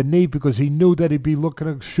with the knee because he knew that he'd be looking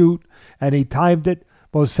to shoot, and he timed it.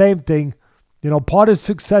 Well, same thing. Part of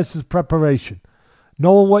success is preparation.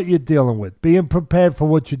 Knowing what you're dealing with. Being prepared for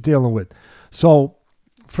what you're dealing with. So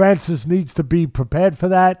Francis needs to be prepared for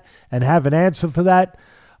that and have an answer for that.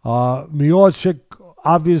 Miocic,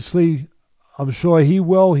 obviously, I'm sure he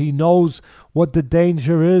will. He knows what the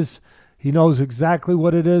danger is. He knows exactly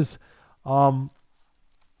what it is. I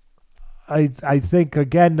think,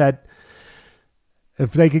 again, that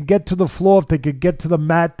if they can get to the floor, if they can get to the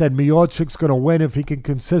mat, then Miocic's going to win. If he can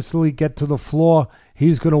consistently get to the floor,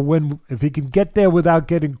 he's going to win. If he can get there without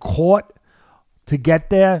getting caught to get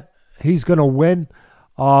there, he's going to win.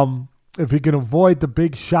 If he can avoid the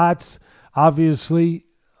big shots, obviously,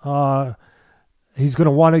 he's going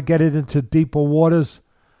to want to get it into deeper waters.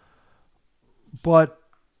 But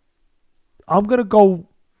I'm going to go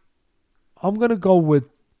with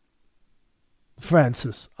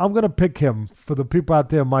Francis. I'm going to pick him for the people out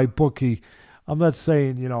there, my bookie. I'm not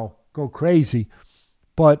saying, go crazy,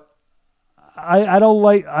 but I don't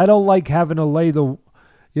like having to lay the,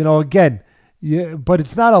 again, yeah, but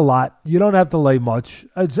it's not a lot. You don't have to lay much.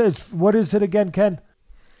 It's what is it again, Ken?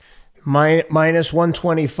 Minus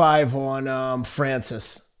 125 on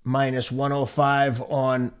Francis. Minus 105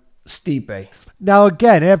 on Stipe. Now,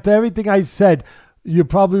 again, after everything I said, you're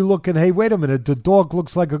probably looking, hey, wait a minute, the dog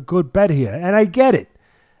looks like a good bet here. And I get it.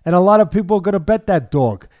 And a lot of people are going to bet that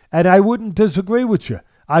dog. And I wouldn't disagree with you.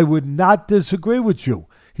 I would not disagree with you.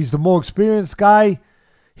 He's the more experienced guy.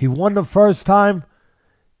 He won the first time.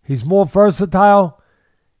 He's more versatile.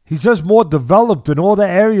 He's just more developed in all the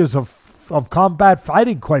areas of combat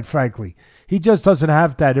fighting, quite frankly. He just doesn't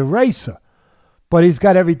have that eraser. But he's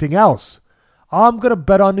got everything else. I'm going to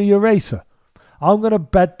bet on the eraser. I'm going to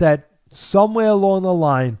bet that somewhere along the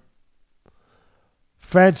line,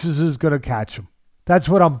 Francis is going to catch him. That's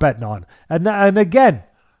what I'm betting on. And again,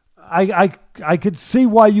 I could see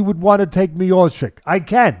why you would want to take Miocic. I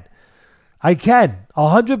can,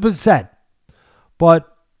 100%. But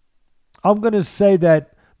I'm going to say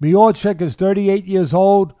that Miocic is 38 years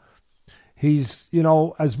old. He's,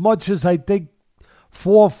 as much as I think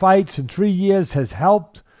 4 fights in 3 years has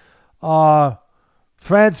helped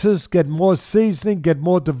Francis get more seasoning, get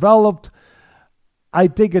more developed, I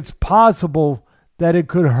think it's possible that it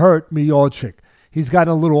could hurt Miocic. He's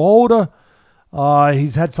gotten a little older.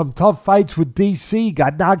 He's had some tough fights with DC,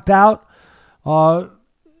 got knocked out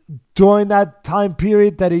during that time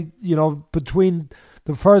period that he, between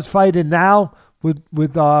the first fight and now with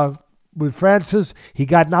Francis. He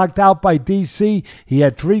got knocked out by DC. He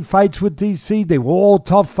had 3 fights with DC. They were all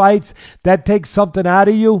tough fights. That takes something out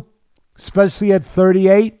of you, especially at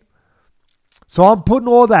 38. So I'm putting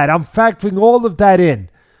all that. I'm factoring all of that in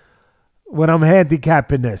when I'm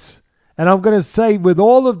handicapping this. And I'm going to say with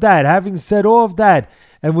all of that, having said all of that,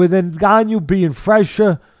 and with Ngannou being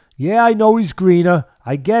fresher, yeah, I know he's greener.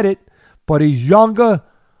 I get it. But he's younger.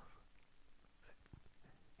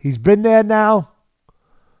 He's been there now.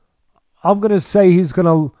 I'm going to say he's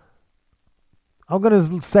going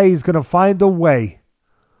to find a way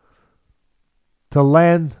to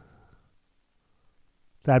land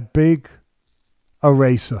that big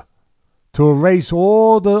eraser, to erase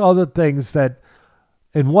all the other things that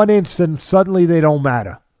in one instant suddenly they don't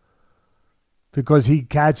matter because he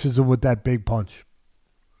catches him with that big punch.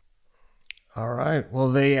 All right.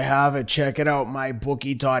 Well, there you have it. Check it out.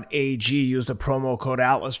 MyBookie.ag. Use the promo code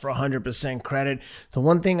ATLAS for 100% credit. The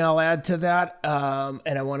one thing I'll add to that,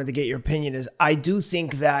 and I wanted to get your opinion, is I do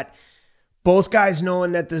think that both guys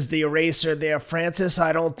knowing that there's the eraser there, Francis,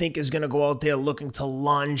 I don't think is going to go out there looking to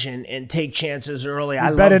lunge and take chances early.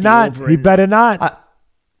 He better not.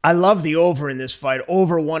 I love the over in this fight.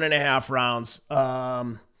 Over 1.5 rounds.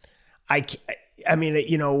 I mean,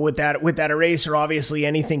 with that eraser, obviously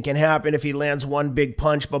anything can happen if he lands one big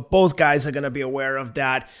punch, but both guys are going to be aware of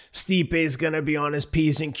that. Stipe is going to be on his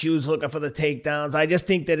P's and Q's looking for the takedowns. I just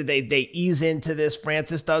think that they ease into this.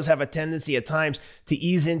 Francis does have a tendency at times to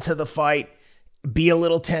ease into the fight, be a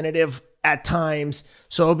little tentative at times.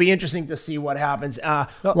 So it'll be interesting to see what happens.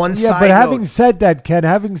 Having said that, Ken,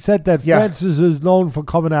 Francis is known for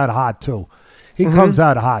coming out hot too. He comes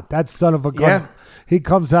out hot. That son of a gun. Yeah. He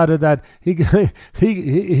comes out of that. He comes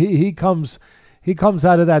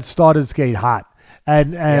out of that starter's gate hot,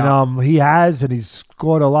 and he's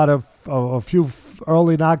scored a few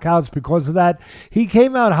early knockouts because of that. He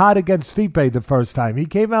came out hot against Stipe the first time. He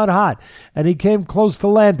came out hot, and he came close to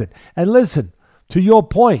landing. And listen, to your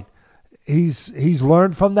point, he's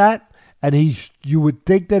learned from that, and you would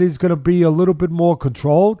think that he's going to be a little bit more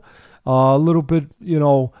controlled, a little bit,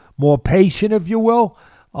 more patient, if you will.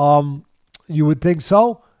 You would think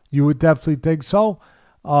so. You would definitely think so.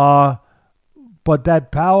 But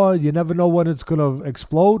that power, you never know when it's going to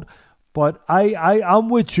explode. But I'm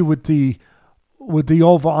with you with the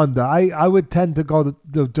over-under. I would tend to go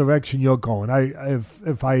the direction you're going.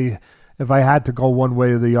 If I had to go one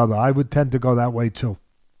way or the other, I would tend to go that way too.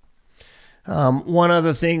 One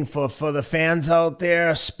other thing for the fans out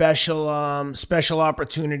there, special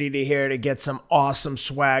opportunity to get some awesome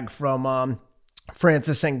swag from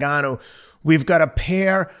Francis Ngannou. We've got a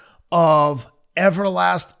pair of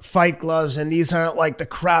Everlast fight gloves, and these aren't like the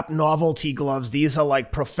crap novelty gloves. These are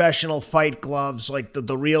like professional fight gloves, like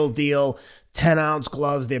the real deal 10-ounce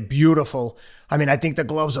gloves. They're beautiful. I mean, I think the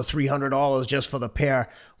gloves are $300 just for the pair.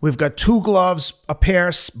 We've got 2 gloves, a pair,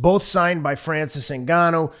 both signed by Francis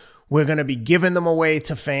Ngannou. We're going to be giving them away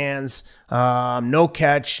to fans. No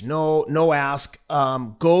catch, no ask.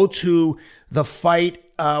 Go to the Fight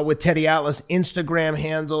with Teddy Atlas Instagram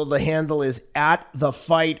handle. The handle is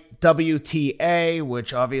 @thefightwta,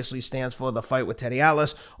 which obviously stands for The Fight with Teddy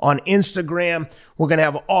Atlas. On Instagram, we're going to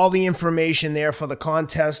have all the information there for the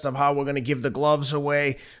contest of how we're going to give the gloves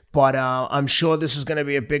away. But I'm sure this is going to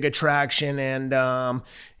be a big attraction. And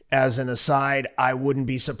as an aside, I wouldn't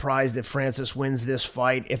be surprised if Francis wins this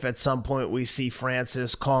fight. If at some point we see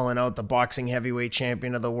Francis calling out the boxing heavyweight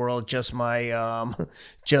champion of the world, just my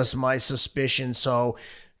suspicion. So,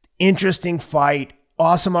 interesting fight.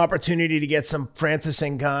 Awesome opportunity to get some Francis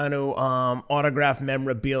Ngannou autographed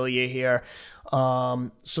memorabilia here.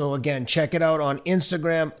 So again, check it out on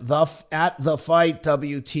Instagram,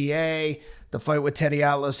 @thefightwta, The Fight with Teddy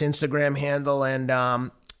Atlas Instagram handle,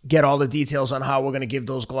 and get all the details on how we're going to give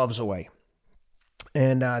those gloves away.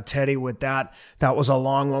 And Teddy, with that was a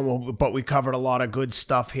long one, but we covered a lot of good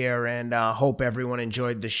stuff here, and hope everyone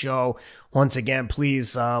enjoyed the show. Once again,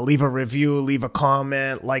 please leave a review, leave a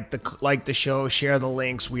comment, like the show, share the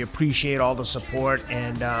links. We appreciate all the support,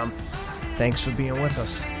 and thanks for being with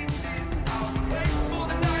us.